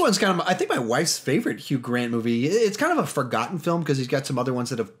 This one's kind of, I think, my wife's favorite Hugh Grant movie. It's kind of a forgotten film because he's got some other ones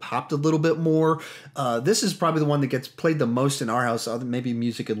that have popped a little bit more. This is probably the one that gets played the most in our house. Maybe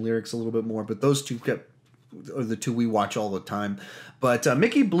music and lyrics a little bit more, but those two are the two we watch all the time. But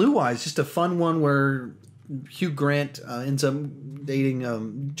Mickey Blue Eyes, just a fun one where Hugh Grant ends up dating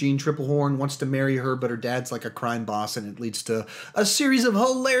Jean Triplehorn, wants to marry her, but her dad's like a crime boss, and it leads to a series of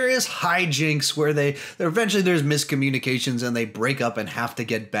hilarious hijinks where eventually there's miscommunications and they break up and have to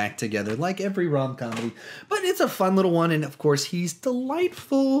get back together, like every rom-comedy. But it's a fun little one, and of course he's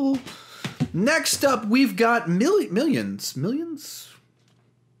delightful. Next up, we've got Millions.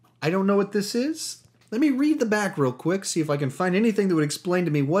 I don't know what this is. Let me read the back real quick, see if I can find anything that would explain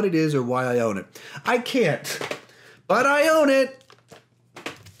to me what it is or why I own it. I can't, but I own it.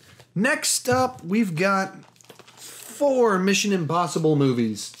 Next up, we've got 4 Mission Impossible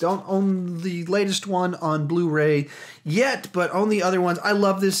movies. Don't own the latest one on Blu-ray yet, but own the other ones. I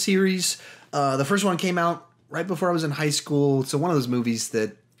love this series. The first one came out right before I was in high school. So one of those movies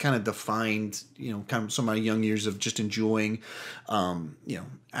that kind of defined, kind of some of my young years of just enjoying,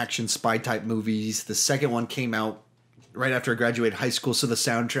 action spy type movies. The second one came out right after I graduated high school, so the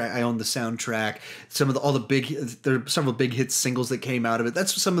soundtrack, I own the soundtrack. There are several big hit singles that came out of it.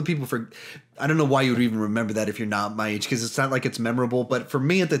 That's some of the people I don't know why you would even remember that if you're not my age, because it's not like it's memorable. But for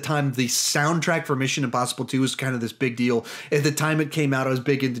me at the time, the soundtrack for Mission Impossible 2 was kind of this big deal. At the time it came out, I was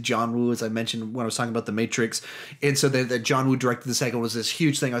big into John Woo, as I mentioned when I was talking about The Matrix. And so that John Woo directed the second was this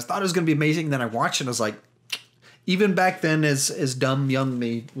huge thing. I thought it was going to be amazing. Then I watched it and I was like, even back then, as dumb young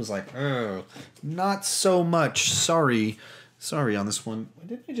me was like, oh, not so much. Sorry on this one.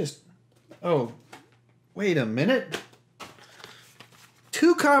 Didn't I just? Oh, wait a minute.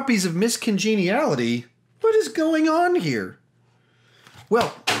 2 copies of Miss Congeniality. What is going on here?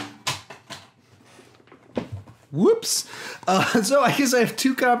 Well, whoops. So I guess I have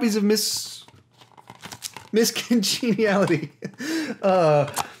 2 copies of Miss Congeniality.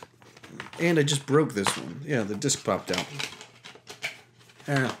 And I just broke this one. Yeah, the disc popped out.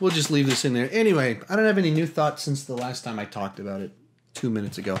 We'll just leave this in there. Anyway, I don't have any new thoughts since the last time I talked about it 2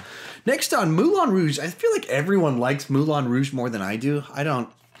 minutes ago. Next on Moulin Rouge. I feel like everyone likes Moulin Rouge more than I do. I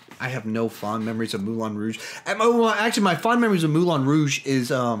have no fond memories of Moulin Rouge. Actually, my fond memories of Moulin Rouge is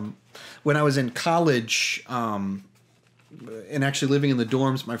when I was in college, and actually living in the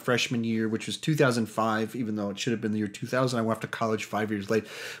dorms my freshman year, which was 2005, even though it should have been the year 2000. I went off to college 5 years late.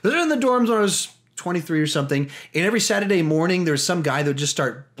 But in the dorms when I was 23 or something, and every Saturday morning there was some guy that would just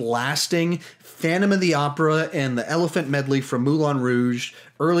start blasting Phantom of the Opera and the Elephant Medley from Moulin Rouge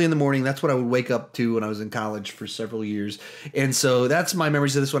early in the morning. That's what I would wake up to when I was in college for several years. And so that's my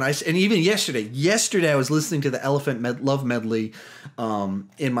memories of this one. And even yesterday I was listening to the Elephant Love Medley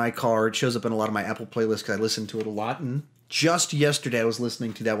in my car. It shows up in a lot of my Apple playlists because I listen to it a lot. And just yesterday I was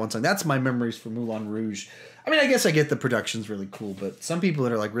listening to that one song. That's my memories for Moulin Rouge. I mean, I guess I get the production's really cool, but some people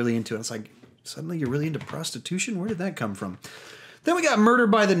that are like really into it, it's like, suddenly you're really into prostitution? Where did that come from? Then we got Murder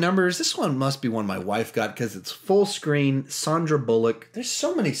by the Numbers. This one must be one my wife got because it's full screen, Sandra Bullock. There's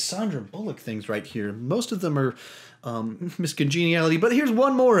so many Sandra Bullock things right here. Most of them are Miss Congeniality, but here's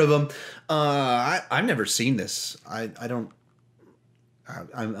one more of them. I've never seen this. I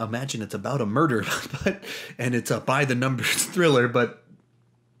imagine it's about a murder, and it's a by the numbers thriller, but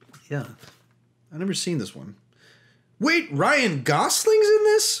yeah, I've never seen this one. Wait, Ryan Gosling's in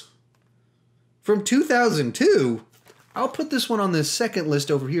this? From 2002? I'll put this one on the second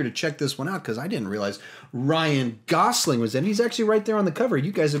list over here to check this one out because I didn't realize Ryan Gosling was in. He's actually right there on the cover.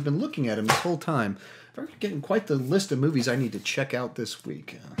 You guys have been looking at him this whole time. I'm getting quite the list of movies I need to check out this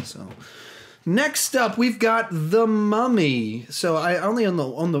week. Next up, we've got The Mummy. So I only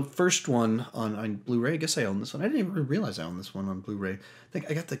own the first one on Blu-ray. I guess I own this one. I didn't even realize I owned this one on Blu-ray. I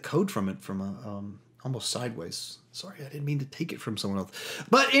think I got the code from it from almost sideways. Sorry, I didn't mean to take it from someone else.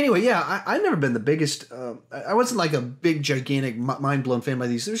 But anyway, yeah, I've never been the biggest. I wasn't like a big, gigantic, mind-blown fan by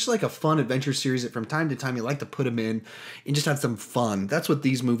these. They're just like a fun adventure series that from time to time you like to put them in and just have some fun. That's what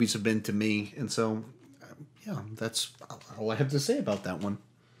these movies have been to me. And so, yeah, that's all I have to say about that one.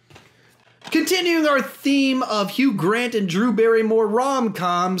 Continuing our theme of Hugh Grant and Drew Barrymore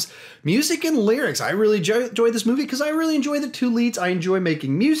rom-coms, music and lyrics. I really enjoy this movie because I really enjoy the two leads. I enjoy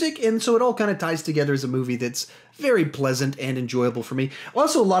making music, and so it all kind of ties together as a movie that's very pleasant and enjoyable for me.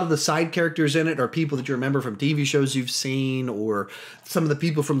 Also, a lot of the side characters in it are people that you remember from TV shows you've seen, or some of the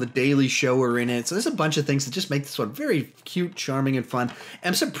people from The Daily Show are in it. So there's a bunch of things that just make this one very cute, charming, and fun. And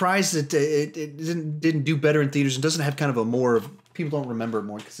I'm surprised that it didn't do better in theaters and doesn't have kind of a more... People don't remember it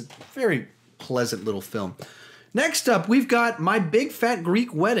more because it's a very pleasant little film. Next up, we've got My Big Fat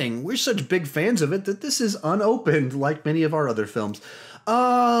Greek Wedding. We're such big fans of it that this is unopened like many of our other films.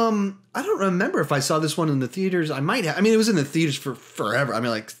 I don't remember if I saw this one in the theaters. I might have. I mean, it was in the theaters for forever. I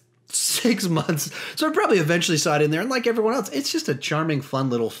mean, like 6 months. So I probably eventually saw it in there. And like everyone else, it's just a charming, fun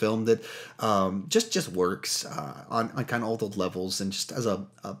little film that just works on kind of all the levels and just has a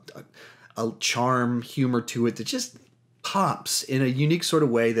charm, humor to it that just pops in a unique sort of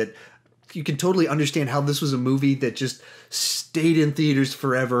way that you can totally understand how this was a movie that just stayed in theaters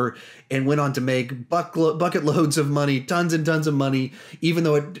forever and went on to make bucket loads of money, tons and tons of money, even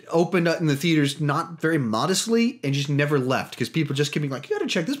though it opened up in the theaters not very modestly and just never left because people just kept being like, you got to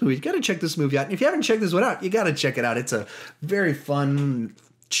check this movie. You got to check this movie out. And if you haven't checked this one out, you got to check it out. It's a very fun,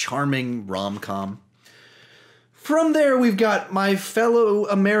 charming rom-com. From there, we've got My Fellow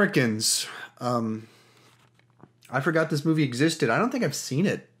Americans. I forgot this movie existed. I don't think I've seen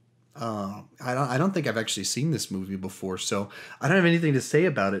it. I don't think I've actually seen this movie before, so I don't have anything to say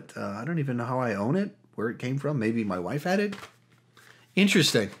about it. I don't even know how I own it, where it came from. Maybe my wife had it.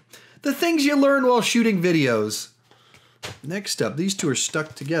 Interesting. The things you learn while shooting videos. Next up, these two are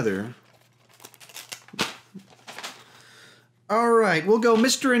stuck together. All right, we'll go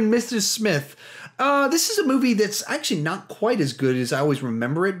Mr. and Mrs. Smith. This is a movie that's actually not quite as good as I always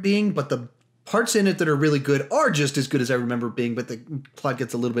remember it being, but the parts in it that are really good are just as good as I remember being, but the plot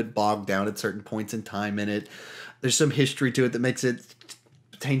gets a little bit bogged down at certain points in time in it. There's some history to it that makes it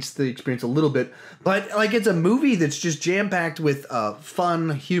taints the experience a little bit, but like it's a movie that's just jam-packed with fun,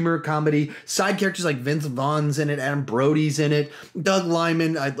 humor, comedy, side characters like Vince Vaughn's in it, Adam Brody's in it, Doug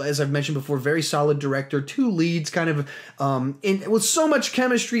Liman, as I've mentioned before, very solid director, two leads kind of, with so much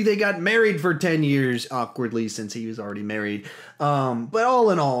chemistry, they got married for 10 years, awkwardly, since he was already married, but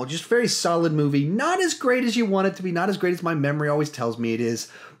all in all, just very solid movie, not as great as you want it to be, not as great as my memory always tells me it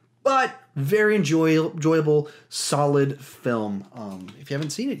is, but very enjoyable, solid film. If you haven't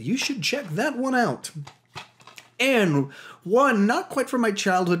seen it, you should check that one out. And one, not quite from my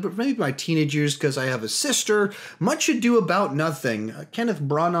childhood, but maybe my teenage years, because I have a sister, Much Ado About Nothing, a Kenneth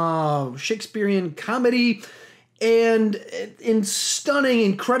Branagh Shakespearean comedy, and in stunning,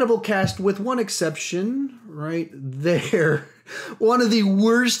 incredible cast, with one exception, right there. One of the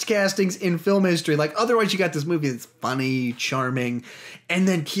worst castings in film history. Like, otherwise you got this movie that's funny, charming, and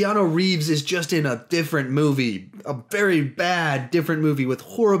then Keanu Reeves is just in a different movie. A very bad, different movie with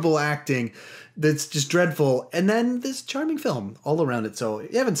horrible acting that's just dreadful. And then this charming film all around it. So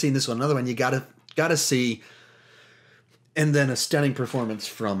if you haven't seen this one, another one you gotta see. And then a stunning performance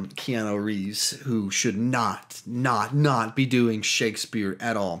from Keanu Reeves, who should not be doing Shakespeare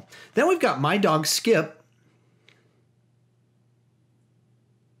at all. Then we've got My Dog Skip.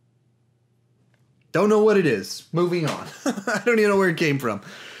 Don't know what it is. Moving on. I don't even know where it came from.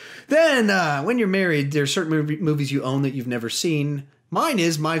 Then, when you're married, there are certain movies you own that you've never seen. Mine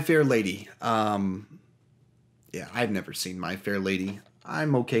is My Fair Lady. Yeah, I've never seen My Fair Lady.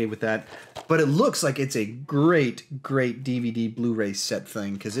 I'm okay with that. But it looks like it's a great, great DVD Blu-ray set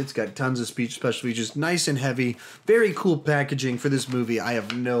thing, because it's got tons of special features, nice and heavy, very cool packaging for this movie. I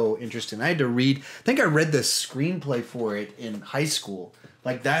have no interest in. I had to read, I think I read the screenplay for it in high school.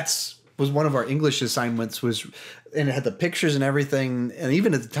 Like, was one of our English assignments, and it had the pictures and everything. And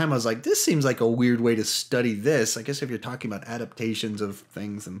even at the time I was like, this seems like a weird way to study this. I guess if you're talking about adaptations of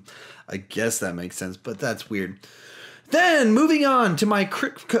things, and I guess that makes sense, but that's weird. Then moving on to my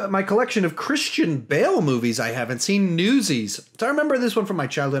collection of Christian Bale movies I haven't seen, Newsies. So I remember this one from my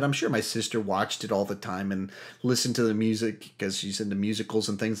childhood. I'm sure my sister watched it all the time and listened to the music because she's into musicals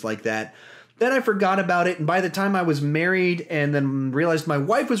and things like that. Then I forgot about it, and by the time I was married and then realized my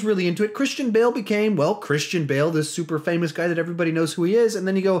wife was really into it, Christian Bale became, well, Christian Bale, this super famous guy that everybody knows who he is. And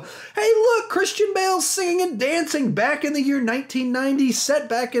then you go, hey, look, Christian Bale's singing and dancing back in the year 1990, set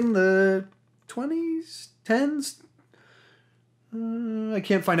back in the 20s, 10s? I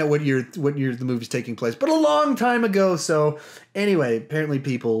can't find out what year the movie's taking place, but a long time ago. So anyway, apparently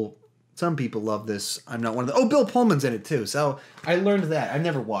some people love this. I'm not one of the. Oh, Bill Pullman's in it too. So I learned that. I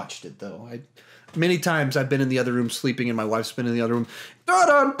never watched it though. Many times I've been in the other room sleeping, and my wife's been in the other room, and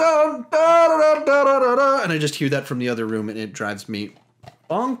I just hear that from the other room, and it drives me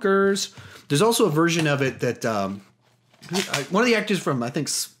bonkers. There's also a version of it that one of the actors from, I think,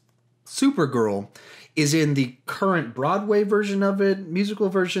 Supergirl is in the current Broadway version of it, musical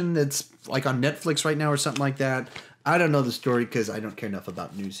version that's like on Netflix right now or something like that. I don't know the story because I don't care enough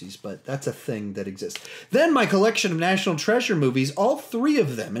about Newsies, but that's a thing that exists. Then my collection of National Treasure movies, all 3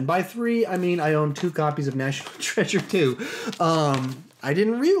 of them. And by 3, I mean I own 2 copies of National Treasure too. I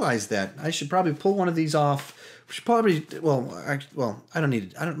didn't realize that. I should probably pull one of these off. We should probably, I don't need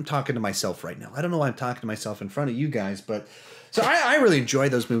it. I'm talking to myself right now. I don't know why I'm talking to myself in front of you guys, but... So I really enjoy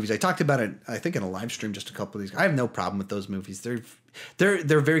those movies. I talked about it, I think, in a live stream just a couple of these. I have no problem with those movies. They're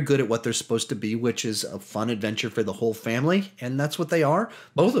very good at what they're supposed to be, which is a fun adventure for the whole family, and that's what they are.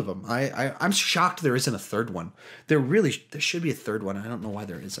 Both of them. I'm shocked there isn't a third one. There should be a third one. I don't know why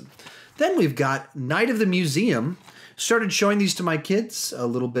there isn't. Then we've got Night of the Museum. Started showing these to my kids a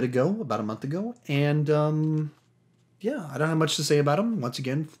little bit ago, about a month ago, and yeah, I don't have much to say about them. Once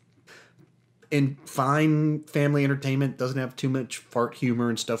again, in fine family entertainment, doesn't have too much fart humor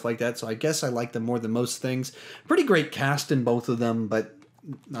and stuff like that. So I guess I like them more than most things. Pretty great cast in both of them, but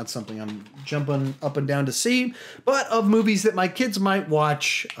not something I'm jumping up and down to see. But of movies that my kids might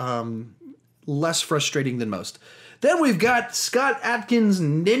watch, less frustrating than most. Then we've got Scott Adkins'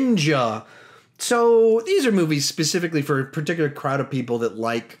 Ninja. So these are movies specifically for a particular crowd of people that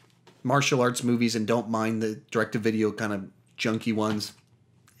like martial arts movies and don't mind the direct-to-video kind of junky ones.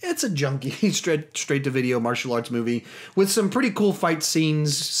 It's a junky, straight-to-video martial arts movie with some pretty cool fight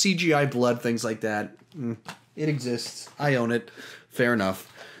scenes, CGI blood, things like that. It exists. I own it. Fair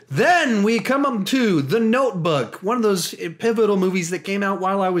enough. Then we come up to The Notebook, one of those pivotal movies that came out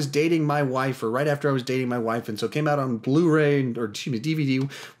while I was dating my wife, or right after I was dating my wife, and so it came out on Blu-ray, or excuse me,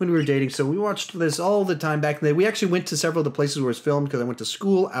 DVD when we were dating, so we watched this all the time back in the day. We actually went to several of the places where it was filmed because I went to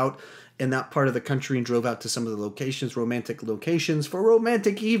school out in that part of the country and drove out to some of the locations, romantic locations, for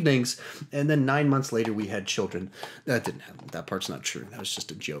romantic evenings. And then 9 months later, we had children. That didn't happen. That part's not true. That was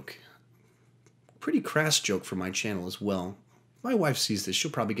just a joke. Pretty crass joke for my channel as well. My wife sees this. She'll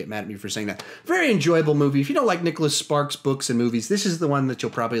probably get mad at me for saying that. Very enjoyable movie. If you don't like Nicholas Sparks' books and movies, this is the one that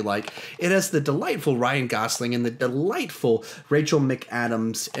you'll probably like. It has the delightful Ryan Gosling and the delightful Rachel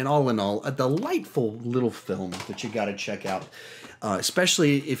McAdams, and all in all, a delightful little film that you got to check out.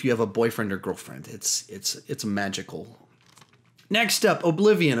 Especially if you have a boyfriend or girlfriend. It's magical. Next up,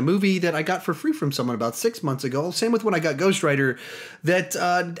 Oblivion, a movie that I got for free from someone about 6 months ago. Same with when I got Ghost Rider. That,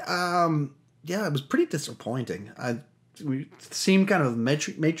 yeah, it was pretty disappointing. We seemed kind of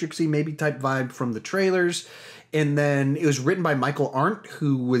Matrixy maybe type vibe from the trailers. And then it was written by Michael Arndt,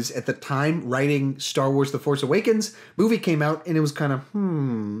 who was at the time writing Star Wars The Force Awakens. Movie came out and it was kind of,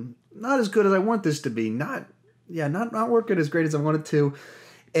 not as good as I want this to be. Not working as great as I wanted to.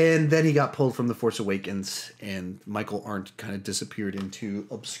 And then he got pulled from The Force Awakens, and Michael Arndt kind of disappeared into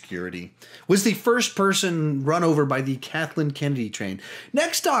obscurity. Was the first person run over by the Kathleen Kennedy train.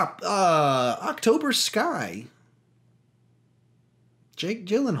 Next up, October Sky. Jake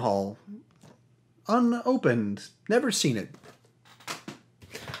Gyllenhaal. Unopened. Never seen it.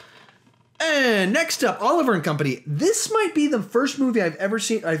 And next up, Oliver and Company. This might be the first movie I've ever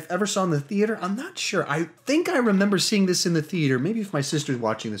saw in the theater. I'm not sure. I think I remember seeing this in the theater. Maybe if my sister's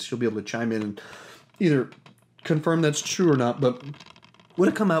watching this, she'll be able to chime in and either confirm that's true or not. But would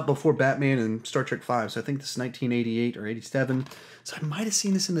have come out before Batman and Star Trek V. So I think this is 1988 or 87. So I might have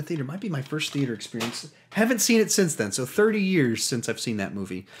seen this in the theater. Might be my first theater experience. Haven't seen it since then. So 30 years since I've seen that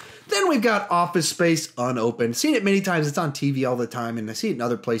movie. Then we've got Office Space unopened. Seen it many times. It's on TV all the time. And I see it in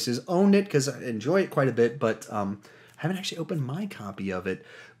other places. Owned it because I enjoy it quite a bit. But haven't actually opened my copy of it.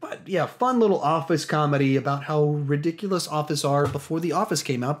 But yeah, fun little office comedy about how ridiculous Office are before The Office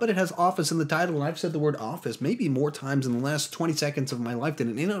came out. But it has Office in the title. And I've said the word Office maybe more times in the last 20 seconds of my life than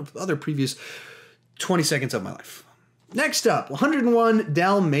in any other previous 20 seconds of my life. Next up, 101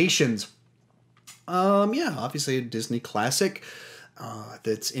 Dalmatians. Yeah, obviously a Disney classic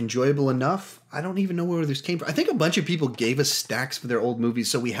that's enjoyable enough. I don't even know where this came from. I think a bunch of people gave us stacks for their old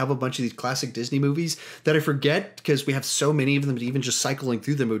movies, so we have a bunch of these classic Disney movies that I forget because we have so many of them that even just cycling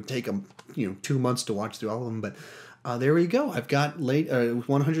through them would take them, 2 months to watch through all of them. But there we go. I've got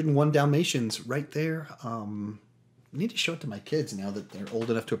 101 Dalmatians right there. I need to show it to my kids now that they're old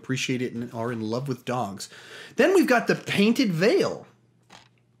enough to appreciate it and are in love with dogs. Then we've got The Painted Veil.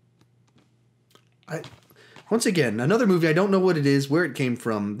 Once again, another movie, I don't know what it is, where it came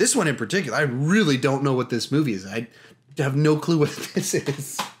from. This one in particular, I really don't know what this movie is. I have no clue what this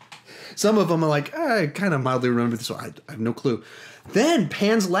is. Some of them are like, I kind of mildly remember this one. I have no clue. Then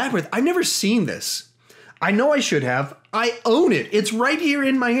Pan's Labyrinth. I've never seen this. I know I should have. I own it. It's right here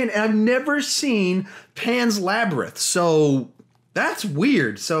in my hand, and I've never seen Pan's Labyrinth. So that's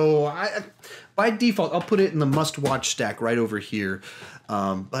weird. So by default, I'll put it in the must-watch stack right over here.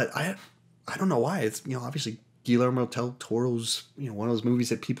 But I don't know why. It's, obviously Guillermo del Toro's, one of those movies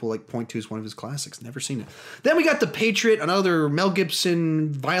that people like point to as one of his classics. Never seen it. Then we got The Patriot, another Mel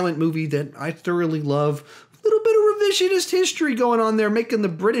Gibson violent movie that I thoroughly love. A little bit of revisionist history going on there, making the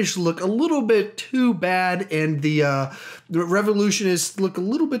British look a little bit too bad, and the revolutionists look a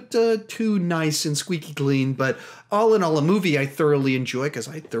little bit too nice and squeaky clean. But all in all, a movie I thoroughly enjoy, because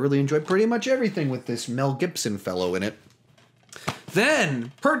I thoroughly enjoy pretty much everything with this Mel Gibson fellow in it.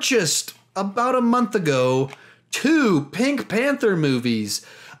 Then purchased about a month ago 2 Pink Panther movies.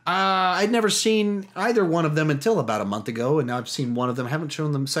 I'd never seen either one of them until about a month ago, and now I've seen one of them. I haven't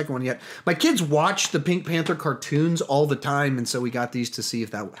shown them the second one yet. My kids watch the Pink Panther cartoons all the time, and so we got these to see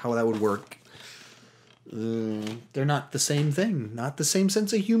how that would work. They're not the same thing. Not the same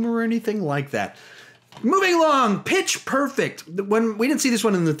sense of humor or anything like that. Moving along, Pitch Perfect. When we didn't see this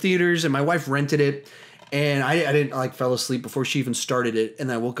one in the theaters, and my wife rented it, and I didn't fell asleep before she even started it,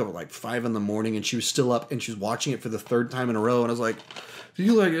 and I woke up at 5 in the morning, and she was still up, and she was watching it for the 3rd time in a row, and I was like, are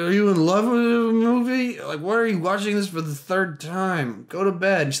you in love with the movie? Why are you watching this for the 3rd time? Go to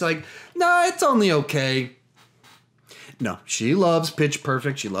bed. And she's like, no, it's only okay. No, she loves Pitch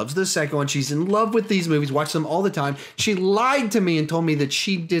Perfect. She loves the second one. She's in love with these movies, watch them all the time. She lied to me and told me that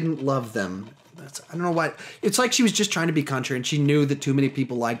she didn't love them. I don't know why. It's like she was just trying to be contrary, and she knew that too many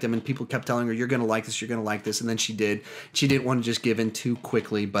people liked them, and people kept telling her, you're going to like this, you're going to like this, and then she did. She didn't want to just give in too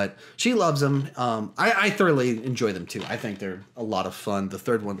quickly, but she loves them. I thoroughly enjoy them, too. I think they're a lot of fun. The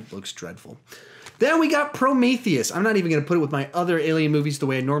 3rd one looks dreadful. Then we got Prometheus. I'm not even going to put it with my other Alien movies the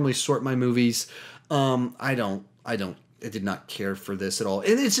way I normally sort my movies. I did not care for this at all.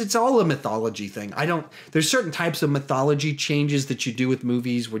 It's all a mythology thing. There's certain types of mythology changes that you do with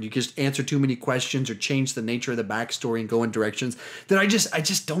movies where you just answer too many questions or change the nature of the backstory and go in directions that I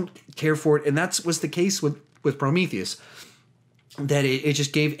just don't care for it. And that was the case with Prometheus. That it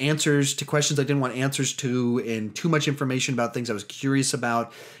just gave answers to questions I didn't want answers to, and too much information about things I was curious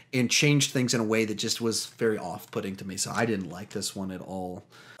about, and changed things in a way that just was very off-putting to me. So I didn't like this one at all.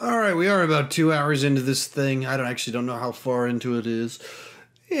 All right, we are about 2 hours into this thing. I don't know how far into it is.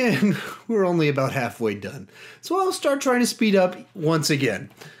 And we're only about halfway done. So I'll start trying to speed up once again.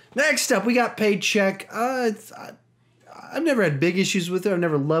 Next up, we got Paycheck. I've never had big issues with it. I've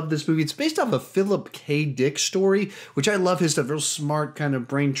never loved this movie. It's based off a Philip K. Dick story, which I love his stuff. Real smart, kind of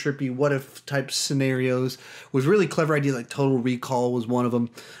brain trippy, what if type scenarios with really clever ideas. Like Total Recall was one of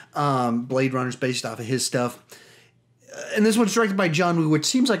them. Blade Runner's based off of his stuff. And this one's directed by John Woo, which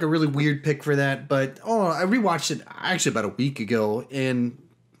seems like a really weird pick for that. But I rewatched it actually about a week ago, and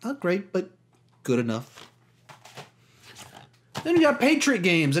not great, but good enough. Then we got Patriot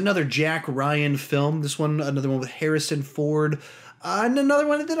Games, another Jack Ryan film. This one, another one with Harrison Ford. And another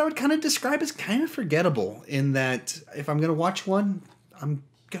one that I would kind of describe as kind of forgettable, in that if I'm going to watch one, I'm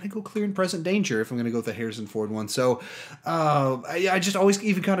going to go Clear and Present Danger if I'm going to go with the Harrison Ford one. So I just always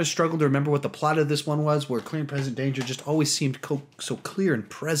even kind of struggled to remember what the plot of this one was, where Clear and Present Danger just always seemed so clear and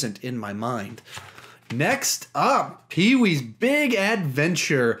present in my mind. Next up, Pee-wee's Big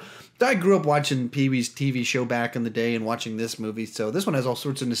Adventure. I grew up watching Pee-wee's TV show back in the day and watching this movie, so this one has all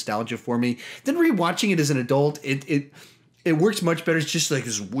sorts of nostalgia for me. Then rewatching it as an adult, it works much better. It's just like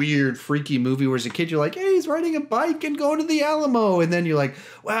this weird, freaky movie where as a kid you're like, hey, he's riding a bike and going to the Alamo. And then you're like,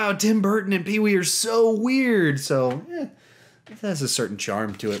 wow, Tim Burton and Pee-wee are so weird. So, it has a certain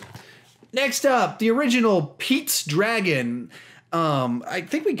charm to it. Next up, the original Pete's Dragon. I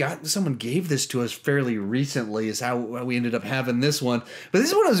think someone gave this to us fairly recently is how we ended up having this one. But this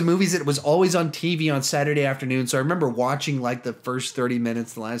is one of those movies that was always on TV on Saturday afternoon. So I remember watching the first 30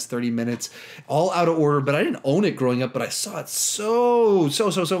 minutes, the last 30 minutes, all out of order. But I didn't own it growing up, but I saw it so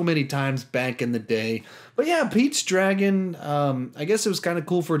many times back in the day. But yeah, Pete's Dragon, I guess it was kind of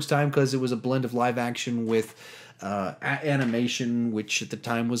cool for its time because it was a blend of live action with animation, which at the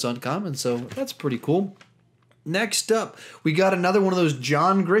time was uncommon. So that's pretty cool. Next up, we got another one of those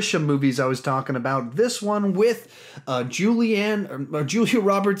John Grisham movies I was talking about. This one with Julia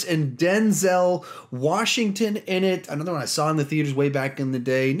Roberts and Denzel Washington in it. Another one I saw in the theaters way back in the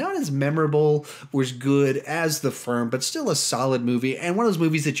day. Not as memorable or as good as The Firm, but still a solid movie. And one of those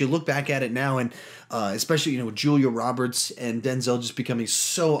movies that you look back at it now and especially, with Julia Roberts and Denzel just becoming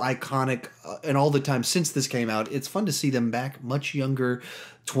so iconic and all the time since this came out. It's fun to see them back much younger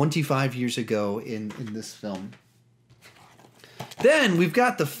 25 years ago in this film. Then we've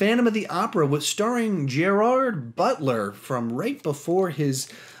got The Phantom of the Opera with starring Gerard Butler from right before he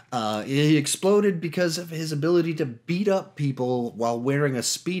exploded because of his ability to beat up people while wearing a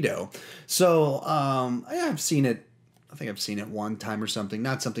Speedo. So I've seen it. I think I've seen it one time or something.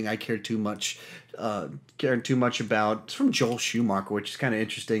 Not something I cared too much about. It's from Joel Schumacher, which is kind of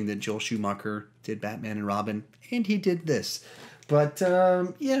interesting that Joel Schumacher did Batman and Robin, and he did this. But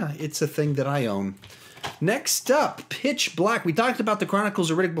yeah, it's a thing that I own. Next up, Pitch Black. We talked about The Chronicles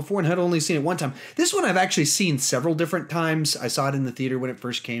of Riddick before and had only seen it one time. This one I've actually seen several different times. I saw it in the theater when it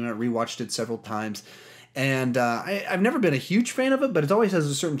first came out, rewatched it several times. And I've never been a huge fan of it, but it always has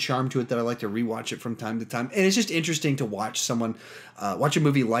a certain charm to it that I like to rewatch it from time to time. And it's just interesting to watch watch a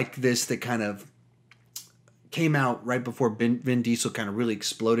movie like this that kind of came out right before Vin Diesel kind of really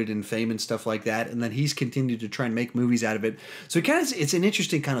exploded in fame and stuff like that, and then he's continued to try and make movies out of it. So it's an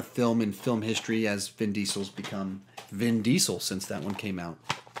interesting kind of film in film history as Vin Diesel's become Vin Diesel since that one came out.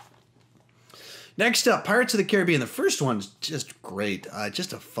 Next up, Pirates of the Caribbean. The first one's just great.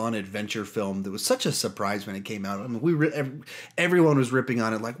 Just a fun adventure film that was such a surprise when it came out. I mean, everyone was ripping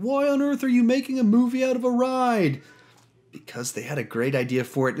on it like, why on earth are you making a movie out of a ride? Because they had a great idea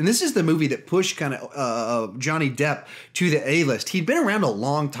for it. And this is the movie that pushed kind of Johnny Depp to the A-list. He'd been around a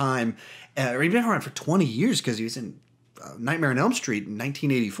long time, or he'd been around for 20 years because he was in Nightmare on Elm Street in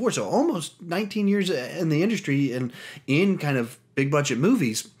 1984. So almost 19 years in the industry and in kind of big budget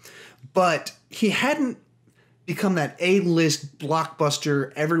movies. But he hadn't become that A-list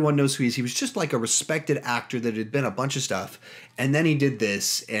blockbuster. Everyone knows who he is. He was just like a respected actor that had been a bunch of stuff. And then he did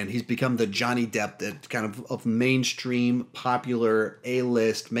this, and he's become the Johnny Depp, that kind of mainstream, popular,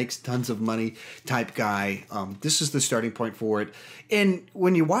 A-list, makes tons of money type guy. This is the starting point for it. And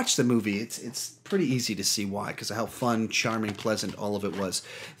when you watch the movie, it's pretty easy to see why, because of how fun, charming, pleasant all of it was.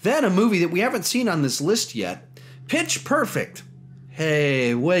 Then a movie that we haven't seen on this list yet, Pitch Perfect.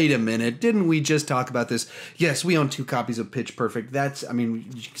 Hey, wait a minute. Didn't we just talk about this? Yes, we own 2 copies of Pitch Perfect.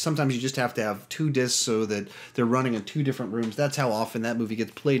 Sometimes you just have to have 2 discs so that they're running in 2 different rooms. That's how often that movie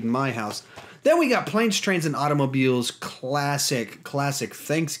gets played in my house. Then we got Planes, Trains, and Automobiles. Classic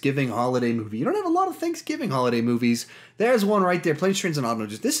Thanksgiving holiday movie. You don't have a lot of Thanksgiving holiday movies. There's one right there. Planes, Trains, and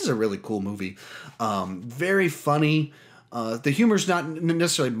Automobiles. This is a really cool movie. Very funny. The humor's not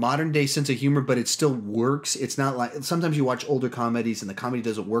necessarily modern day sense of humor, but it still works. It's not like sometimes you watch older comedies and the comedy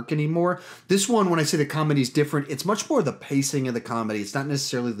doesn't work anymore. This one, when I say the comedy's different, it's much more the pacing of the comedy. It's not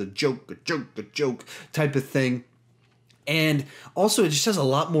necessarily the joke type of thing. And also it just has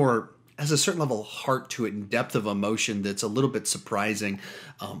a certain level of heart to it and depth of emotion that's a little bit surprising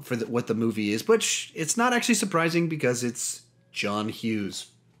for what the movie is. But it's not actually surprising because it's John Hughes.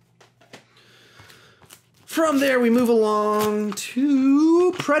 From there, we move along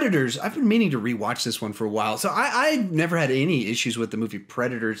to Predators. I've been meaning to rewatch this one for a while. So I never had any issues with the movie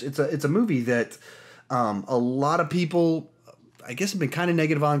Predators. It's a movie that a lot of people, I guess, have been kind of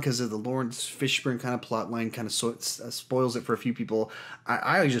negative on because of the Lawrence Fishburne kind of plot line kind of spoils it for a few people.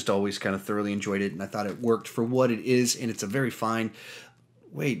 I just always kind of thoroughly enjoyed it, and I thought it worked for what it is, and it's a very fine,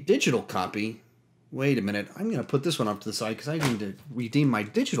 digital copy. Wait a minute, I'm going to put this one off to the side because I need to redeem my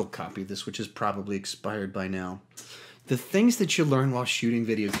digital copy of this, which is probably expired by now. The things that you learn while shooting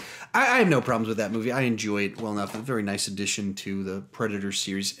videos. I have no problems with that movie. I enjoy it well enough. A very nice addition to the Predator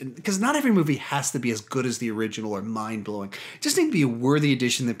series. Because not every movie has to be as good as the original or mind-blowing. It just needs to be a worthy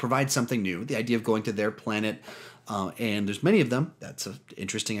addition that provides something new. The idea of going to their planet. And there's many of them. That's an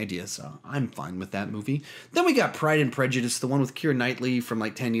interesting idea, so I'm fine with that movie. Then we got Pride and Prejudice, the one with Keira Knightley from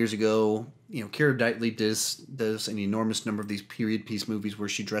like 10 years ago. Keira Knightley does an enormous number of these period piece movies where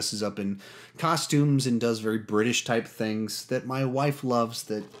she dresses up in costumes and does very British type things that my wife loves.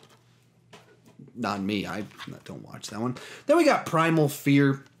 That not me. I don't watch that one. Then we got Primal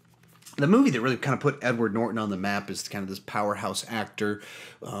Fear. The movie that really kind of put Edward Norton on the map is kind of this powerhouse actor.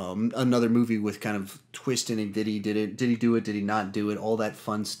 Another movie with kind of twist in it. Did he do it? Did he not do it? All that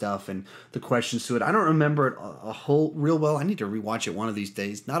fun stuff and the questions to it. I don't remember it real well. I need to rewatch it one of these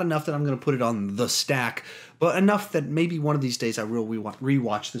days. Not enough that I'm going to put it on the stack, but enough that maybe one of these days I will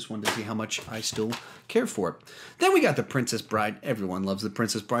rewatch this one to see how much I still care for it. Then we got The Princess Bride. Everyone loves The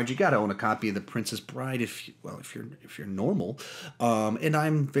Princess Bride. You got to own a copy of The Princess Bride if you're normal. And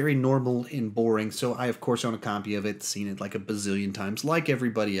I'm very normal and boring, so I of course own a copy of it. Seen it like a bazillion times, like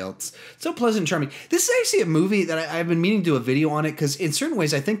everybody else. So pleasant and charming. This is actually a movie that I've been meaning to do a video on it because in certain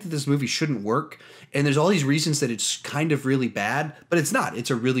ways I think that this movie shouldn't work. And there's all these reasons that it's kind of really bad, but it's not.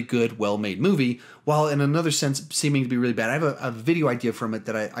 It's a really good, well-made movie, while in another sense seeming to be really bad. I have a video idea from it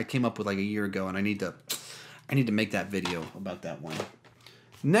that I came up with like a year ago, and I need to make that video about that one.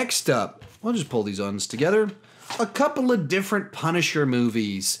 Next up, we'll just pull these ones together. A couple of different Punisher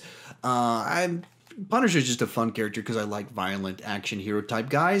movies. Punisher's just a fun character because I like violent action hero type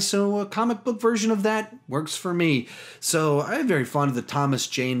guys, so a comic book version of that works for me. So I'm very fond of the Thomas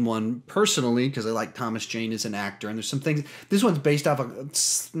Jane one personally because I like Thomas Jane as an actor, and there's some things. This one's based off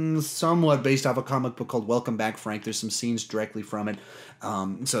somewhat based off a comic book called Welcome Back, Frank. There's some scenes directly from it.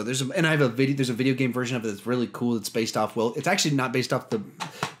 So there's a video game version of it that's really cool. It's based off, well, it's actually not based off the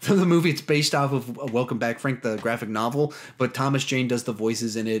movie. It's based off of Welcome Back, Frank, the graphic novel, but Thomas Jane does the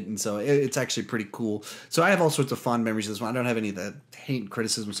voices in it, and so it's actually pretty cool. So I have all sorts of fond memories of this one. I don't have any of the hate and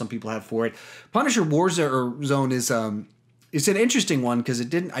criticism some people have for it. Punisher Warzone is it's an interesting one because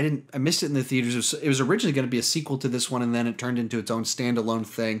I missed it in the theaters. It was originally going to be a sequel to this one, and then it turned into its own standalone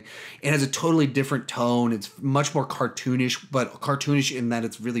thing. It has a totally different tone. It's much more cartoonish, but cartoonish in that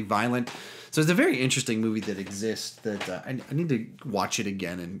it's really violent. So it's a very interesting movie that exists that I need to watch it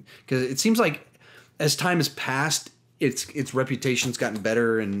again, and because it seems like as time has passed, its reputation's gotten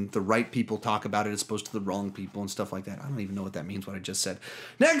better, and the right people talk about it as opposed to the wrong people and stuff like that. I don't even know what that means, what I just said.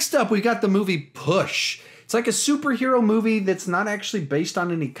 Next up, we got the movie Push. It's like a superhero movie that's not actually based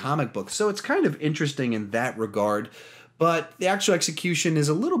on any comic book, so it's kind of interesting in that regard. But the actual execution is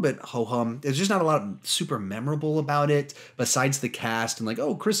a little bit ho-hum. There's just not a lot of super memorable about it, besides the cast and like,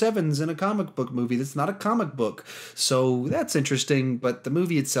 oh, Chris Evans in a comic book movie that's not a comic book. So that's interesting, but the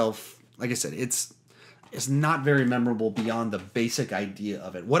movie itself, like I said, it's not very memorable beyond the basic idea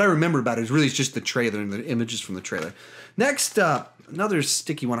of it. What I remember about it is really just the trailer and the images from the trailer. Next up, another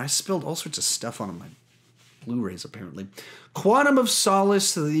sticky one. I spilled all sorts of stuff on my Blu-rays, apparently. Quantum of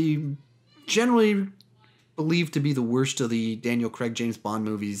Solace, the generally believed to be the worst of the Daniel Craig James Bond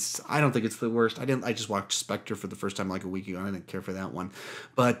movies. I don't think it's the worst. I just watched Spectre for the first time like a week ago, and I didn't care for that one.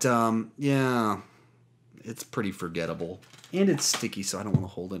 But, yeah, it's pretty forgettable. And it's sticky, so I don't want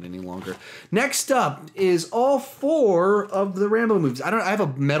to hold it any longer. Next up is all 4 of the Rambo movies. I have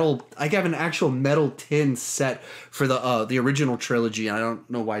an actual metal tin set for the original trilogy, and I don't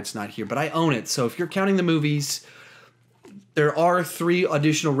know why it's not here, but I own it. So if you're counting the movies, there are 3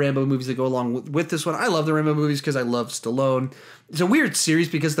 additional Rambo movies that go along with this one. I love the Rambo movies because I love Stallone. It's a weird series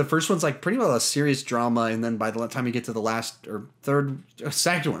because the first one's like pretty well a serious drama, and then by the time you get to the last or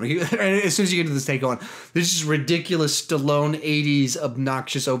second one, as soon as you get to this take on, there's just ridiculous Stallone 80s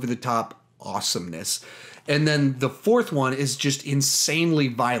obnoxious over the top awesomeness, and then the 4th one is just insanely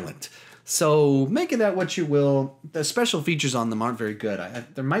violent. So make of that what you will. The special features on them aren't very good.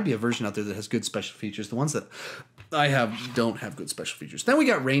 There might be a version out there that has good special features. The ones that I have don't have good special features. Then we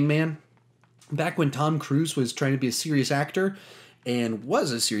got Rain Man. Back when Tom Cruise was trying to be a serious actor and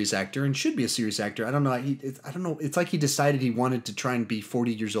was a serious actor and should be a serious actor. I don't know. I don't know. It's like he decided he wanted to try and be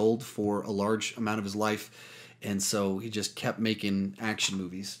 40 years old for a large amount of his life. And so he just kept making action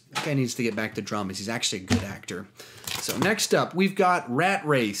movies. That guy needs to get back to dramas. He's actually a good actor. So next up, we've got Rat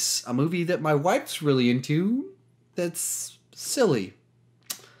Race, a movie that my wife's really into that's silly.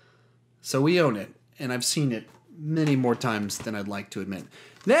 So we own it, and I've seen it many more times than I'd like to admit.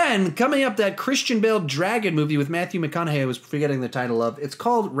 Then, coming up, that Christian Bale Dragon movie with Matthew McConaughey, I was forgetting the title of. It's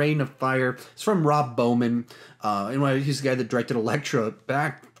called Reign of Fire. It's from Rob Bowman. He's the guy that directed Elektra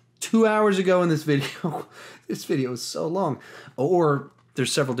back 2 hours ago in this video. This video is so long. Or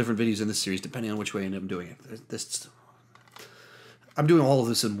there's several different videos in this series, depending on which way I end up doing it. I'm doing all of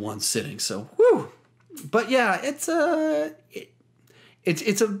this in one sitting, so whew. But yeah, it's a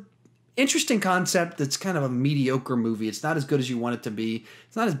interesting concept that's kind of a mediocre movie. It's not as good as you want it to be.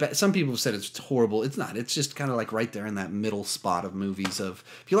 It's not as bad. Some people have said it's horrible. It's not. It's just kind of like right there in that middle spot of movies of,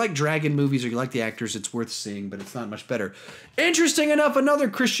 if you like dragon movies or you like the actors, it's worth seeing, but it's not much better. Interesting enough, another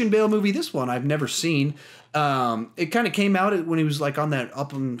Christian Bale movie. This one I've never seen. It kind of came out when he was like on that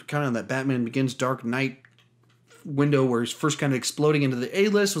on that Batman Begins Dark Knight window where he's first kind of exploding into the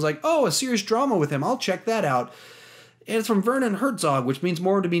A-list. Was like, oh, a serious drama with him. I'll check that out. And it's from Werner Herzog, which means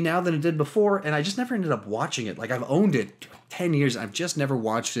more to me now than it did before. And I just never ended up watching it. Like, I've owned it 10 years. I've just never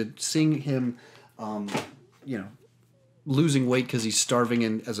watched it. Seeing him, losing weight because he's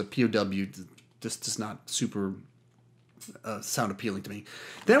starving as a POW just does not super sound appealing to me.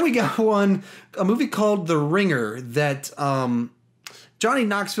 Then we got a movie called The Ringer that Johnny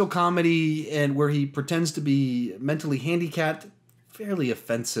Knoxville comedy, and where he pretends to be mentally handicapped. Fairly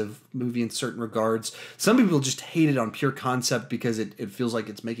offensive movie in certain regards. Some people just hate it on pure concept because it feels like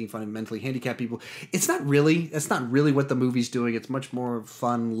it's making fun of mentally handicapped people. It's not really. That's not really what the movie's doing. It's much more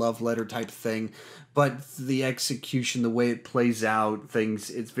fun, love letter type thing. But the execution, the way it plays out,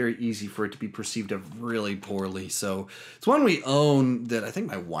 it's very easy for it to be perceived of really poorly. So it's one we own that I think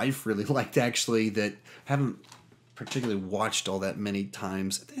my wife really liked, actually, that haven't particularly watched all that many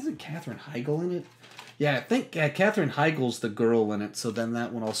times. Isn't Katherine Heigl in it? Yeah, I think Katherine Heigl's the girl in it, so then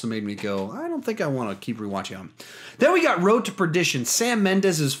that one also made me go, I don't think I want to keep rewatching them. Then we got Road to Perdition, Sam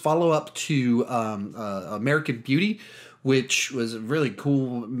Mendes' follow-up to American Beauty, which was a really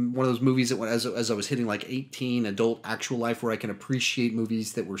cool, one of those movies that as I was hitting like 18, adult, actual life, where I can appreciate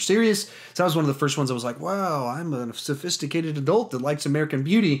movies that were serious. So that was one of the first ones I was like, wow, I'm a sophisticated adult that likes American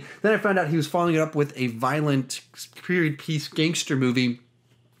Beauty. Then I found out he was following it up with a violent period piece gangster movie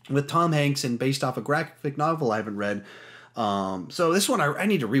with Tom Hanks and based off a graphic novel I haven't read. So this one, I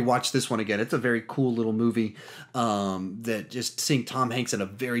need to rewatch this one again. It's a very cool little movie that just seeing Tom Hanks in a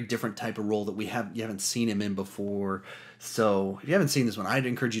very different type of role that you haven't seen him in before. So if you haven't seen this one, I'd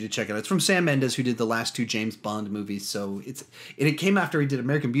encourage you to check it out. It's from Sam Mendes, who did the last two James Bond movies. So it came after he did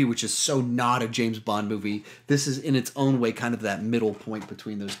American Beauty, which is so not a James Bond movie. This is in its own way kind of that middle point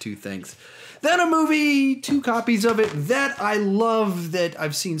between those two things. Then a movie, 2 copies of it that I love, that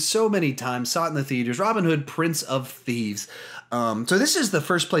I've seen so many times, saw it in the theaters, Robin Hood, Prince of Thieves. So this is the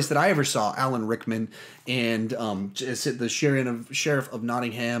first place that I ever saw Alan Rickman and the sheriff of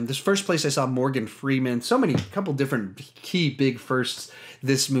Nottingham. This first place I saw Morgan Freeman. So many, couple different key big firsts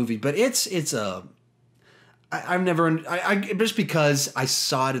this movie, but I've never just because I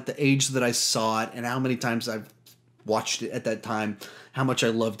saw it at the age that I saw it and how many times I've watched it at that time, how much I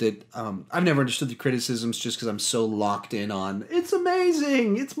loved it. I've never understood the criticisms just because I'm so locked in on it's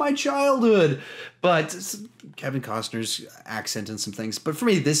amazing, it's my childhood. But Kevin Costner's accent and some things. But for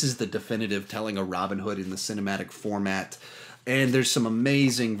me, this is the definitive telling a Robin Hood in the cinematic format. And there's some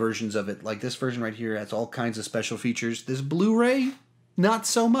amazing versions of it. Like this version right here has all kinds of special features. This Blu-ray, not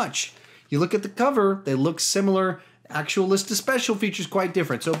so much. You look at the cover, they look similar. Actual list of special features quite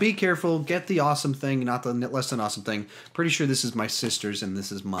different. So be careful. Get the awesome thing, not the less than awesome thing. Pretty sure this is my sister's and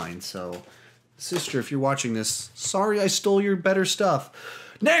this is mine. So, sister, if you're watching this, sorry I stole your better stuff.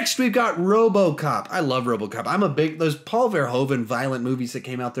 Next, we've got RoboCop. I love RoboCop. Those Paul Verhoeven violent movies that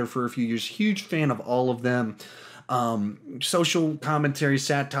came out there for a few years. Huge fan of all of them. Social commentary,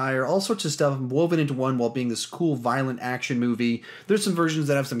 satire, all sorts of stuff woven into one while being this cool, violent action movie. There's some versions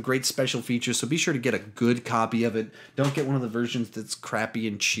that have some great special features, so be sure to get a good copy of it. Don't get one of the versions that's crappy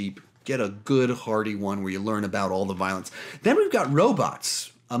and cheap. Get a good, hearty one where you learn about all the violence. Then we've got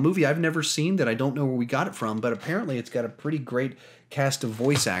Robots, a movie I've never seen that I don't know where we got it from, but apparently it's got a pretty great cast of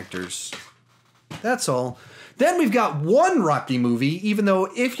voice actors. That's all. Then we've got one Rocky movie, even though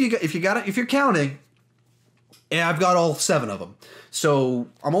if you're counting, and I've got all 7 of them. So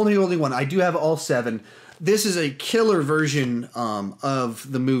I'm only one. I do have all 7. This is a killer version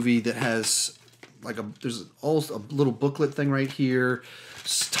of the movie that has there's a little booklet thing right here.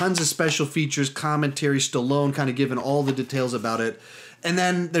 Tons of special features, commentary, Stallone kind of giving all the details about it. And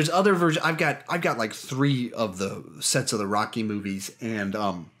then there's other versions. I've got like 3 of the sets of the Rocky movies, and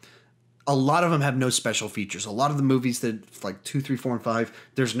a lot of them have no special features. A lot of the movies that like 2, 3, 4, and 5,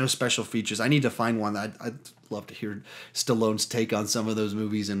 there's no special features. I need to find one. I'd love to hear Stallone's take on some of those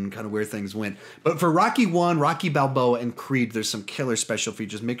movies and kind of where things went. But for Rocky 1, Rocky Balboa, and Creed, there's some killer special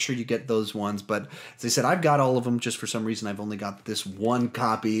features. Make sure you get those ones. But as I said, I've got all of them. Just for some reason, I've only got this one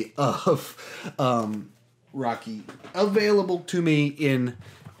copy of Rocky available to me in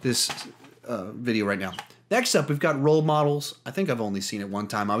this video right now. Next up, we've got Role Models. I think I've only seen it one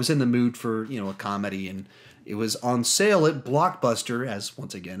time. I was in the mood for, a comedy, and it was on sale at Blockbuster, as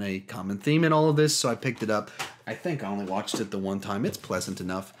once again a common theme in all of this, so I picked it up. I think I only watched it the one time. It's pleasant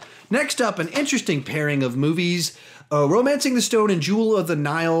enough. Next up, an interesting pairing of movies. Romancing the Stone and Jewel of the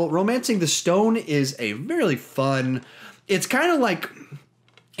Nile. Romancing the Stone is a really fun... It's kind of like...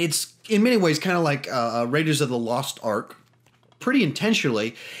 It's, in many ways, kind of like Raiders of the Lost Ark. Pretty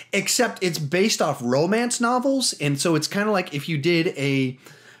intentionally, except it's based off romance novels, and so it's kind of like if you did a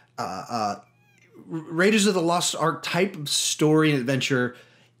Raiders of the Lost Ark type of story and adventure,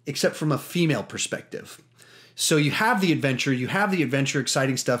 except from a female perspective. So you have the adventure,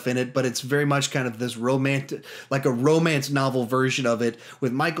 exciting stuff in it, but it's very much kind of this romantic, like a romance novel version of it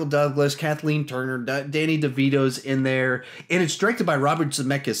with Michael Douglas, Kathleen Turner, Danny DeVito's in there, and it's directed by Robert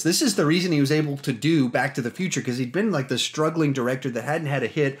Zemeckis. This is the reason he was able to do Back to the Future, because he'd been like the struggling director that hadn't had a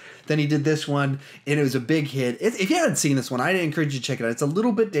hit. Then he did this one, and it was a big hit. If you haven't seen this one, I'd encourage you to check it out. It's a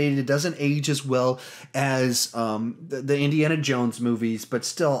little bit dated. It doesn't age as well as the Indiana Jones movies, but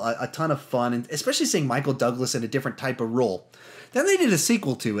still a ton of fun, and especially seeing Michael Douglas in a different type of role. Then they did a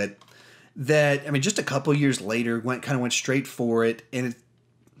sequel to it that, I mean, just a couple years later, went straight for it, and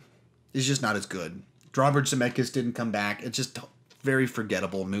it's just not as good. Robert Zemeckis didn't come back. It's just a very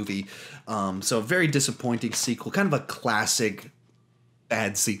forgettable movie. So a very disappointing sequel, kind of a classic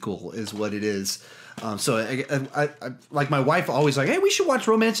bad sequel is what it is. So I like my wife always like, hey, we should watch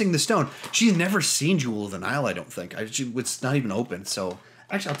Romancing the Stone. She's never seen Jewel of the Nile, I don't think. It's not even open, so...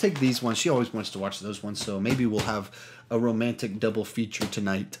 Actually, I'll take these ones. She always wants to watch those ones, so maybe we'll have a romantic double feature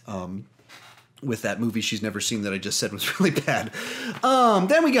tonight with that movie she's never seen that I just said was really bad.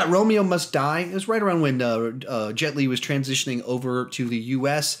 Then we got Romeo Must Die. It was right around when Jet Li was transitioning over to the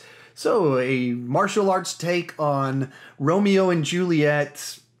U.S., so a martial arts take on Romeo and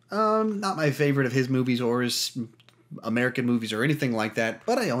Juliet. Not my favorite of his movies or his American movies or anything like that,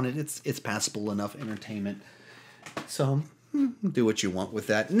 but I own it. It's passable enough entertainment. So... do what you want with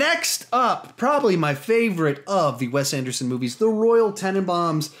that. Next up, probably my favorite of the Wes Anderson movies, The Royal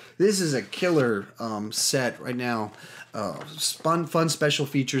Tenenbaums. This is a killer set right now. Fun special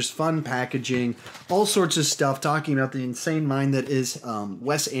features, fun packaging, all sorts of stuff, talking about the insane mind that is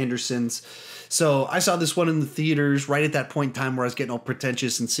Wes Anderson's. So I saw this one in the theaters right at that point in time where I was getting all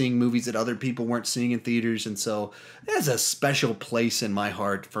pretentious and seeing movies that other people weren't seeing in theaters. And so it has a special place in my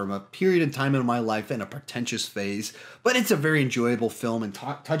heart from a period in time in my life and a pretentious phase. But it's a very enjoyable film and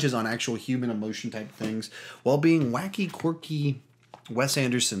touches on actual human emotion type things while being wacky, quirky Wes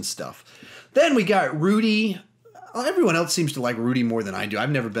Anderson stuff. Then we got Rudy. Everyone else seems to like Rudy more than I do.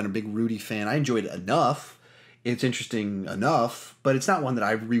 I've never been a big Rudy fan. I enjoyed it enough. It's interesting enough, but it's not one that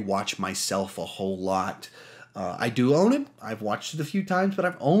I rewatch myself a whole lot. I do own it. I've watched it a few times, but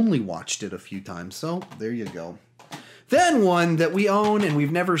I've only watched it a few times. So there you go. Then one that we own and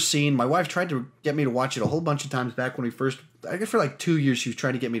we've never seen. My wife tried to get me to watch it a whole bunch of times back when we first, I guess for like 2 years, she was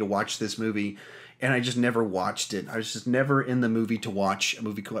trying to get me to watch this movie. And I just never watched it. I was just never in the movie to watch a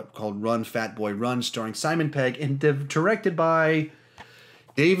movie called Run, Fat Boy, Run, starring Simon Pegg and directed by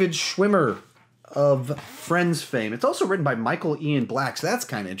David Schwimmer of Friends fame. It's also written by Michael Ian Black, so that's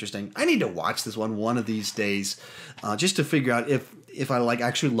kind of interesting. I need to watch this one of these days just to figure out if I like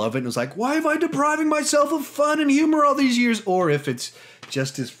actually love it and it's like, why am I depriving myself of fun and humor all these years? Or if it's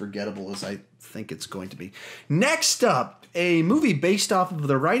just as forgettable as I think it's going to be. Next up, a movie based off of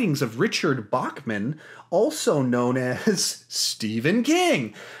the writings of Richard Bachman, also known as Stephen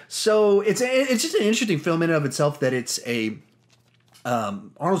King. So it's just an interesting film in and of itself that it's a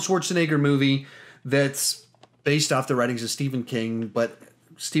Arnold Schwarzenegger movie that's based off the writings of Stephen King, but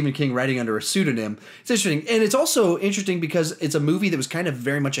Stephen King writing under a pseudonym. It's interesting. And it's also interesting because it's a movie that was kind of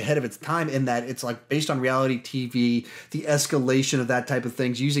very much ahead of its time in that it's like based on reality TV, the escalation of that type of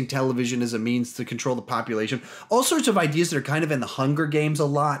things, using television as a means to control the population, all sorts of ideas that are kind of in the Hunger Games a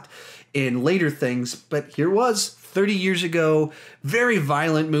lot in later things. But here was 30 years ago, very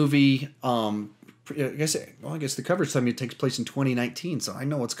violent movie. I guess the coverage time it takes place in 2019, so I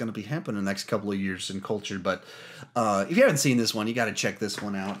know what's going to be happening in the next couple of years in culture. But if you haven't seen this one, you got to check this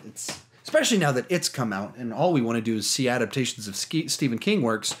one out. It's especially now that it's come out, and all we want to do is see adaptations of Stephen King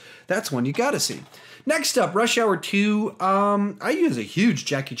works. That's one you got to see. Next up, Rush Hour 2. I was a huge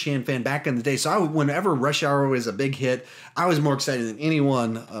Jackie Chan fan back in the day, so whenever Rush Hour was a big hit, I was more excited than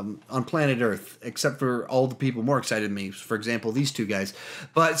anyone on planet Earth, except for all the people more excited than me. For example, these two guys.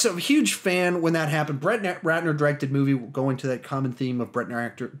 But so huge fan when that happened. Brett Ratner directed movie, going to that common theme of Brett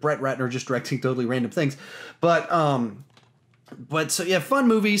Ratner just directing totally random things. But so yeah, fun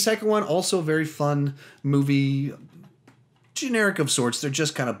movie. Second one, also very fun movie. Generic of sorts. They're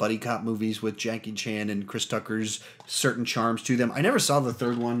just kind of buddy cop movies with Jackie Chan and Chris Tucker's certain charms to them. I never saw the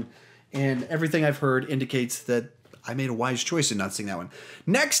third one, and everything I've heard indicates that I made a wise choice in not seeing that one.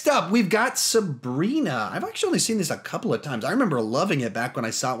 Next up, we've got Sabrina. I've actually only seen this a couple of times. I remember loving it back when I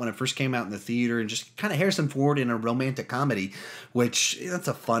saw it when it first came out in the theater, and just kind of Harrison Ford in a romantic comedy, which that's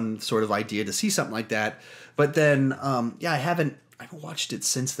a fun sort of idea to see something like that. But then, I haven't watched it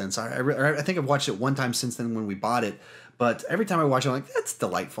since then. So I think I've watched it one time since then when we bought it. But every time I watch it, I'm like, that's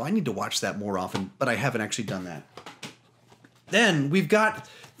delightful. I need to watch that more often, but I haven't actually done that. Then we've got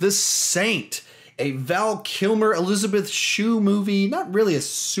The Saint, a Val Kilmer, Elizabeth Shue movie. Not really a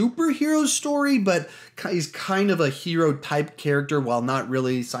superhero story, but he's kind of a hero type character while not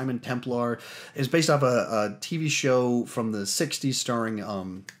really. Simon Templar is based off a TV show from the 60s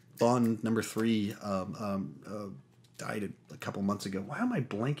starring Bond number 3. Died a couple months ago. Why am I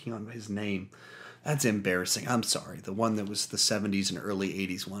blanking on his name? That's embarrassing. I'm sorry. The one that was the 70s and early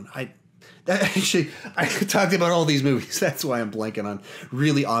 80s one. I talked about all these movies. That's why I'm blanking on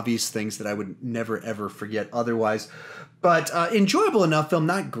really obvious things that I would never, ever forget otherwise. But enjoyable enough film.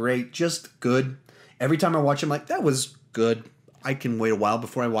 Not great, just good. Every time I watch it, I'm like, that was good. I can wait a while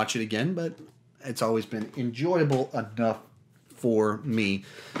before I watch it again, but it's always been enjoyable enough for me.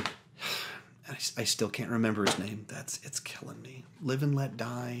 I still can't remember his name. It's killing me. Live and Let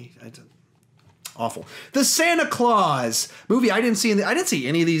Die. Awful. The Santa Claus movie. I didn't see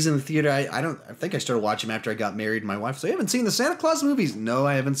any of these in the theater. I think I started watching them after I got married to my wife. So I haven't seen the Santa Claus movies. No,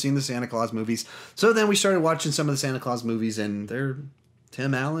 I haven't seen the Santa Claus movies. So then we started watching some of the Santa Claus movies, and they're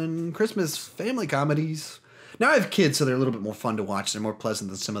Tim Allen Christmas family comedies. Now I have kids, so they're a little bit more fun to watch. They're more pleasant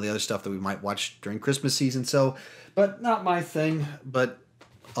than some of the other stuff that we might watch during Christmas season. So, but not my thing, but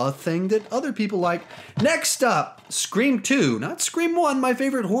a thing that other people like. Next up, Scream 2. Not Scream 1, my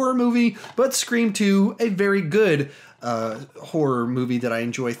favorite horror movie, but Scream 2, a very good horror movie that I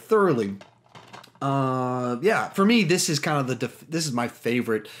enjoy thoroughly. Yeah, for me, this is kind of this is my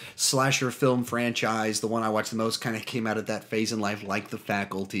favorite slasher film franchise. The one I watch the most kind of came out of that phase in life, like The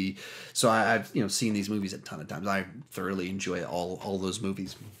Faculty. So I've seen these movies a ton of times. I thoroughly enjoy all those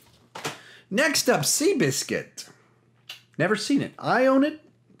movies. Next up, Seabiscuit. Never seen it. I own it.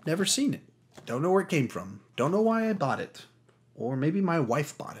 Never seen it. Don't know where it came from. Don't know why I bought it. Or maybe my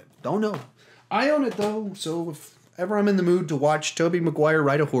wife bought it. Don't know. I own it though, so if ever I'm in the mood to watch Tobey Maguire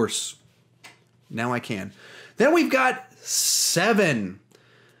ride a horse, now I can. Then we've got Seven.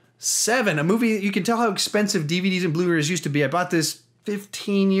 Seven, a movie, you can tell how expensive DVDs and Blu-rays used to be. I bought this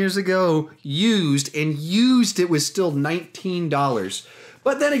 15 years ago, used it was still $19.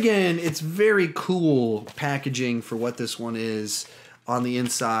 But then again, it's very cool packaging for what this one is. On the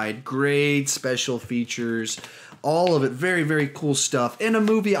inside, great special features, all of it, very, very cool stuff. And a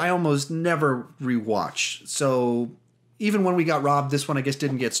movie I almost never rewatch. So even when we got robbed, this one I guess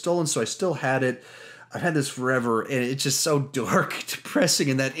didn't get stolen, so I still had it. I've had this forever, and it's just so dark,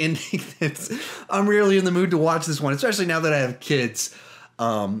 depressing, and that ending. I'm really in the mood to watch this one, especially now that I have kids.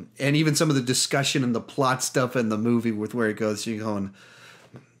 And even some of the discussion and the plot stuff in the movie with where it goes, you're going,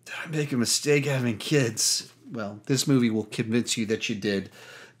 did I make a mistake having kids? Well, this movie will convince you that you did.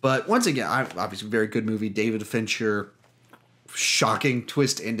 But once again, obviously very good movie. David Fincher, shocking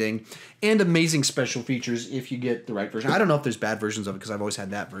twist ending, and amazing special features if you get the right version. I don't know if there's bad versions of it because I've always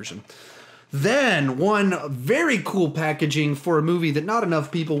had that version. Then one very cool packaging for a movie that not enough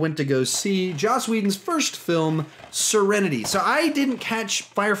people went to go see. Joss Whedon's first film, Serenity. So I didn't catch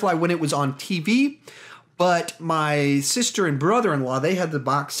Firefly when it was on TV. But my sister and brother-in-law, they had the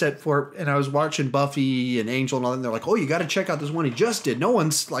box set for it, and I was watching Buffy and Angel and all that, and they're like, oh, you got to check out this one he just did. No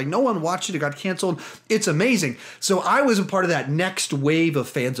one watched it. It got canceled. It's amazing. So I was a part of that next wave of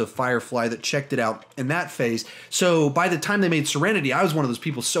fans of Firefly that checked it out in that phase. So by the time they made Serenity, I was one of those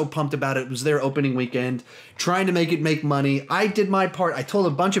people so pumped about it. It was their opening weekend, trying to make it make money. I did my part. I told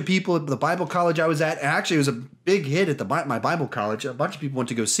a bunch of people at the Bible college I was at, and actually it was a big hit at my Bible college. A bunch of people went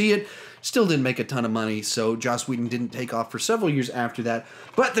to go see it. Still didn't make a ton of money, so Joss Whedon didn't take off for several years after that.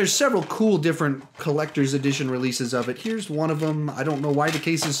 But there's several cool different collector's edition releases of it. Here's one of them. I don't know why the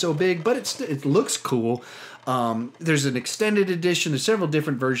case is so big, but it looks cool. There's an extended edition. There's several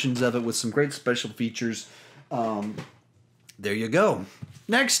different versions of it with some great special features. There you go.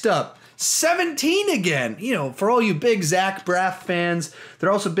 Next up, 17 again. For all you big Zach Braff fans,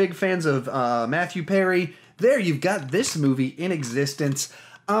 they're also big fans of Matthew Perry. There you've got this movie in existence.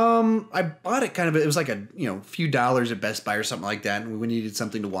 I bought it it was like a few dollars at Best Buy or something like that, and we needed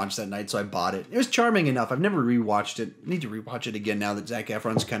something to watch that night, so I bought it. It was charming enough. I've never rewatched it. Need to rewatch it again now that Zac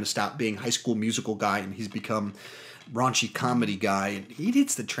Efron's kind of stopped being High School Musical guy and he's become raunchy comedy guy. And he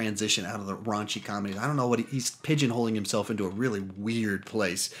needs the transition out of the raunchy comedy. I don't know what he's pigeonholing himself into a really weird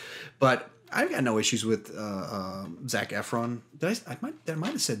place, but I've got no issues with Zac Efron. I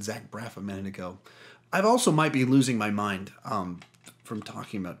might have said Zach Braff a minute ago. I've also might be losing my mind. From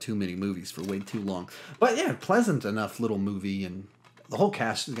talking about too many movies for way too long. But yeah, pleasant enough little movie, and the whole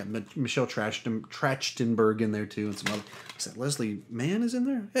cast has got Michelle Trachtenberg in there too, and some other. Is that Leslie Mann is in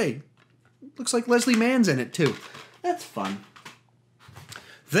there? Hey, looks like Leslie Mann's in it too. That's fun.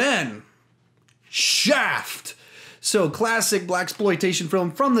 Then Shaft. So classic blaxploitation film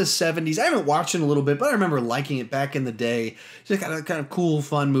from the 70s. I haven't watched it in a little bit, but I remember liking it back in the day. Just kind of cool,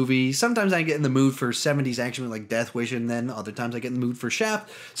 fun movie. Sometimes I get in the mood for 70s action like Death Wish, and then other times I get in the mood for Shaft.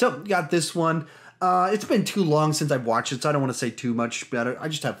 So got this one. It's been too long since I've watched it, so I don't want to say too much about it. I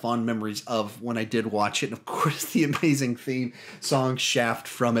just have fond memories of when I did watch it, and of course the amazing theme song Shaft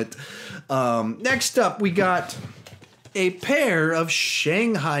from it. Next up, we got a pair of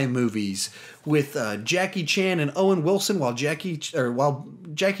Shanghai movies with Jackie Chan and Owen Wilson. While Jackie Chan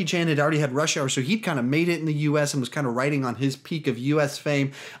had already had Rush Hour, so he'd kind of made it in the U.S. and was kind of riding on his peak of U.S.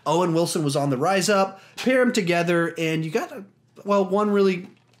 fame. Owen Wilson was on the rise up. Pair them together, and you got one really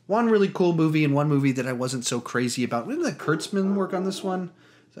cool movie and one movie that I wasn't so crazy about. Didn't the Kurtzman work on this one?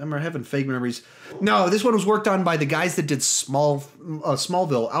 I'm having fake memories. No, this one was worked on by the guys that did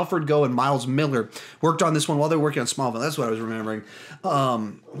Smallville. Alfred Goh and Miles Miller worked on this one while they were working on Smallville. That's what I was remembering.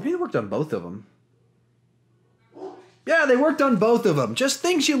 Maybe they worked on both of them. Yeah, they worked on both of them. Just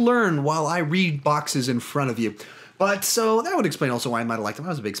things you learn while I read boxes in front of you. But so that would explain also why I might have liked them. I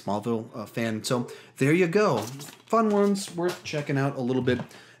was a big Smallville fan. So there you go. Fun ones worth checking out a little bit.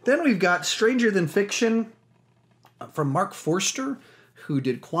 Then we've got Stranger Than Fiction from Mark Forster, who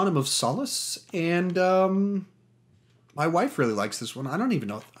did Quantum of Solace, and my wife really likes this one. I don't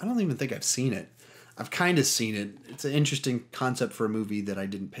even think I've seen it. I've kind of seen it. It's an interesting concept for a movie that I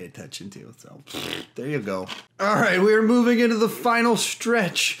didn't pay attention to. So there you go. All right, we're moving into the final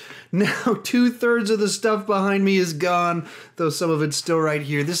stretch. Now 2/3 of the stuff behind me is gone, though some of it's still right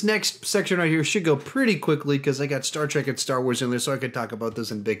here. This next section right here should go pretty quickly because I got Star Trek and Star Wars in there, so I could talk about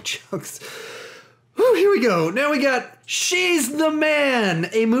those in big chunks. Whew, here we go. Now we got She's the Man,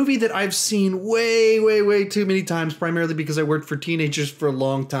 a movie that I've seen way too many times, primarily because I worked for teenagers for a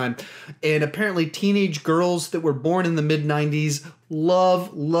long time. And apparently teenage girls that were born in the mid-90s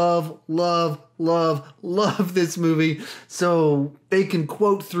love this movie. So they can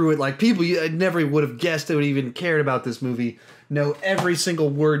quote through it like people I never would have guessed they would even cared about this movie. Know every single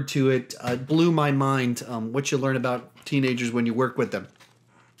word to it. Blew my mind what you learn about teenagers when you work with them.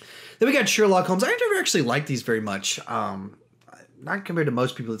 Then we got Sherlock Holmes. I never actually liked these very much. Not compared to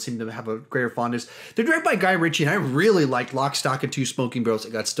most people that seem to have a greater fondness. They're directed by Guy Ritchie, and I really liked Lock, Stock, and Two Smoking Barrels.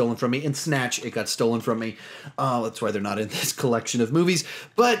 It got stolen from me. And Snatch, it got stolen from me. That's why they're not in this collection of movies.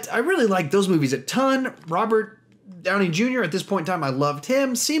 But I really liked those movies a ton. Robert Downey Jr., at this point in time, I loved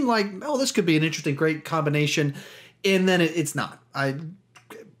him. Seemed like, oh, this could be an interesting, great combination. And then it's not.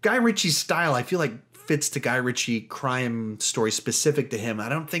 Guy Ritchie's style, I feel like, fits to Guy Ritchie crime story specific to him. I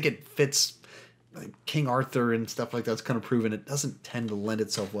don't think it fits like King Arthur and stuff like that's kind of proven it doesn't tend to lend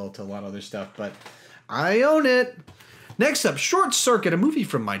itself well to a lot of other stuff, but I own it. Next up, Short Circuit, a movie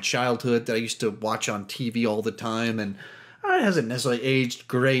from my childhood that I used to watch on TV all the time, and it hasn't necessarily aged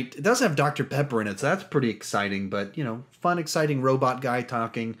great. It does have Dr. Pepper in it, so that's pretty exciting, but, you know, fun, exciting robot guy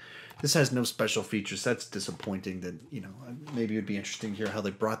talking. This has no special features. That's disappointing that, you know, maybe it would be interesting to hear how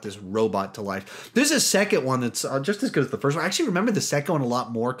they brought this robot to life. There's a second one that's just as good as the first one. I actually remember the second one a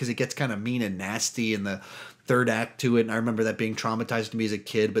lot more because it gets kind of mean and nasty in the third act to it. And I remember that being traumatized to me as a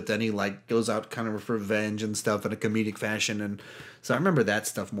kid, but then he like goes out kind of for revenge and stuff in a comedic fashion. And so I remember that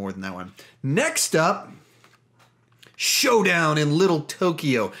stuff more than that one. Next up, Showdown in Little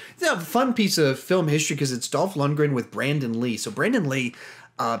Tokyo. It's a fun piece of film history because it's Dolph Lundgren with Brandon Lee. So Brandon Lee,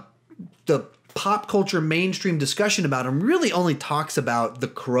 the pop culture mainstream discussion about him really only talks about The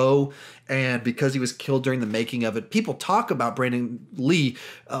Crow, and because he was killed during the making of it, people talk about Brandon Lee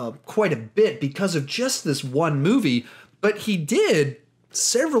quite a bit because of just this one movie, but he did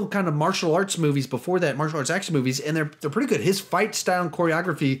several kind of martial arts movies before that, martial arts action movies, and they're pretty good. His fight style and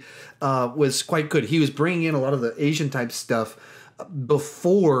choreography was quite good. He was bringing in a lot of the Asian type stuff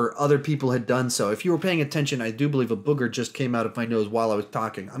before other people had done so. If you were paying attention, I do believe a booger just came out of my nose while I was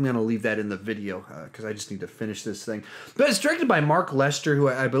talking. I'm going to leave that in the video because I just need to finish this thing. But it's directed by Mark Lester, who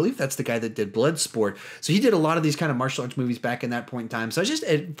I believe that's the guy that did Bloodsport. So he did a lot of these kind of martial arts movies back in that point in time. So it's just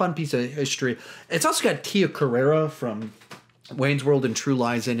a fun piece of history. It's also got Tia Carrera from Wayne's World and True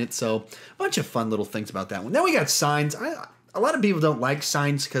Lies in it. So a bunch of fun little things about that one. Then we got Signs. A lot of people don't like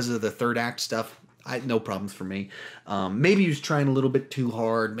Signs because of the third act stuff. No problems for me. Maybe he was trying a little bit too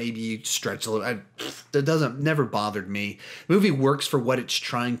hard. Maybe you stretch a little. That never bothered me. The movie works for what it's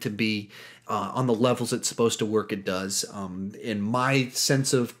trying to be. On the levels it's supposed to work, it does. In my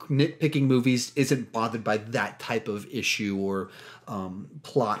sense of nitpicking movies, isn't bothered by that type of issue or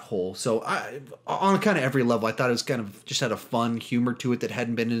plot hole. So on kind of every level, I thought it was kind of just had a fun humor to it that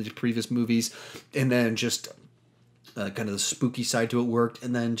hadn't been in the previous movies, and then just kind of the spooky side to it worked,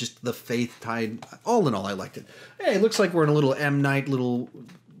 and then just the faith tied. All in all, I liked it. Hey, it looks like we're in a little M. Night little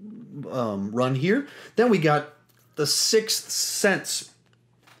run here. Then we got The Sixth Sense,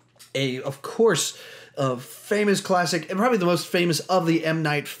 of course, a famous classic, and probably the most famous of the M.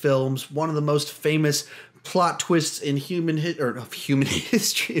 Night films, one of the most famous plot twists in human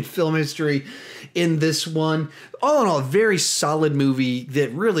history and film history in this one. All in all, a very solid movie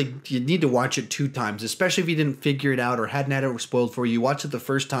that really, you need to watch it 2 times, especially if you didn't figure it out or hadn't had it spoiled for you. You watch it the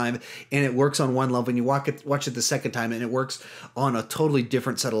first time and it works on one level, and you watch it the second time and it works on a totally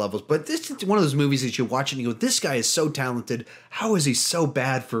different set of levels. But this is one of those movies that you watch and you go, this guy is so talented. How is he so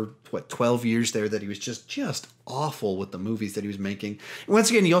bad for, 12 years there, that he was just awful with the movies that he was making? And once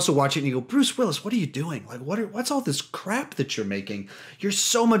again, you also watch it and you go, Bruce Willis, what are you doing? Like, what's all this crap that you're making? You're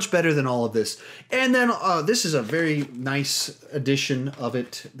so much better than all of this. And then this is a very nice edition of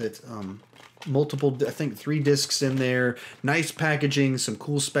it that multiple, I think 3 discs in there, nice packaging, some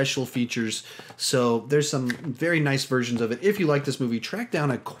cool special features. So there's some very nice versions of it. If you like this movie, track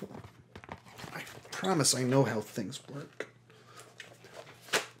down I promise I know how things work.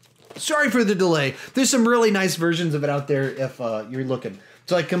 Sorry for the delay. There's some really nice versions of it out there if you're looking.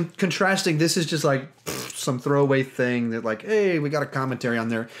 So like contrasting, this is just like some throwaway thing that like, hey, we got a commentary on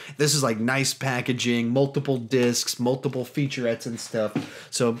there. This is like nice packaging, multiple discs, multiple featurettes and stuff.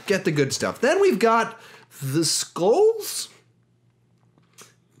 So get the good stuff. Then we've got The Skulls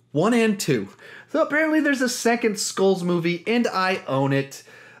 1 and 2. So apparently there's a second Skulls movie and I own it.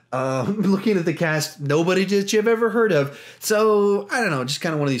 Looking at the cast, nobody that you've ever heard of. So, I don't know, just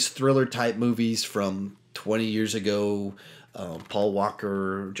kind of one of these thriller type movies from 20 years ago. Paul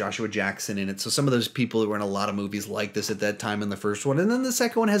Walker, Joshua Jackson in it. So some of those people that were in a lot of movies like this at that time in the first one. And then the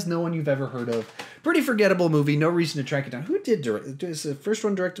second one has no one you've ever heard of. Pretty forgettable movie. No reason to track it down. Who did direct? Is the first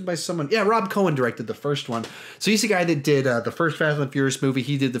one directed by someone? Yeah, Rob Cohen directed the first one. So he's the guy that did the first Fast and the Furious movie.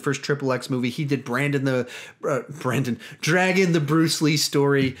 He did the first XXX movie. He did Dragon the Bruce Lee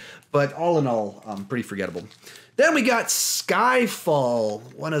story. But all in all, pretty forgettable. Then we got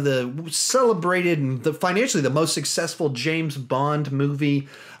Skyfall, one of the celebrated and financially the most successful James Bond movie.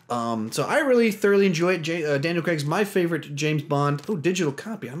 So I really thoroughly enjoy it. Daniel Craig's my favorite James Bond. Oh, digital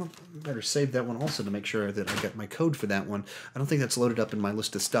copy. I better save that one also to make sure that I got my code for that one. I don't think that's loaded up in my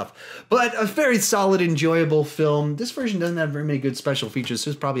list of stuff. But a very solid, enjoyable film. This version doesn't have very many good special features.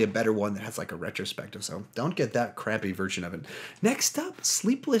 There's probably a better one that has like a retrospective, so don't get that crappy version of it. Next up,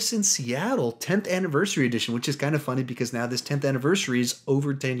 Sleepless in Seattle, 10th Anniversary Edition, which is kind of funny because now this 10th anniversary is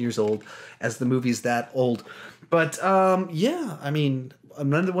over 10 years old as the movie's that old. But yeah, I mean,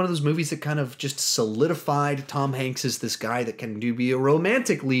 another one of those movies that kind of just solidified Tom Hanks as this guy that can be a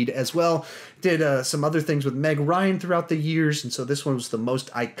romantic lead as well. Did some other things with Meg Ryan throughout the years, and so this one was the most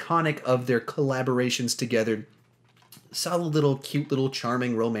iconic of their collaborations together. Solid little, cute little,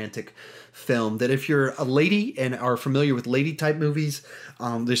 charming, romantic film that if you're a lady and are familiar with lady type movies,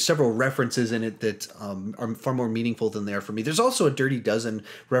 there's several references in it that are far more meaningful than they are for me. There's also a Dirty Dozen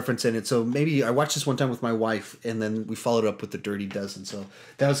reference in it, so maybe I watched this one time with my wife and then we followed up with the Dirty Dozen, so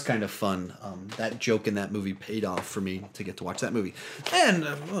that was kind of fun. That joke in that movie paid off for me to get to watch that movie. And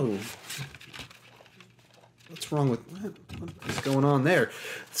what's wrong with what's going on there?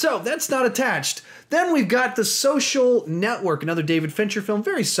 So that's not attached. Then we've got The Social Network, another David Fincher film.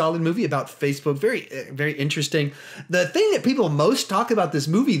 Very solid movie about Facebook. Very, very interesting. The thing that people most talk about this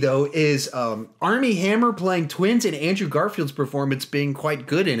movie, though, is Armie Hammer playing twins and Andrew Garfield's performance being quite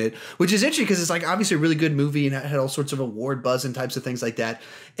good in it, which is interesting because it's like obviously a really good movie and it had all sorts of award buzz and types of things like that.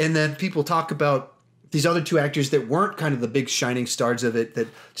 And then people talk about these other 2 actors that weren't kind of the big shining stars of it, that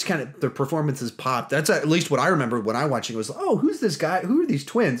just kind of their performances popped. That's at least what I remember when I watching it was, oh, who's this guy? Who are these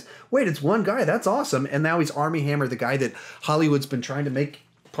twins? Wait, it's one guy. That's awesome. And now he's Armie Hammer, the guy that Hollywood's been trying to make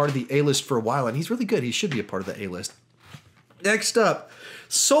part of the A-list for a while, and he's really good. He should be a part of the A-list. Next up,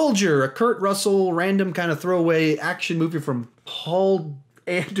 Soldier, a Kurt Russell random kind of throwaway action movie from Paul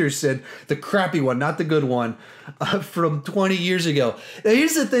Anderson, the crappy one, not the good one, from 20 years ago. Now,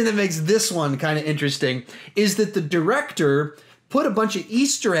 here's the thing that makes this one kind of interesting, is that the director put a bunch of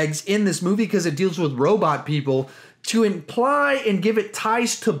Easter eggs in this movie because it deals with robot people to imply and give it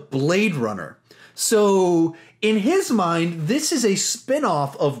ties to Blade Runner. So in his mind, this is a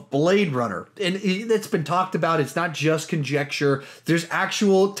spin-off of Blade Runner. And it's been talked about. It's not just conjecture. There's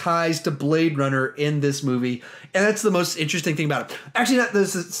actual ties to Blade Runner in this movie. And that's the most interesting thing about it. Actually,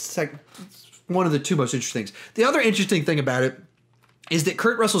 this is like one of the 2 most interesting things. The other interesting thing about it is that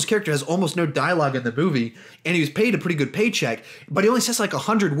Kurt Russell's character has almost no dialogue in the movie, and he was paid a pretty good paycheck, but he only says like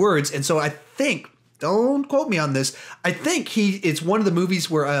 100 words. And so I think, don't quote me on this, I think it's one of the movies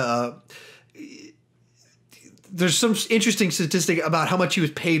where there's some interesting statistic about how much he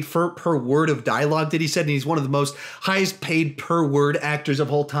was paid per word of dialogue that he said, and he's one of the most highest paid per word actors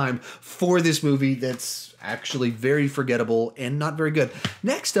of all time for this movie. That's actually very forgettable and not very good.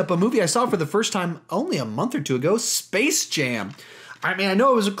 Next up, a movie I saw for the first time only a month or two ago, Space Jam. I mean, I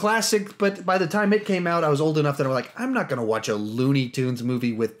know it was a classic, but by the time it came out, I was old enough that I'm like, I'm not going to watch a Looney Tunes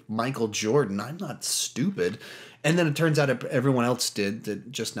movie with Michael Jordan. I'm not stupid. And then it turns out everyone else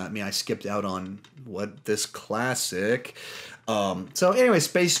did, just not me. I skipped out on this classic. So anyway,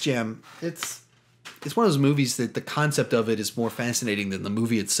 Space Jam, it's one of those movies that the concept of it is more fascinating than the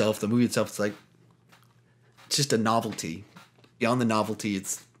movie itself. The movie itself is like, it's just a novelty. Beyond the novelty,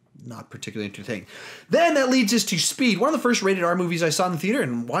 it's not particularly entertaining. Then that leads us to Speed, one of the first rated R movies I saw in the theater,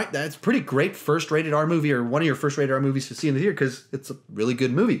 and that's a pretty great first rated R movie, or one of your first rated R movies to see in the theater, because it's a really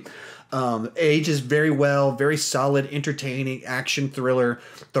good movie. Ages very well, very solid, entertaining action thriller,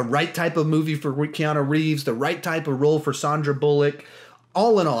 the right type of movie for Keanu Reeves, the right type of role for Sandra Bullock.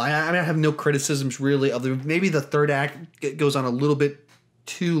 All in all, I have no criticisms really, other maybe the third act goes on a little bit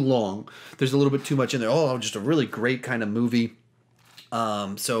too long. There's a little bit too much in there. Oh, just a really great kind of movie.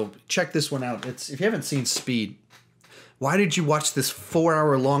 So check this one out. If you haven't seen Speed, why did you watch this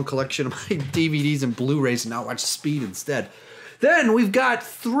 4-hour long collection of my DVDs and Blu-rays and not watch Speed instead? Then we've got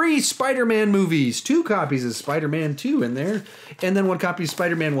 3 Spider-Man movies, 2 copies of Spider-Man 2 in there, and then 1 copy of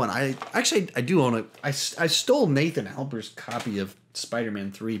Spider-Man 1. I do own it. I stole Nathan Albert's copy of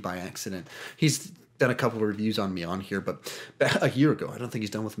Spider-Man 3 by accident. He's done a couple of reviews on me on here, but a year ago. I don't think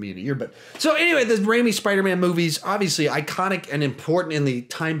he's done with me in a year. But so anyway, the Raimi Spider-Man movies, obviously iconic and important in the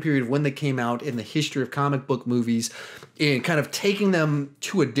time period when they came out in the history of comic book movies, and kind of taking them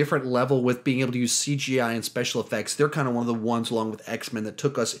to a different level with being able to use CGI and special effects. They're kind of one of the ones, along with X-Men, that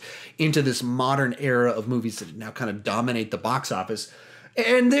took us into this modern era of movies that now kind of dominate the box office.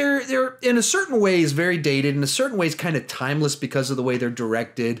 And they're in a certain ways very dated, in a certain ways kind of timeless because of the way they're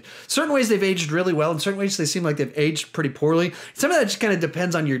directed. Certain ways they've aged really well, in certain ways they seem like they've aged pretty poorly. Some of that just kind of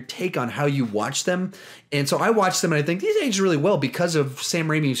depends on your take on how you watch them. And so I watch them and I think these aged really well because of Sam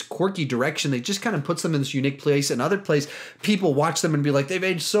Raimi's quirky direction. They just kind of puts them in this unique place. And other place, people watch them and be like, they've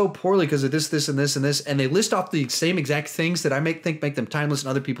aged so poorly because of this, this, and this, and this. And they list off the same exact things that I think make them timeless, and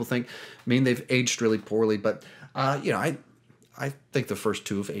other people think mean they've aged really poorly. But I think the first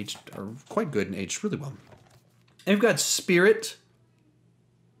 2 have aged are quite good and aged really well. And we've got Spirit.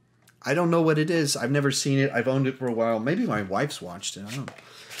 I don't know what it is. I've never seen it. I've owned it for a while. Maybe my wife's watched it. I don't know.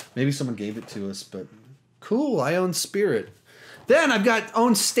 Maybe someone gave it to us, but cool. I own Spirit. Then I've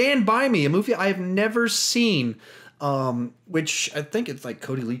owned Stand By Me, a movie I have never seen, which I think it's like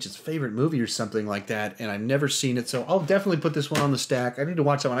Cody Leach's favorite movie or something like that, and I've never seen it, so I'll definitely put this one on the stack. I need to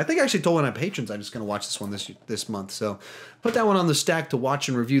watch that one. I think I actually told one of my patrons I'm just going to watch this one this month, so put that one on the stack to watch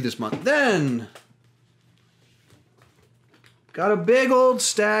and review this month. Then, got a big old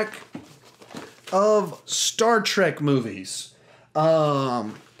stack of Star Trek movies.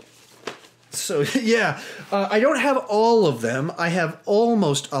 So, yeah, I don't have all of them. I have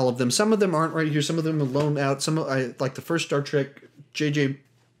almost all of them. Some of them aren't right here. Some of them are loaned out. Like the first Star Trek JJ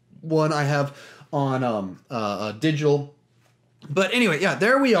one I have on digital. But anyway, yeah,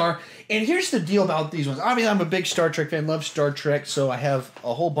 there we are. And here's the deal about these ones. Obviously, I'm a big Star Trek fan, love Star Trek, so I have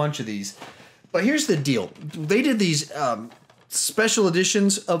a whole bunch of these. But here's the deal. They did these special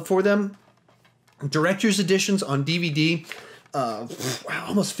editions for them, director's editions on DVD. Wow,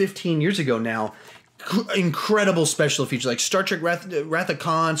 almost 15 years ago now. Incredible special features like Star Trek Wrath of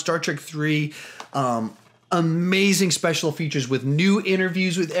Khan, Star Trek 3. Amazing special features with new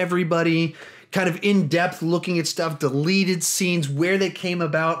interviews with everybody, kind of in-depth looking at stuff, deleted scenes, where they came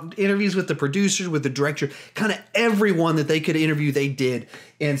about, interviews with the producers, with the director, kind of everyone that they could interview, they did.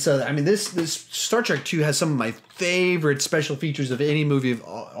 And so, I mean, this Star Trek 2 has some of my favorite special features of any movie of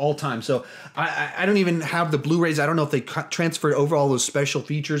all time. So I don't even have the Blu-rays. I don't know if they transferred over all those special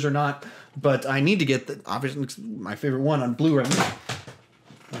features or not, but I need to get obviously my favorite one on Blu-ray.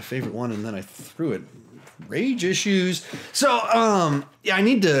 My favorite one, and then I threw it. Rage issues. So, yeah, I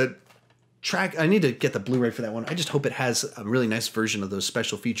need to get the Blu-ray for that one. I just hope it has a really nice version of those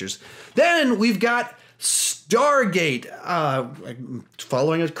special features. Then we've got Stargate,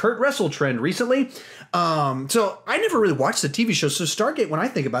 following a Kurt Russell trend recently. So I never really watched the TV show. So Stargate, when I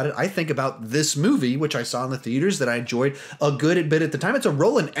think about it, I think about this movie, which I saw in the theaters that I enjoyed a good bit at the time. It's a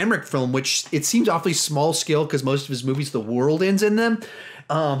Roland Emmerich film, which it seems awfully small scale because most of his movies, the world ends in them.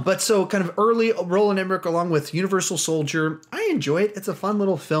 But so kind of early Roland Emmerich along with Universal Soldier. I enjoy it. It's a fun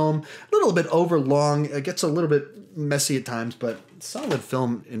little film, a little bit overlong. It gets a little bit messy at times, but solid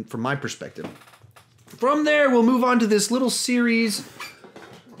film from my perspective. From there, we'll move on to this little series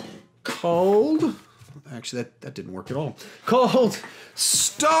called... Actually, that didn't work at all. Called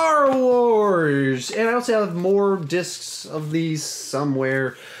Star Wars. And I also have more discs of these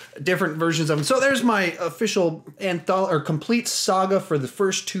somewhere. different versions of them. So there's my official complete saga for the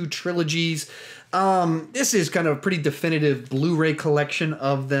first 2 trilogies. This is kind of a pretty definitive Blu-ray collection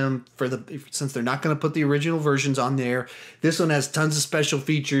of them since they're not going to put the original versions on there. This one has tons of special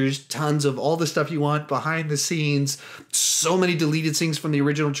features, tons of all the stuff you want behind the scenes, so many deleted scenes from the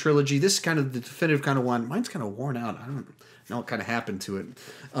original trilogy. This is kind of the definitive kind of one. Mine's kind of worn out. I don't know what kind of happened to it.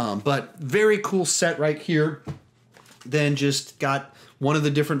 But very cool set right here. Then just got one of the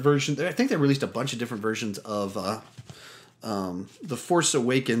different versions. I think they released a bunch of different versions of The Force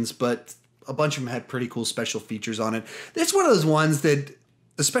Awakens, but a bunch of them had pretty cool special features on it. It's one of those ones that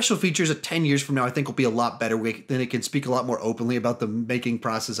the special features at 10 years from now, I think will be a lot better. Then it can speak a lot more openly about the making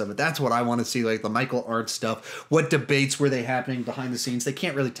process of it. That's what I want to see, like the Michael Arndt stuff. What debates were they happening behind the scenes? They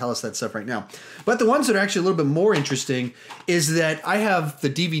can't really tell us that stuff right now. But the ones that are actually a little bit more interesting is that I have the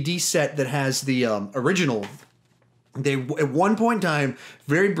DVD set that has the original. They, at one point in time,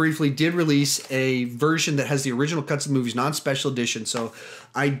 very briefly, did release a version that has the original cuts of the movies, non-special edition. So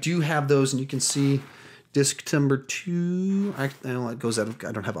I do have those, and you can see disc number 2. I know it goes out.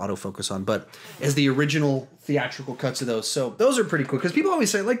 I don't have autofocus on, but as the original theatrical cuts of those. So those are pretty cool because people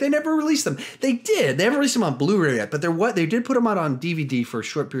always say like they never released them. They did. They haven't released them on Blu-ray yet, but they did put them out on DVD for a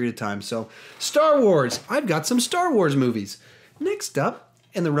short period of time. So Star Wars. I've got some Star Wars movies. Next up,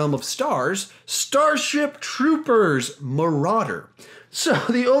 in the realm of stars, Starship Troopers Marauder. So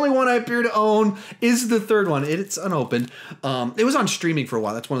the only one I appear to own is the third one. It's unopened. It was on streaming for a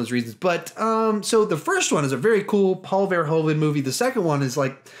while. That's one of those reasons. But so the first one is a very cool Paul Verhoeven movie. The second one is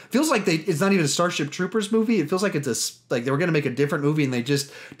like feels like it's not even a Starship Troopers movie. It feels like like they were going to make a different movie and they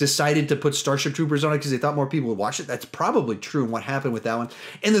just decided to put Starship Troopers on it because they thought more people would watch it. That's probably true in what happened with that one.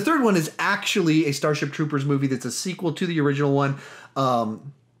 And the third one is actually a Starship Troopers movie that's a sequel to the original one.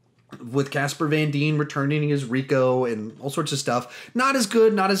 With Casper Van Dien returning as Rico and all sorts of stuff. Not as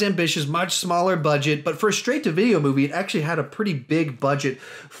good, not as ambitious, much smaller budget, but for a straight-to-video movie, it actually had a pretty big budget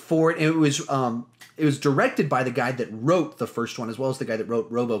for it. And it was directed by the guy that wrote the first one, as well as the guy that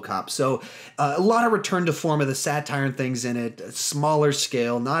wrote RoboCop. So a lot of return to form of the satire and things in it. Smaller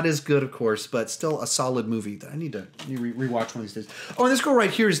scale, not as good, of course, but still a solid movie. I need to rewatch one of these days. Oh, and this girl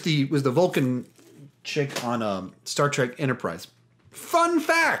right here was the Vulcan chick on Star Trek Enterprise. Fun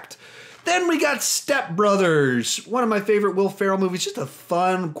fact. Then we got Step Brothers, one of my favorite Will Ferrell movies. Just a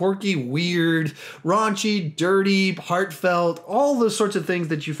fun, quirky, weird, raunchy, dirty, heartfelt, all those sorts of things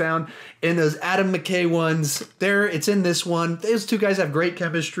that you found in those Adam McKay ones. It's in this one. Those two guys have great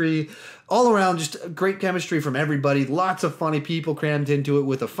chemistry. All around, just great chemistry from everybody. Lots of funny people crammed into it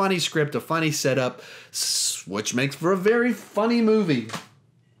with a funny script, a funny setup, which makes for a very funny movie.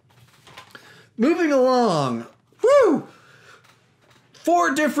 Moving along. Woo!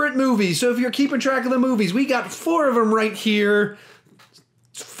 4 different movies. So if you're keeping track of the movies, we got 4 of them right here.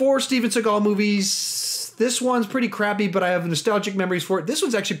 4 Steven Seagal movies. This one's pretty crappy, but I have nostalgic memories for it. This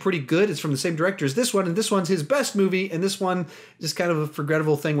one's actually pretty good. It's from the same director as this one, and this one's his best movie, and this one is kind of a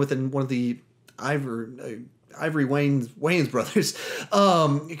forgettable thing within one of the Ivory Wayans brothers. I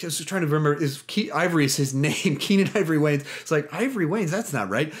was trying to remember, Ivory is his name. Keenan Ivory Wayans. It's like, Ivory Wayans, that's not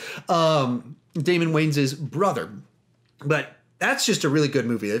right. Damon Wayans' brother. But that's just a really good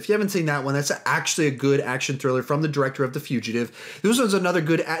movie. If you haven't seen that one, that's actually a good action thriller from the director of The Fugitive. This one's another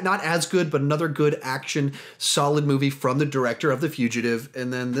good, not as good, but another good action, solid movie from the director of The Fugitive.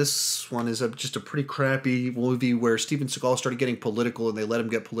 And then this one is just a pretty crappy movie where Steven Seagal started getting political and they let him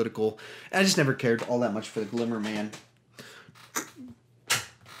get political. And I just never cared all that much for the Glimmer Man.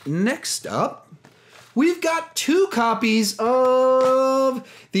 Next up, we've got 2 copies of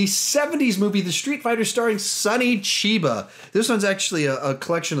the 70s movie, The Street Fighter, starring Sonny Chiba. This one's actually a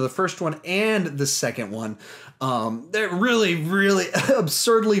collection of the first one and the second one. They're really, really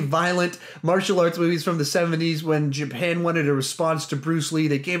absurdly violent martial arts movies from the 70s when Japan wanted a response to Bruce Lee.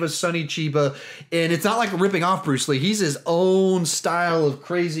 They gave us Sonny Chiba, and it's not like ripping off Bruce Lee. He's his own style of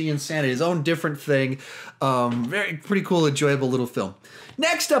crazy insanity, his own different thing. Pretty cool, enjoyable little film.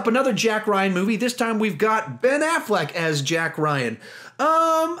 Next up, another Jack Ryan movie. This time we've got Ben Affleck as Jack Ryan.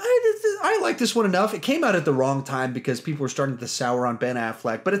 I like this one enough. It came out at the wrong time because people were starting to sour on Ben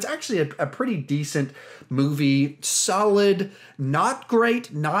Affleck, but it's actually a pretty decent movie. Solid, not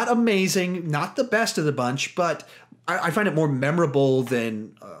great, not amazing, not the best of the bunch, but I find it more memorable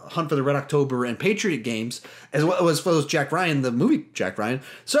than Hunt for the Red October and Patriot Games, as well as Jack Ryan, the movie Jack Ryan.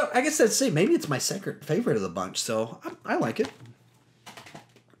 So I guess that's it. Maybe it's my second favorite of the bunch, so I like it.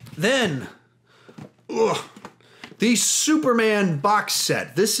 Then, the Superman box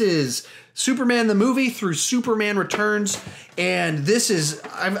set. This is Superman the movie through Superman Returns, and this is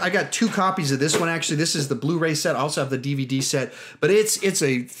I got 2 copies of this one actually. This is the Blu-ray set. I also have the DVD set, but it's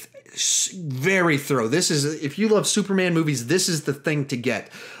a very thorough. This is, if you love Superman movies, this is the thing to get.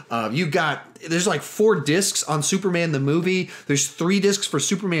 There's like 4 discs on Superman the movie. There's 3 discs for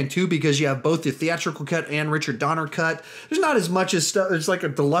Superman 2 because you have both the theatrical cut and Richard Donner cut. There's not as much as stuff. There's like a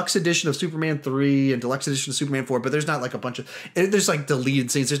deluxe edition of Superman 3 and deluxe edition of Superman 4, but there's not like a bunch of, there's like deleted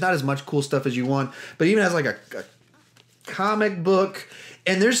scenes. There's not as much cool stuff as you want, but it even has like a comic book.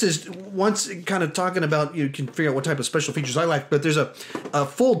 And there's this, once kind of talking about, you can figure out what type of special features I like, but there's a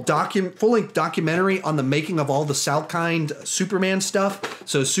full-length documentary on the making of all the Salkind Superman stuff.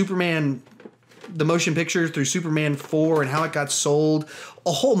 So Superman, the motion picture through Superman 4 and how it got sold,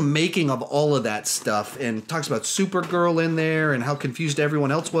 a whole making of all of that stuff, and talks about Supergirl in there and how confused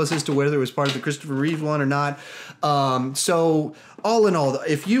everyone else was as to whether it was part of the Christopher Reeve one or not. So all in all,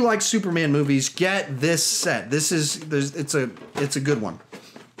 if you like Superman movies, get this set. It's a good one.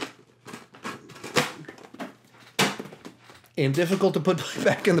 And difficult to put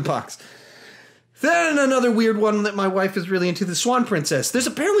back in the box. Then another weird one that my wife is really into, the Swan Princess. There's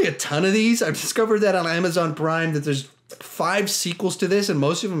apparently a ton of these. I've discovered that on Amazon Prime that there's 5 sequels to this, and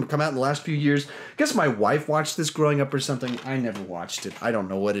most of them have come out in the last few years. I guess my wife watched this growing up or something. I never watched it. I don't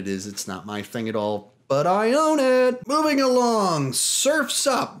know what it is. It's not my thing at all, but I own it. Moving along, Surf's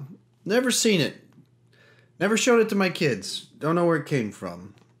Up. Never seen it. Never showed it to my kids. Don't know where it came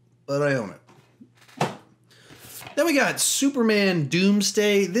from, but I own it. Then we got Superman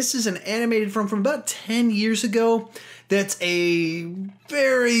Doomsday. This is an animated film from about 10 years ago. That's a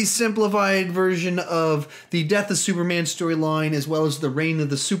very simplified version of the Death of Superman storyline, as well as the Reign of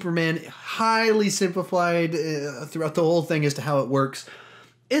the Superman. Highly simplified throughout the whole thing as to how it works.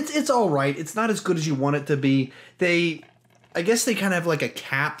 It's all right. It's not as good as you want it to be. I guess they kind of have like a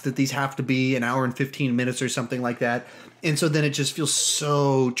cap that these have to be an hour and 15 minutes or something like that. And so then it just feels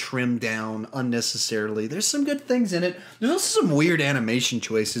so trimmed down unnecessarily. There's some good things in it. There's also some weird animation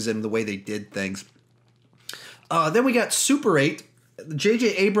choices in the way they did things. Then we got Super 8,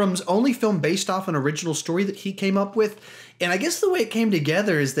 J.J. Abrams' only film based off an original story that he came up with. And I guess the way it came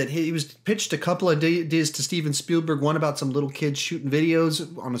together is that he was pitched a couple of ideas to Steven Spielberg, one about some little kids shooting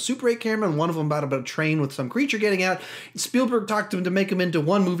videos on a Super 8 camera, and one of them about a train with some creature getting out. And Spielberg talked to him to make them into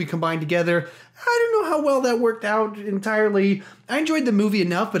one movie combined together. I don't know how well that worked out entirely. I enjoyed the movie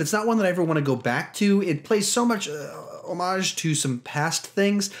enough, but it's not one that I ever want to go back to. It plays so much homage to some past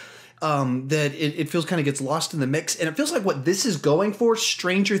things that it feels kind of gets lost in the mix. And it feels like what this is going for,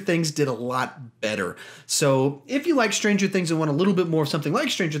 Stranger Things did a lot better. So if you like Stranger Things and want a little bit more of something like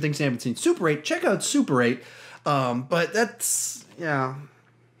Stranger Things and haven't seen Super 8, check out Super 8. But that's, yeah,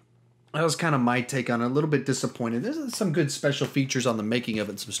 that was kind of my take on it. A little bit disappointed. There's some good special features on the making of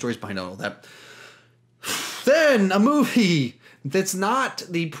it, some stories behind all that. Then a movie that's not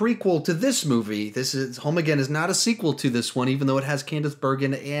the prequel to this movie. This is Home Again is not a sequel to this one, even though it has Candice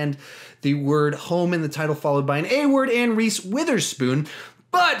Bergen and the word home in the title followed by an A word and Reese Witherspoon.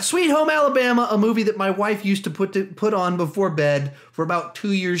 But Sweet Home Alabama, a movie that my wife used to put on before bed for about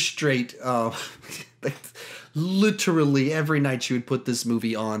 2 years straight. Literally every night she would put this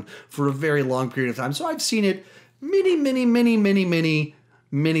movie on for a very long period of time. So I've seen it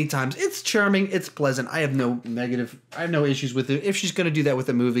many times. It's charming. It's pleasant. I have no issues with it. If she's going to do that with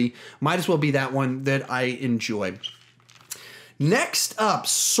a movie, might as well be that one that I enjoy. Next up,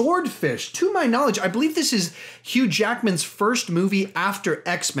 Swordfish. To my knowledge, I believe this is Hugh Jackman's first movie after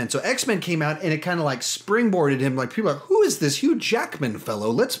X-Men. So X-Men came out and it kind of like springboarded him. Like people are like, who is this Hugh Jackman fellow?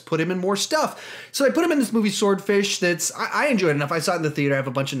 Let's put him in more stuff. So I put him in this movie Swordfish. I enjoyed it enough. I saw it in the theater. I have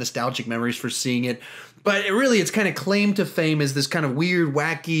a bunch of nostalgic memories for seeing it. But it's kind of claim to fame as this kind of weird,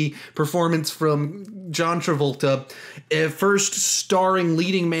 wacky performance from John Travolta. First starring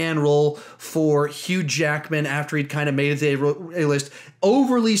leading man role for Hugh Jackman after he'd kind of made his A-list.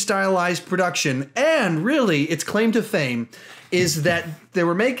 Overly stylized production. And really, its claim to fame is that they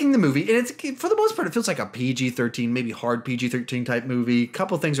were making the movie, and for the most part, it feels like a PG-13, maybe hard PG-13 type movie. A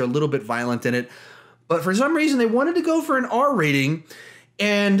couple things are a little bit violent in it. But for some reason, they wanted to go for an R rating.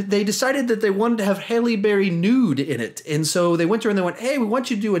 And they decided that they wanted to have Halle Berry nude in it. And so they went to her and they went, hey, we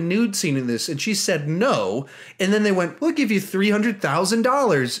want you to do a nude scene in this. And she said no. And then they went, we'll give you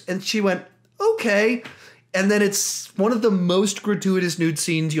 $300,000. And she went, okay. And then it's one of the most gratuitous nude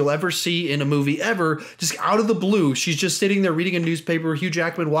scenes you'll ever see in a movie ever. Just out of the blue. She's just sitting there reading a newspaper. Hugh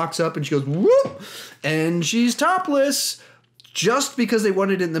Jackman walks up and she goes, whoop. And she's topless. Just because they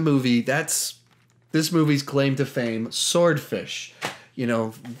wanted it in the movie. That's this movie's claim to fame. Swordfish.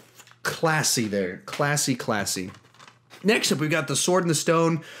 Classy there. Classy. Next up, we've got The Sword and the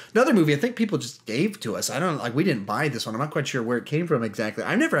Stone, another movie I think people just gave to us. I don't like, we didn't buy this one. I'm not quite sure where it came from exactly.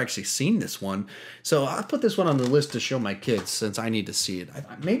 I've never actually seen this one, so I'll put this one on the list to show my kids since I need to see it.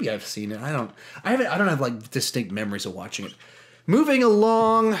 Maybe I've seen it. I don't have like distinct memories of watching it. Moving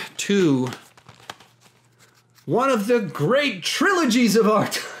along to one of the great trilogies of our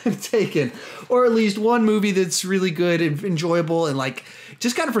time taken, or at least one movie that's really good and enjoyable and like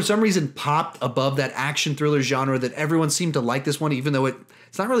just kind of for some reason popped above that action thriller genre that everyone seemed to like this one, even though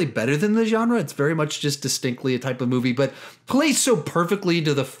it's not really better than the genre. It's very much just distinctly a type of movie, but plays so perfectly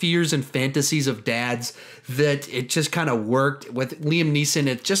to the fears and fantasies of dads that it just kind of worked with Liam Neeson.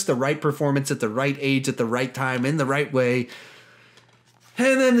 It's just the right performance at the right age, at the right time, in the right way.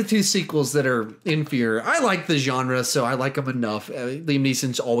 And then the two sequels that are inferior. I like the genre, so I like them enough. Liam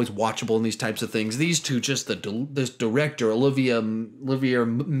Neeson's always watchable in these types of things. These two, just this director, Olivier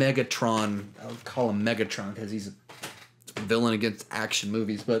Megatron. I'll call him Megatron because he's a villain against action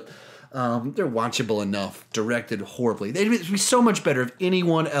movies, but they're watchable enough. Directed horribly. They'd be so much better if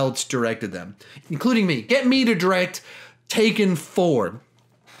anyone else directed them, including me. Get me to direct Taken 4.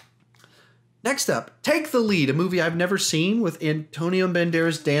 Next up, Take the Lead, a movie I've never seen with Antonio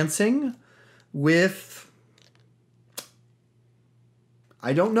Banderas dancing with,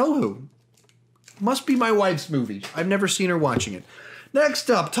 I don't know who. Must be my wife's movie. I've never seen her watching it. Next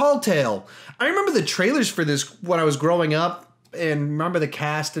up, Tall Tale. I remember the trailers for this when I was growing up and remember the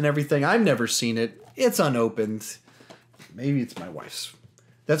cast and everything. I've never seen it. It's unopened. Maybe it's my wife's.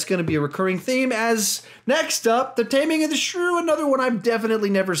 That's going to be a recurring theme. As next up, The Taming of the Shrew, another one I've definitely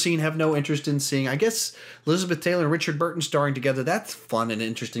never seen, have no interest in seeing. I guess Elizabeth Taylor and Richard Burton starring together, that's fun and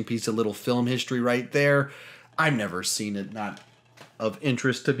interesting piece of little film history right there. I've never seen it, not of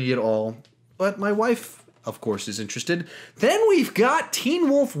interest to me at all. But my wife, of course, is interested. Then we've got Teen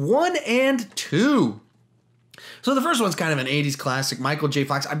Wolf 1 and 2. So the first one's kind of an 80s classic, Michael J.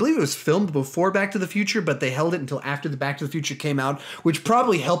 Fox. I believe it was filmed before Back to the Future, but they held it until after the Back to the Future came out, which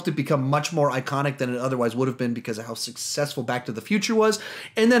probably helped it become much more iconic than it otherwise would have been because of how successful Back to the Future was.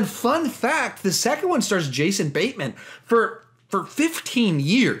 And then fun fact, the second one stars Jason Bateman for 15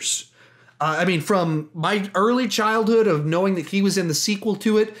 years. I mean, from my early childhood of knowing that he was in the sequel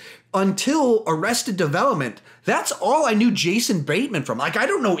to it until Arrested Development, that's all I knew Jason Bateman from. Like, I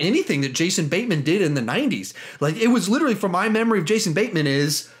don't know anything that Jason Bateman did in the 90s. Like, it was literally, from my memory of Jason Bateman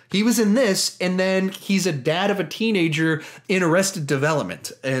is, he was in this, and then he's a dad of a teenager in Arrested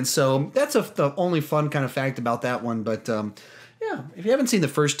Development. And so that's the only fun kind of fact about that one. But, yeah, if you haven't seen the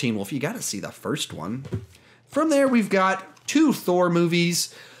first Teen Wolf, you got to see the first one. From there, we've got two Thor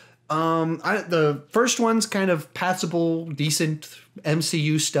movies. The first one's kind of passable, decent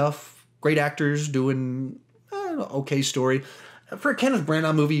MCU stuff. Great actors doing, okay story. For a Kenneth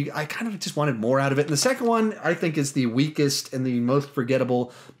Branagh movie, I kind of just wanted more out of it. And the second one, I think, is the weakest and the most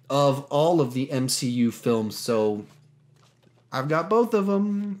forgettable of all of the MCU films. So I've got both of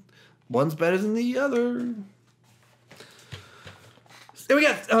them. One's better than the other. Then we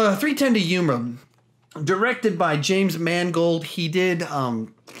got 310 to Yuma. Directed by James Mangold. He did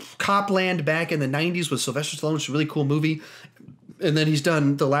Copland back in the 90s with Sylvester Stallone, which is a really cool movie. And then he's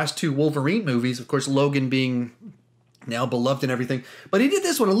done the last two Wolverine movies, of course, Logan being now beloved and everything. But he did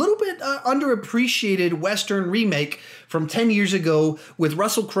this one, a little bit underappreciated Western remake from 10 years ago with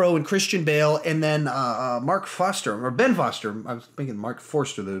Russell Crowe and Christian Bale, and then Ben Foster. I was thinking Mark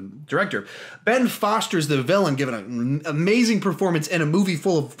Forster, the director. Ben Foster's the villain, giving an amazing performance in a movie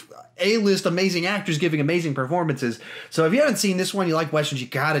full of A-list amazing actors giving amazing performances. So if you haven't seen this one, you like Westerns, you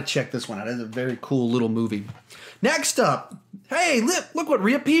gotta check this one out. It's a very cool little movie. Next up, hey, look what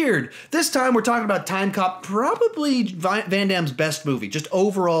reappeared. This time we're talking about Time Cop, probably Van Damme's best movie. Just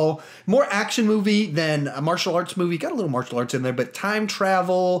overall, more action movie than a martial arts movie. Got a little martial arts in there, but time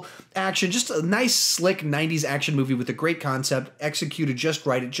travel, action, just a nice, slick 90s action movie with a great concept, executed just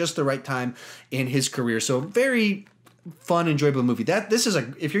right at just the right time in his career. So very fun, enjoyable movie. This is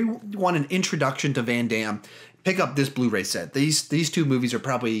if you want an introduction to Van Damme, pick up this Blu-ray set. These two movies are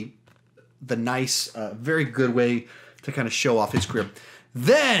probably the nice, very good way to kind of show off his career.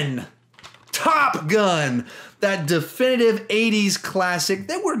 Then Top Gun, that definitive 80s classic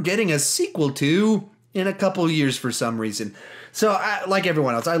that we're getting a sequel to in a couple years for some reason. So like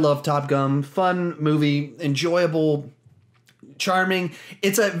everyone else, I love Top Gun. Fun movie, enjoyable, charming.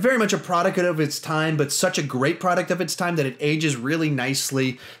 It's very much a product of its time, but such a great product of its time that it ages really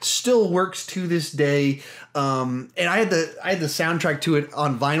nicely. Still works to this day. And I had the soundtrack to it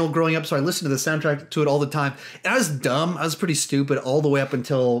on vinyl growing up, so I listened to the soundtrack to it all the time. And I was dumb. I was pretty stupid all the way up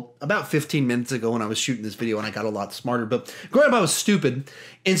until about 15 minutes ago when I was shooting this video, and I got a lot smarter. But growing up, I was stupid,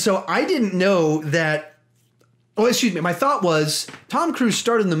 and so I didn't know that Oh, excuse me. My thought was Tom Cruise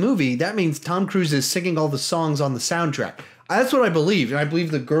starred in the movie. That means Tom Cruise is singing all the songs on the soundtrack. That's what I believed. And I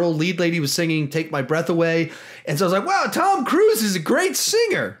believe the girl lead lady was singing Take My Breath Away. And so I was like, wow, Tom Cruise is a great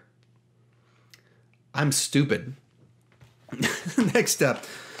singer. I'm stupid. Next up.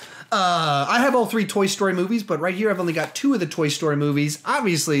 I have all 3 Toy Story movies, but right here I've only got 2 of the Toy Story movies.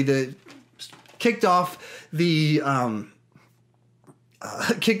 Obviously, kicked off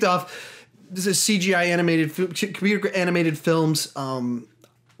this is CGI animated, computer animated films.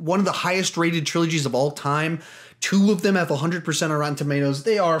 One of the highest rated trilogies of all time. 2 of them have 100% on Rotten Tomatoes.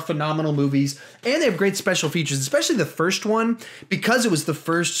 They are phenomenal movies, and they have great special features, especially the first one. Because it was the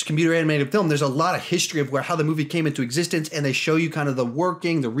first computer animated film, there's a lot of history of how the movie came into existence, and they show you kind of the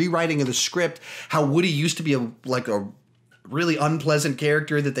working, the rewriting of the script, how Woody used to be a really unpleasant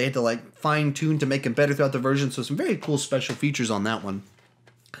character that they had to fine-tune to make him better throughout the version. So some very cool special features on that one.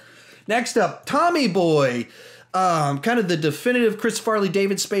 Next up, Tommy Boy. Kind of the definitive Chris Farley,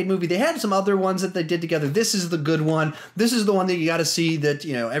 David Spade movie. They had some other ones that they did together. This is the good one. This is the one that you got to see that,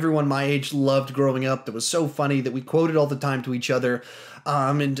 everyone my age loved growing up. That was so funny that we quoted all the time to each other.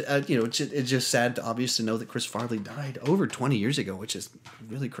 It's just sad, obviously, to know that Chris Farley died over 20 years ago, which is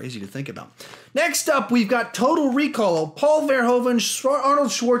really crazy to think about. Next up, we've got Total Recall, a Paul Verhoeven, Arnold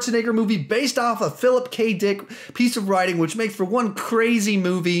Schwarzenegger movie based off a Philip K. Dick piece of writing, which makes for one crazy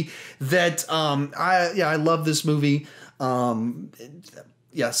movie that I love this movie.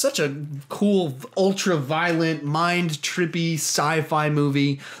 Such a cool, ultra-violent, mind-trippy sci-fi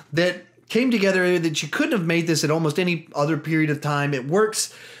movie that came together that you couldn't have made this at almost any other period of time. It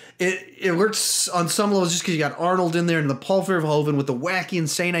works. It works on some levels just because you got Arnold in there and the Paul Verhoeven with the wacky,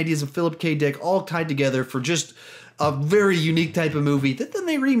 insane ideas of Philip K. Dick all tied together for just a very unique type of movie that then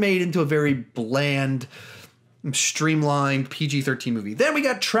they remade into a very bland, streamlined PG-13 movie. Then we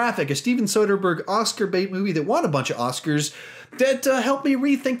got Traffic, a Steven Soderbergh Oscar bait movie that won a bunch of Oscars that helped me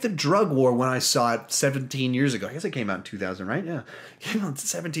rethink the drug war when I saw it 17 years ago. I guess it came out in 2000, right? Yeah, it came out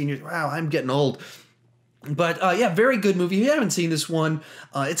 17 years. Wow, I'm getting old. But very good movie. If you haven't seen this one,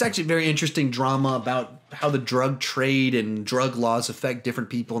 it's actually a very interesting drama about how the drug trade and drug laws affect different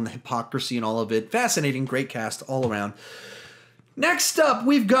people and the hypocrisy and all of it. Fascinating, great cast all around. Next up,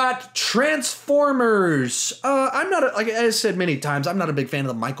 we've got Transformers. Like I said many times, I'm not a big fan of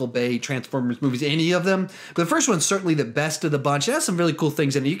the Michael Bay Transformers movies, any of them. But the first one's certainly the best of the bunch. It has some really cool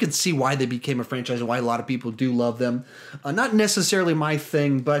things in it. You can see why they became a franchise and why a lot of people do love them. Not necessarily my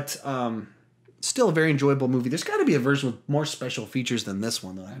thing, but still a very enjoyable movie. There's got to be a version with more special features than this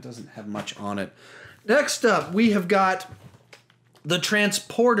one, though. It doesn't have much on it. Next up, we have got The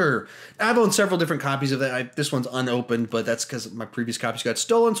Transporter. I've owned several different copies of that. This one's unopened, but that's because my previous copies got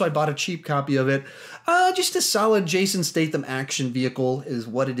stolen, so I bought a cheap copy of it. Just a solid Jason Statham action vehicle is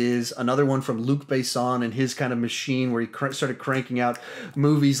what it is. Another one from Luc Besson and his kind of machine where he started cranking out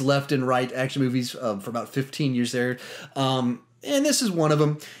movies left and right, action movies for about 15 years there. And this is one of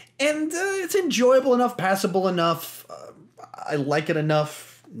them. And it's enjoyable enough, passable enough. I like it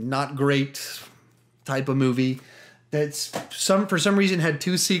enough. Not great type of movie. That's for some reason had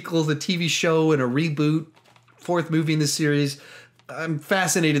 2 sequels, a TV show and a reboot, 4th movie in the series. I'm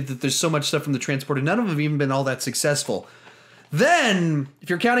fascinated that there's so much stuff from The Transporter. None of them have even been all that successful. Then,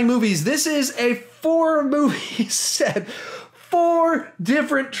 if you're counting movies, this is a 4-movie set. 4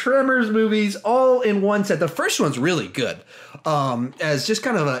 different Tremors movies all in one set. The first one's really good. As just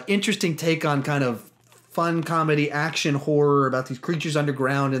kind of an interesting take on kind of fun comedy, action, horror about these creatures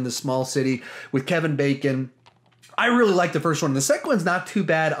underground in the small city with Kevin Bacon. I really like the first one. The second one's not too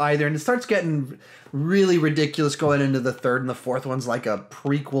bad either, and it starts getting really ridiculous going into the third, and the fourth one's like a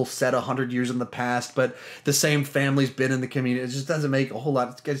prequel set 100 years in the past, but the same family's been in the community. It just doesn't make a whole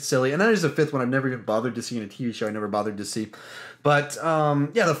lot. It gets silly. And then there's a 5th one I've never even bothered to see in a TV show. I never bothered to see. But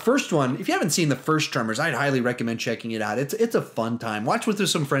the first one, if you haven't seen the first Tremors, I'd highly recommend checking it out. It's a fun time. Watch with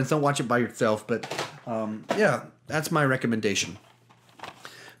some friends. Don't watch it by yourself. But that's my recommendation.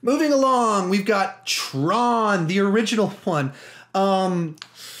 Moving along, we've got Tron, the original one.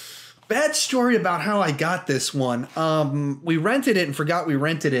 Bad story about how I got this one. We rented it and forgot we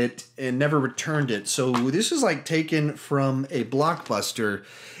rented it and never returned it. So this is like taken from a Blockbuster.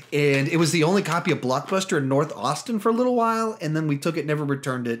 And it was the only copy of Blockbuster in North Austin for a little while. And then we took it, never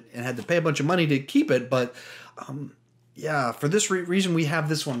returned it, and had to pay a bunch of money to keep it. But for this reason, we have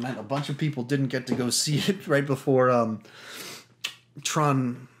this one. Man, a bunch of people didn't get to go see it right before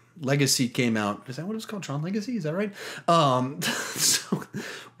Tron Legacy came out. Is that what it's called? Tron Legacy? Is that right?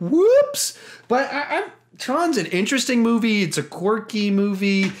 Whoops. But Tron's an interesting movie. It's a quirky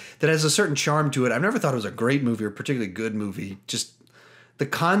movie that has a certain charm to it. I've never thought it was a great movie or a particularly good movie. Just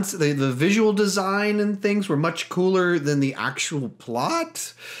the visual design and things were much cooler than the actual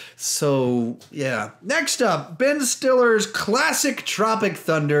plot. So yeah. Next up, Ben Stiller's classic Tropic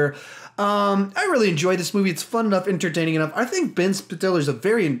Thunder. I really enjoy this movie. It's fun enough, entertaining enough. I think Ben Stiller's a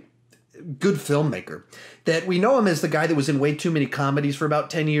very good filmmaker. That we know him as the guy that was in way too many comedies for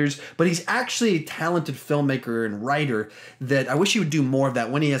about 10 years, but he's actually a talented filmmaker and writer that I wish he would do more of that.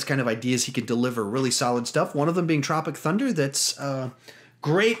 When he has kind of ideas, he could deliver really solid stuff. One of them being Tropic Thunder. That's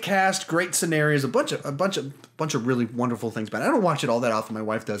great cast, great scenarios, a bunch of really wonderful things. But I don't watch it all that often. My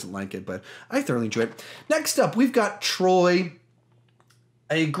wife doesn't like it, but I thoroughly enjoy it. Next up, we've got Troy,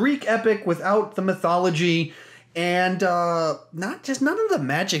 a Greek epic without the mythology. And none of the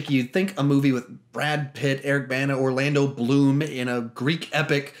magic you'd think a movie with Brad Pitt, Eric Bana, Orlando Bloom in a Greek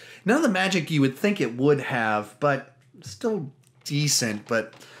epic, none of the magic you would think it would have, but still decent,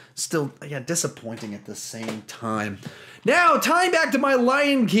 but still, yeah, disappointing at the same time. Now, tying back to my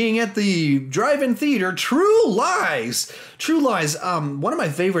Lion King at the drive-in theater, True Lies. True Lies, one of my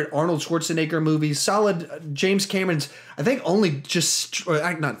favorite Arnold Schwarzenegger movies. Solid James Cameron's, I think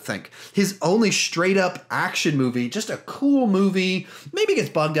his only straight-up action movie. Just a cool movie. Maybe gets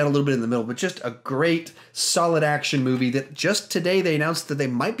bogged down a little bit in the middle, but just a great, solid action movie that just today they announced that they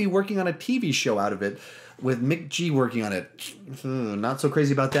might be working on a TV show out of it, with Mick G working on it. Not so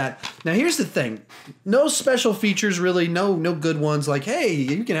crazy about that. Now, here's the thing. No special features, really. No good ones like, hey,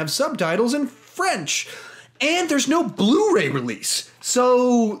 you can have subtitles in French. And there's no Blu-ray release.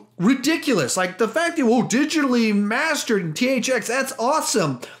 So, ridiculous. Like, the fact that, digitally mastered in THX, that's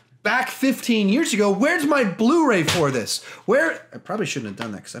awesome. Back 15 years ago, where's my Blu-ray for this? I probably shouldn't have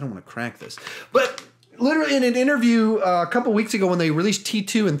done that because I don't want to crack this. But, literally, in an interview a couple weeks ago when they released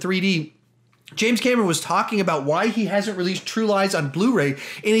T2 in 3D, James Cameron was talking about why he hasn't released True Lies on Blu-ray, and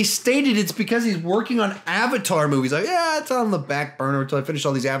he stated it's because he's working on Avatar movies. Like, yeah, it's on the back burner until I finish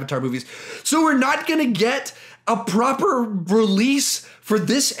all these Avatar movies. So we're not going to get a proper release for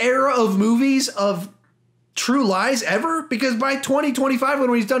this era of movies of True Lies ever? Because by 2025,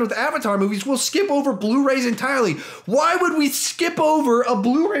 when he's done with Avatar movies, we'll skip over Blu-rays entirely. Why would we skip over a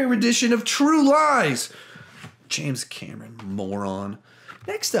Blu-ray edition of True Lies? James Cameron, moron.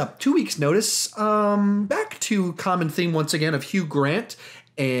 Next up, 2 weeks notice, back to common theme once again of Hugh Grant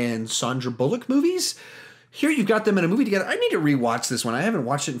and Sandra Bullock movies. Here you've got them in a movie together. I need to rewatch this one. I haven't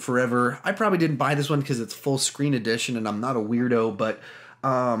watched it in forever. I probably didn't buy this one because it's full screen edition and I'm not a weirdo, but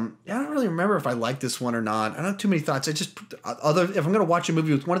I don't really remember if I like this one or not. I don't have too many thoughts. If I'm going to watch a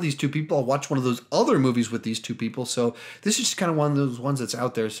movie with one of these two people, I'll watch one of those other movies with these two people. So this is just kind of one of those ones that's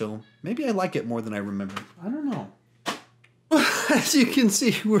out there. So maybe I like it more than I remember. I don't know. As you can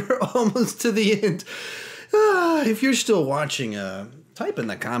see, we're almost to the end. If you're still watching, type in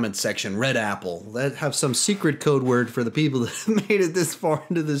the comments section, Red Apple. That have some secret code word for the people that made it this far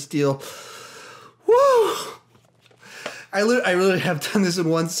into this deal. Woo! I really have done this in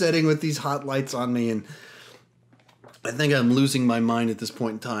one setting with these hot lights on me, and I think I'm losing my mind at this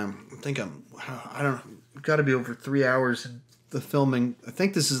point in time. Got to be over 3 hours in the filming. I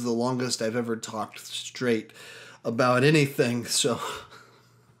think this is the longest I've ever talked straight about anything, so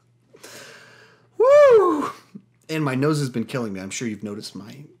woo! And my nose has been killing me. I'm sure you've noticed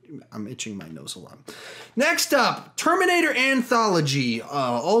I'm itching my nose a lot. Next up, Terminator Anthology.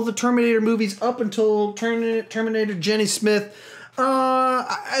 All the Terminator movies up until Terminator Jenny Smith.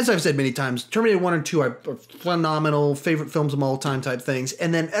 As I've said many times, Terminator 1 and 2 are phenomenal, favorite films of all time type things.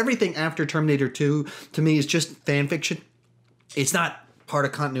 And then everything after Terminator 2, to me, is just fan fiction. It's not part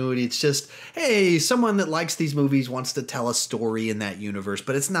of continuity. It's just, hey, someone that likes these movies wants to tell a story in that universe,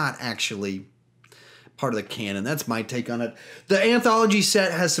 but it's not actually part of the canon. That's my take on it. The anthology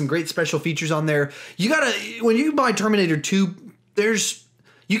set has some great special features on there. When you buy Terminator 2,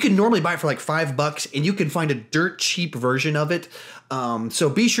 you can normally buy it for like $5 and you can find a dirt cheap version of it. So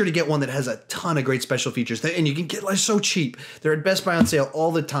be sure to get one that has a ton of great special features, and you can get so cheap. They're at Best Buy on sale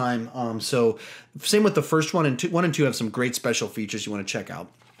all the time. So same with the first one and two. 1 and 2 have some great special features you want to check out.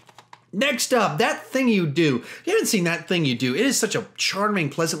 Next up, That Thing You Do. If you haven't seen That Thing You Do, it is such a charming,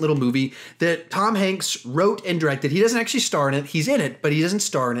 pleasant little movie that Tom Hanks wrote and directed. He doesn't actually star in it. He's in it, but he doesn't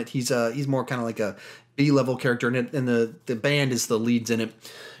star in it. He's more kind of like a B-level character in it, and the band is the leads in it.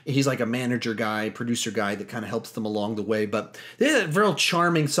 He's like a manager guy, producer guy that kind of helps them along the way. But they had a real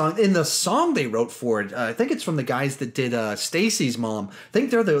charming song. In the song they wrote for it, I think it's from the guys that did Stacy's Mom. I think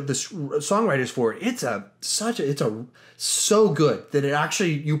they're the songwriters for it. It's so good that it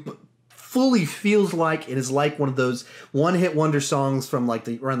actually, you fully feels like it is like one of those one-hit wonder songs from like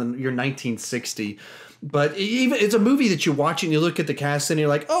around the year 1960. But even it's a movie that you watch and you look at the cast and you're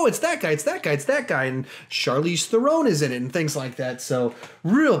like, oh, it's that guy, it's that guy, it's that guy. And Charlize Theron is in it and things like that. So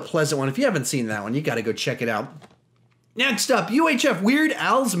real pleasant one. If you haven't seen that one, you got to go check it out. Next up, UHF, Weird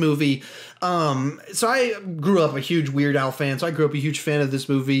Al's movie. So I grew up a huge Weird Al fan, so I grew up a huge fan of this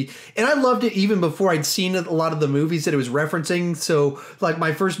movie, and I loved it even before I'd seen a lot of the movies that it was referencing. So, like,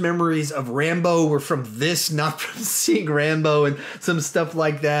 my first memories of Rambo were from this, not from seeing Rambo and some stuff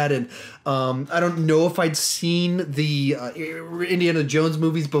like that. And I don't know if I'd seen the Indiana Jones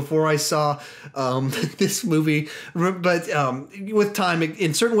movies before I saw this movie, but with time,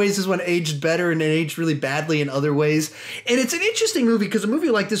 in certain ways, this one aged better and it aged really badly in other ways. And it's an interesting movie because a movie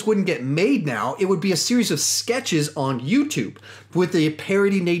like this wouldn't get made now. It would be a series of sketches on YouTube with the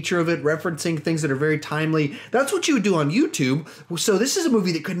parody nature of it, referencing things that are very timely. That's what you would do on YouTube. So this is a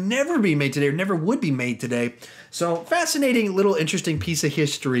movie that could never be made today or never would be made today. So fascinating little interesting piece of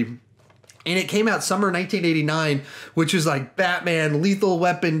history. And it came out summer 1989, which was like Batman, Lethal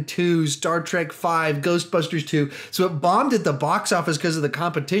Weapon 2, Star Trek 5, Ghostbusters 2. So it bombed at the box office because of the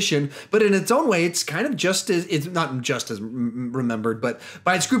competition. But in its own way, it's kind of just as, it's not just as remembered, but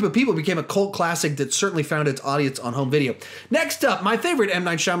by its group of people, it became a cult classic that certainly found its audience on home video. Next up, my favorite M.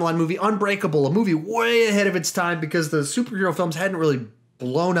 Night Shyamalan movie, Unbreakable, a movie way ahead of its time because the superhero films hadn't really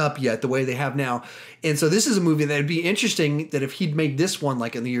blown up yet the way they have now. And so this is a movie that would be interesting that if he'd made this one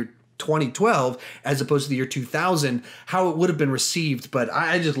like in the year 2012 as opposed to the year 2000, how it would have been received. But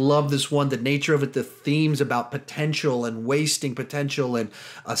I just love this one, the nature of it, the themes about potential and wasting potential and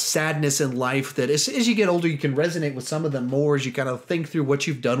a sadness in life that as you get older, you can resonate with some of them more as you kind of think through what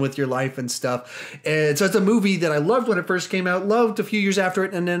you've done with your life and stuff. And so it's a movie that I loved when it first came out, loved a few years after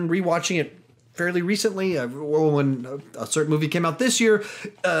it, and then rewatching it fairly recently, when a certain movie came out this year,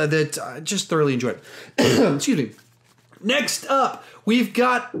 that I just thoroughly enjoyed. Excuse me. Next up, we've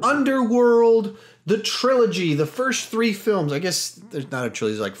got Underworld, the trilogy, the first 3 films. I guess there's not a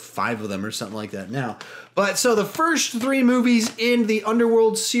trilogy, there's like 5 of them or something like that now. But so the first 3 movies in the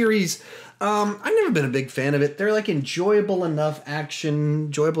Underworld series, I've never been a big fan of it. They're like enjoyable enough action,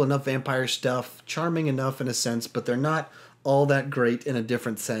 enjoyable enough vampire stuff, charming enough in a sense, but they're not all that great in a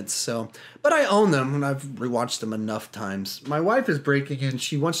different sense. So, but I own them and I've rewatched them enough times. My wife is breaking in.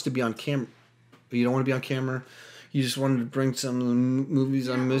 She wants to be on camera. But you don't want to be on camera? You just wanted to bring some of the movies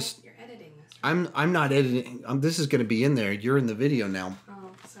I missed. You're editing this. I'm not editing. This is going to be in there. You're in the video now.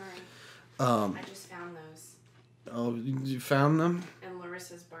 Oh, sorry. I just found those. Oh, you found them? And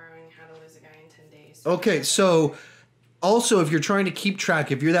Larissa's borrowing How to Lose a Guy in 10 Days. Okay, so also if you're trying to keep track,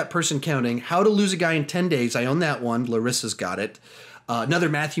 if you're that person counting, How to Lose a Guy in 10 Days, I own that one. Larissa's got it. Another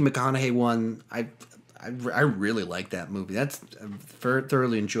Matthew McConaughey one. I really like that movie. I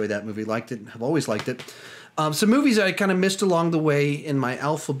thoroughly enjoy that movie. Liked it. I've always liked it. Some movies I kind of missed along the way in my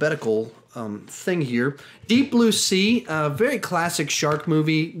alphabetical thing here. Deep Blue Sea, a very classic shark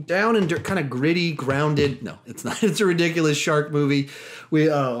movie. Down and kind of gritty, grounded. No, it's not. It's a ridiculous shark movie. We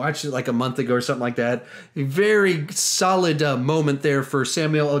watched it like a month ago or something like that. A very solid moment there for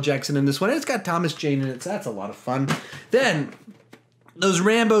Samuel L. Jackson in this one. And it's got Thomas Jane in it, so that's a lot of fun. Then those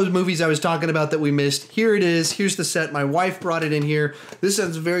Rambo movies I was talking about that we missed. Here it is. Here's the set. My wife brought it in here. This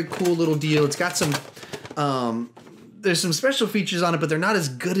is a very cool little deal. It's got some... there's some special features on it, but they're not as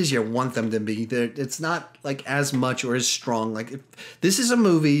good as you want them to be. It's not like as much or as strong. Like this is a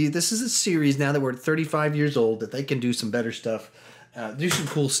movie, this is a series now that we're 35 years old that they can do some better stuff, do some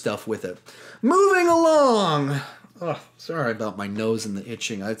cool stuff with it. Moving along. Oh, sorry about my nose and the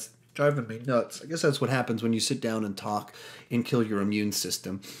itching. It's driving me nuts. I guess that's what happens when you sit down and talk and kill your immune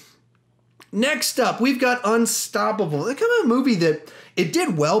system. Next up, we've got Unstoppable. It's kind of a movie that it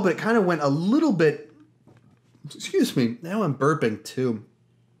did well, but it kind of went a little bit... Excuse me. Now I'm burping too.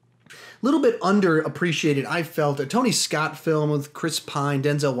 A little bit underappreciated, I felt. A Tony Scott film with Chris Pine,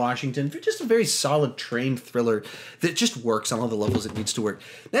 Denzel Washington. Just a very solid train thriller that just works on all the levels it needs to work.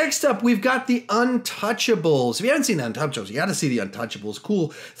 Next up, we've got The Untouchables. If you haven't seen The Untouchables, you got to see The Untouchables. Cool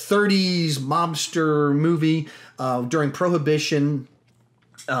 30s mobster movie during Prohibition.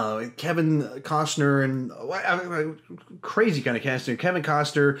 Kevin Costner and crazy kind of casting. Kevin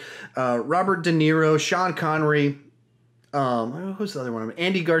Costner, Robert De Niro, Sean Connery. Who's the other one?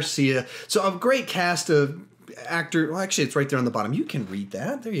 Andy Garcia. So a great cast of actor. Well, actually, it's right there on the bottom. You can read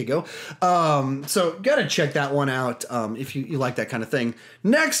that. There you go. So gotta check that one out if you like that kind of thing.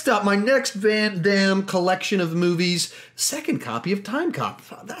 Next up, my next Van Damme collection of movies. Second copy of Time Cop.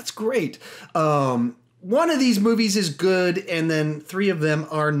 That's great. One of these movies is good, and then 3 of them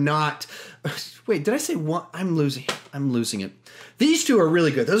are not. Wait, did I say one? I'm losing. I'm losing it. These two are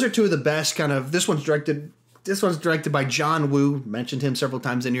really good. Those are two of the best kind of, this one's directed by John Woo. Mentioned him several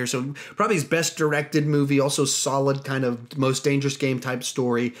times in here. So probably his best directed movie. Also solid kind of Most Dangerous Game type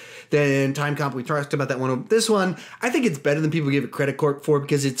story. Then Time Cop, we talked about that one. This one, I think it's better than people give it credit for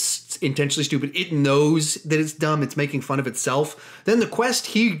because it's intentionally stupid. It knows that it's dumb. It's making fun of itself. Then The Quest,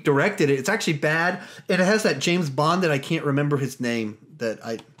 he directed it. It's actually bad. And it has that James Bond that I can't remember his name.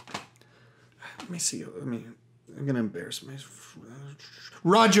 Let me see. I'm going to embarrass myself.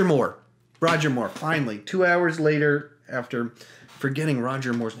 Roger Moore. Finally, 2 hours later after forgetting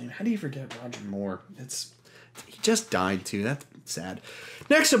Roger Moore's name. How do you forget Roger Moore? He just died too. That's sad.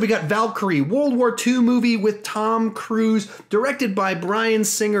 Next up, we got Valkyrie, World War II movie with Tom Cruise, directed by Bryan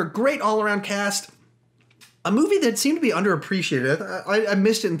Singer. Great all-around cast. A movie that seemed to be underappreciated. I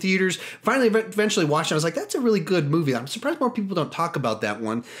missed it in theaters. Finally, eventually watched it. I was like, that's a really good movie. I'm surprised more people don't talk about that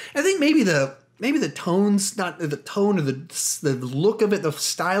one. I think maybe the tone's not the tone or the look of it, the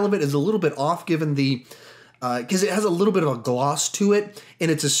style of it is a little bit off given the because it has a little bit of a gloss to it, and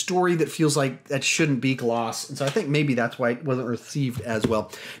it's a story that feels like that shouldn't be gloss. And so I think maybe that's why it wasn't received as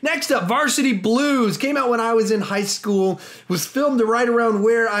well. Next up, Varsity Blues came out when I was in high school, was filmed right around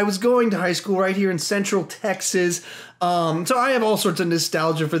where I was going to high school, right here in Central Texas. So I have all sorts of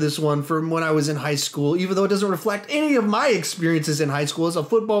nostalgia for this one from when I was in high school, even though it doesn't reflect any of my experiences in high school as a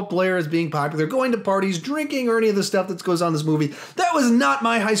football player, as being popular, going to parties, drinking, or any of the stuff that goes on in this movie. That was not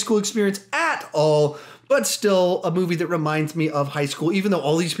my high school experience at all, but still a movie that reminds me of high school, even though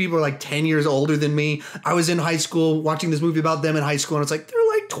all these people are like 10 years older than me. I was in high school watching this movie about them in high school, and it's like, they're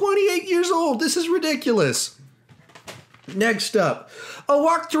like 28 years old. This is ridiculous. Next up, A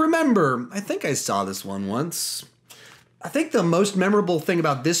Walk to Remember. I think I saw this one once. I think the most memorable thing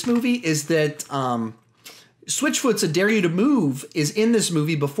about this movie is that Switchfoot's A Dare You to Move is in this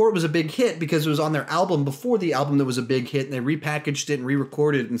movie before it was a big hit because it was on their album before the album that was a big hit, and they repackaged it and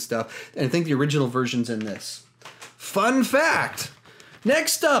re-recorded it and stuff. And I think the original version's in this. Fun fact.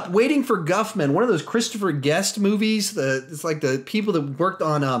 Next up, Waiting for Guffman, one of those Christopher Guest movies. It's like the people that worked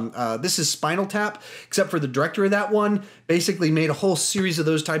on This Is Spinal Tap, except for the director of that one, basically made a whole series of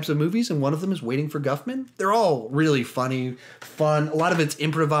those types of movies, and one of them is Waiting for Guffman. They're all really funny, fun. A lot of it's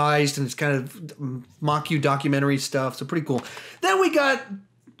improvised, and it's kind of mock-documentary stuff, so pretty cool. Then we got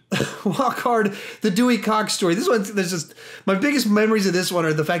Walk Hard, the Dewey Cox story. This one, there's just, my biggest memories of this one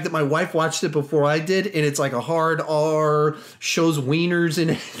are the fact that my wife watched it before I did, and it's like a hard R, shows wieners in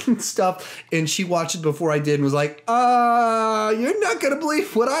it and stuff, and she watched it before I did and was like, you're not going to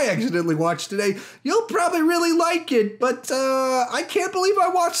believe what I accidentally watched today. You'll probably really like it, but I can't believe I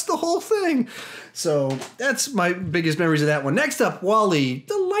watched the whole thing. So that's my biggest memories of that one. Next up, WALL-E,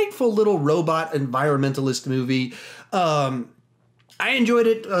 delightful little robot environmentalist movie. I enjoyed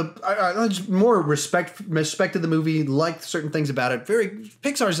it. I just more respected the movie, liked certain things about it.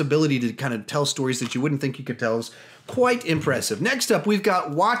 Pixar's ability to kind of tell stories that you wouldn't think you could tell is quite impressive. Next up, we've got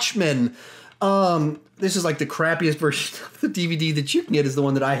Watchmen. This is like the crappiest version of the DVD that you can get is the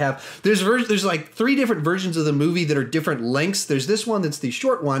one that I have. There's like 3 different versions of the movie that are different lengths. There's this one that's the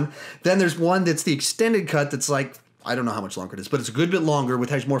short one. Then there's one that's the extended cut that's like, I don't know how much longer it is, but it's a good bit longer,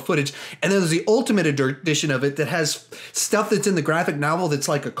 which has more footage. And then there's the ultimate edition of it that has stuff that's in the graphic novel that's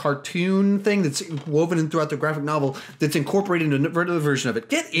like a cartoon thing that's woven in throughout the graphic novel that's incorporated into a version of it.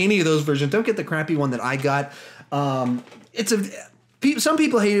 Get any of those versions. Don't get the crappy one that I got. Some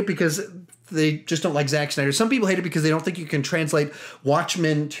people hate it because they just don't like Zack Snyder. Some people hate it because they don't think you can translate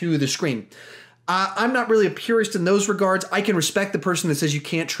Watchmen to the screen. I'm not really a purist in those regards. I can respect the person that says you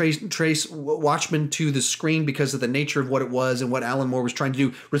can't trace Watchmen to the screen because of the nature of what it was and what Alan Moore was trying to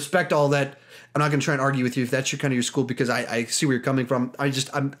do. Respect all that. I'm not going to try and argue with you if that's your kind of your school because I see where you're coming from. I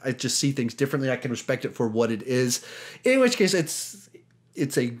just see things differently. I can respect it for what it is. In which case,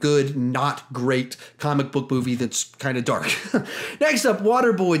 it's a good, not great comic book movie that's kind of dark. Next up,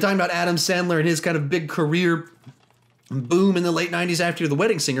 Waterboy, talking about Adam Sandler and his kind of big career boom in the late 90s after The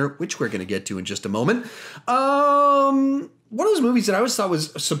Wedding Singer, which we're going to get to in just a moment. One of those movies that I always thought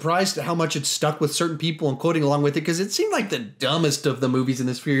was surprised at how much it stuck with certain people and quoting along with it because it seemed like the dumbest of the movies in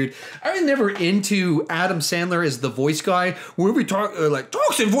this period. I was never into Adam Sandler as the voice guy. Whenever he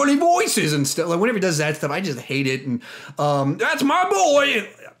talks in funny voices and stuff, like whenever he does that stuff, I just hate it. And that's my boy.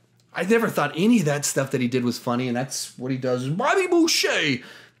 I never thought any of that stuff that he did was funny, and that's what he does. Bobby Boucher.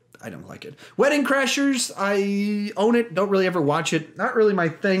 I don't like it. Wedding Crashers, I own it. Don't really ever watch it. Not really my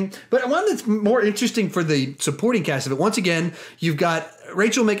thing. But one that's more interesting for the supporting cast of it. Once again, you've got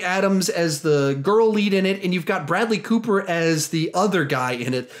Rachel McAdams as the girl lead in it, and you've got Bradley Cooper as the other guy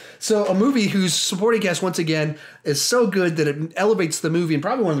in it. So a movie whose supporting cast, once again, is so good that it elevates the movie. And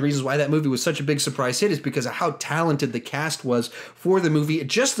probably one of the reasons why that movie was such a big surprise hit is because of how talented the cast was for the movie at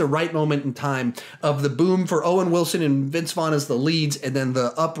just the right moment in time of the boom for Owen Wilson and Vince Vaughn as the leads, and then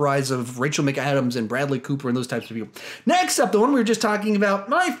the uprise of Rachel McAdams and Bradley Cooper and those types of people. Next up, the one we were just talking about,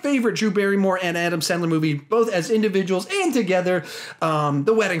 my favorite Drew Barrymore and Adam Sandler movie, both as individuals and together,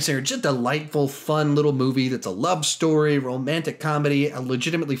 The Wedding Singer. Just a delightful, fun little movie that's a love story, romantic comedy, a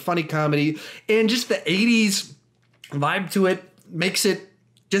legitimately funny comedy, and just the 80s vibe to it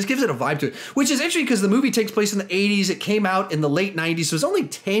just gives it a vibe to it, which is interesting because the movie takes place in the 80s. It came out in the late 90s, so it's only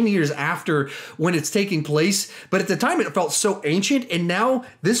 10 years after when it's taking place. But at the time, it felt so ancient, and now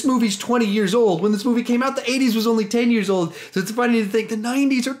this movie's 20 years old. When this movie came out, the 80s was only 10 years old, so it's funny to think the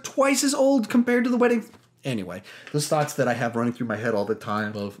 90s are twice as old compared to The Wedding. Anyway, those thoughts that I have running through my head all the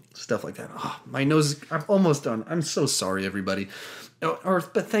time of stuff like that. Oh, my nose, I'm almost done. I'm so sorry, everybody.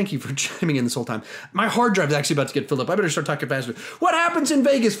 But thank you for chiming in this whole time. My hard drive is actually about to get filled up. I better start talking faster. What happens in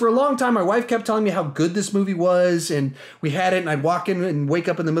Vegas? For a long time, my wife kept telling me how good this movie was, and we had it, and I'd walk in and wake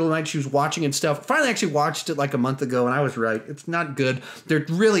up in the middle of the night. She was watching and stuff. Finally, actually watched it like a month ago, and I was right. It's not good. They're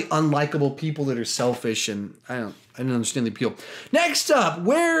really unlikable people that are selfish, and I didn't understand the appeal. Next up,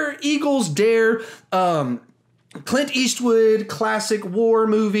 Where Eagles Dare, Clint Eastwood classic war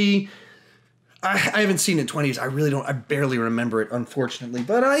movie. I haven't seen it in 20 years. I barely remember it, unfortunately,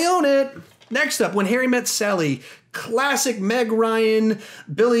 but I own it. Next up, When Harry Met Sally, classic Meg Ryan,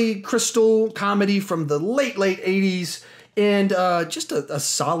 Billy Crystal comedy from the late 80s, and just a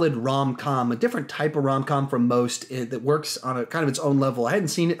solid rom-com, a different type of rom-com from most that works on a kind of its own level. I hadn't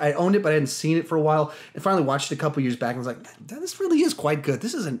seen it. I owned it, but I hadn't seen it for a while, and finally watched it a couple years back and was like, this really is quite good.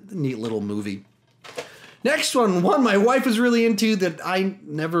 This is a neat little movie. Next one my wife was really into that I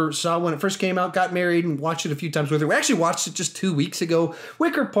never saw when it first came out, got married and watched it a few times with her. We actually watched it just 2 weeks ago.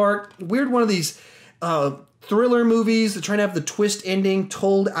 Wicker Park, weird one of these thriller movies that try to have the twist ending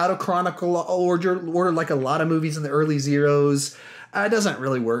told out of chronicle order like a lot of movies in the early zeros. It doesn't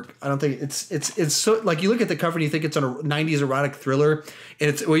really work. I don't think it's so, like, you look at the cover and you think it's on a 90s erotic thriller,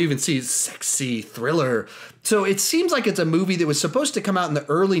 and you even see it's sexy thriller. So it seems like it's a movie that was supposed to come out in the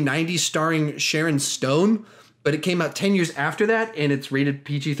early 90s starring Sharon Stone, but it came out 10 years after that, and it's rated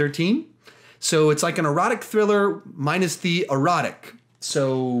PG-13. So it's like an erotic thriller minus the erotic.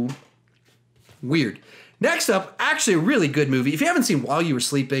 So weird. Next up, actually a really good movie. If you haven't seen While You Were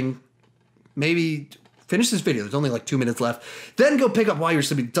Sleeping, maybe finish this video. There's only like 2 minutes left. Then go pick up While You're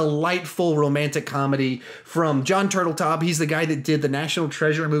Sleeping. Delightful romantic comedy from John Turteltaub. He's the guy that did the National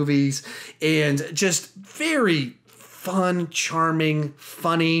Treasure movies, and just very fun, charming,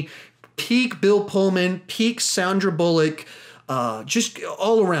 funny. Peak Bill Pullman, peak Sandra Bullock. Just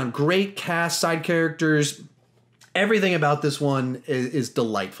all around great cast, side characters. Everything about this one is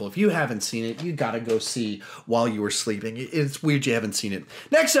delightful. If you haven't seen it, you gotta go see While You Were Sleeping. It's weird you haven't seen it.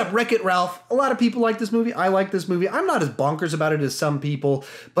 Next up, Wreck-It Ralph. A lot of people like this movie. I like this movie. I'm not as bonkers about it as some people,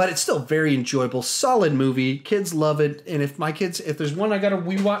 but it's still very enjoyable. Solid movie. Kids love it. And if there's one I gotta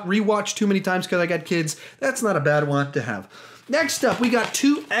rewatch too many times because I got kids, that's not a bad one to have. Next up, we got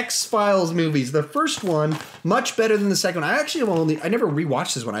 2 X-Files movies. The first one, much better than the second one. I never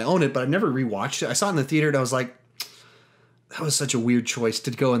rewatched this one. I own it, but I've never rewatched it. I saw it in the theater and I was like, that was such a weird choice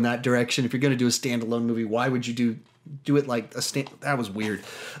to go in that direction. If you're going to do a standalone movie, why would you do it like that was weird.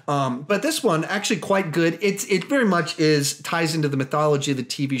 But this one, actually quite good. It very much ties into the mythology of the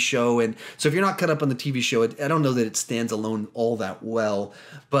TV show. And so if you're not caught up on the TV show, I don't know that it stands alone all that well,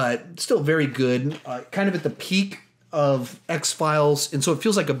 but still very good. Kind of at the peak of X-Files. And so it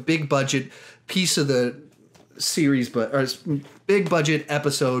feels like a big budget piece of the series, or big budget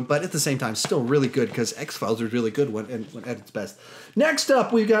episode, but at the same time still really good because X-Files was really good when at its best. Next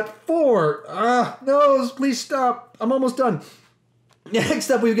up, we've got 4. No, please stop. I'm almost done.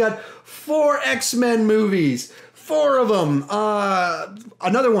 Next up, we've got 4 X-Men movies. 4 of them.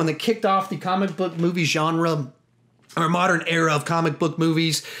 Another one that kicked off the comic book movie genre, or modern era of comic book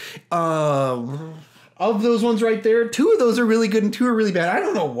movies. Of those ones right there, 2 of those are really good and 2 are really bad. I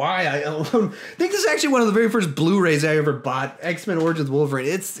don't know why. I think this is actually one of the very first Blu-rays I ever bought. X-Men Origins Wolverine.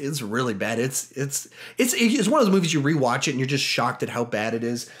 It's really bad. It's one of those movies you rewatch it and you're just shocked at how bad it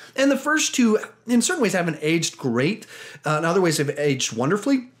is. And the first 2, in certain ways, haven't aged great. In other ways, have aged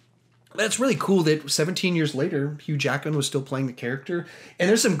wonderfully. That's really cool that 17 years later, Hugh Jackman was still playing the character. And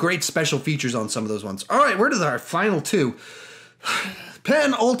there's some great special features on some of those ones. All right, where does our final 2?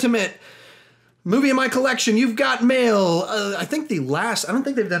 Penultimate Movie in my collection, You've Got Mail. I don't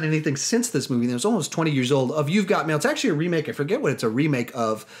think they've done anything since this movie. It was almost 20 years old, of You've Got Mail. It's actually a remake. I forget what it's a remake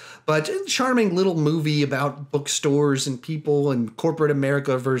of, but a charming little movie about bookstores and people and corporate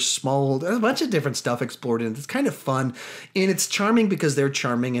America versus small. There's a bunch of different stuff explored in it. It's kind of fun, and it's charming because they're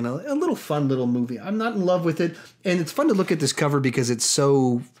charming, and a little fun little movie. I'm not in love with it, and it's fun to look at this cover because it's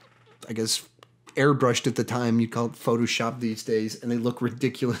so, I guess, airbrushed at the time. You'd call it Photoshop these days, and they look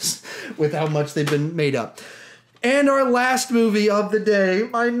ridiculous with how much they've been made up. And our last movie of the day,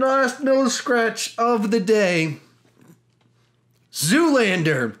 my last nose scratch of the day,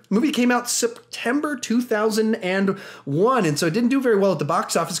 Zoolander. The movie came out September 2001, and so it didn't do very well at the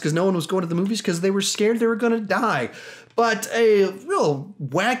box office because no one was going to the movies because they were scared they were going to die. But a real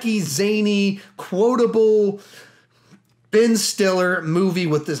wacky, zany, quotable Ben Stiller movie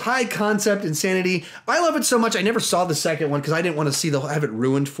with this high concept insanity. I love it so much. I never saw the second one because I didn't want to have it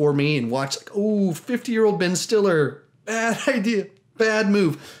ruined for me and watch, like, oh, 50-year-old Ben Stiller. Bad idea. Bad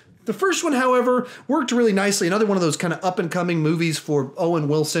move. The first one, however, worked really nicely. Another one of those kind of up-and-coming movies for Owen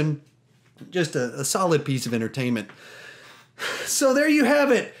Wilson. Just a solid piece of entertainment. So there you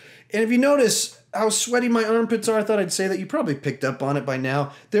have it. And if you notice how sweaty my armpits are, I thought I'd say that. You probably picked up on it by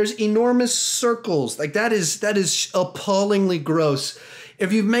now. There's enormous circles. Like, that is appallingly gross.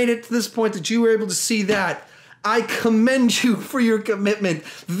 If you've made it to this point that you were able to see that, I commend you for your commitment.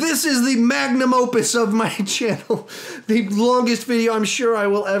 This is the magnum opus of my channel. The longest video I'm sure I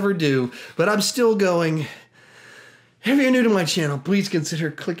will ever do. But I'm still going. If you're new to my channel, please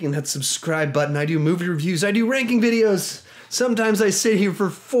consider clicking that subscribe button. I do movie reviews. I do ranking videos. Sometimes I sit here for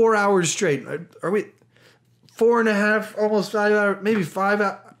 4 hours straight. Are we 4.5, almost 5 hours, maybe 5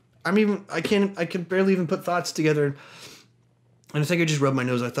 hours? I can barely even put thoughts together. And I think I just rubbed my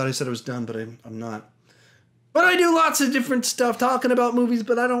nose. I thought I said I was done, but I'm not. But I do lots of different stuff talking about movies,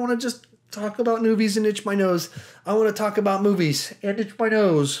 but I don't want to just talk about movies and itch my nose. I want to talk about movies and itch my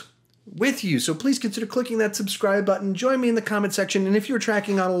nose with you. So please consider clicking that subscribe button. Join me in the comment section. And if you're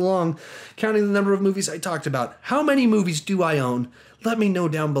tracking on along, counting the number of movies I talked about, how many movies do I own? Let me know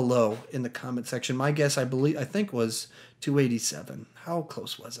down below in the comment section. My guess, I think was 287. How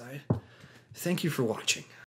close was I? Thank you for watching.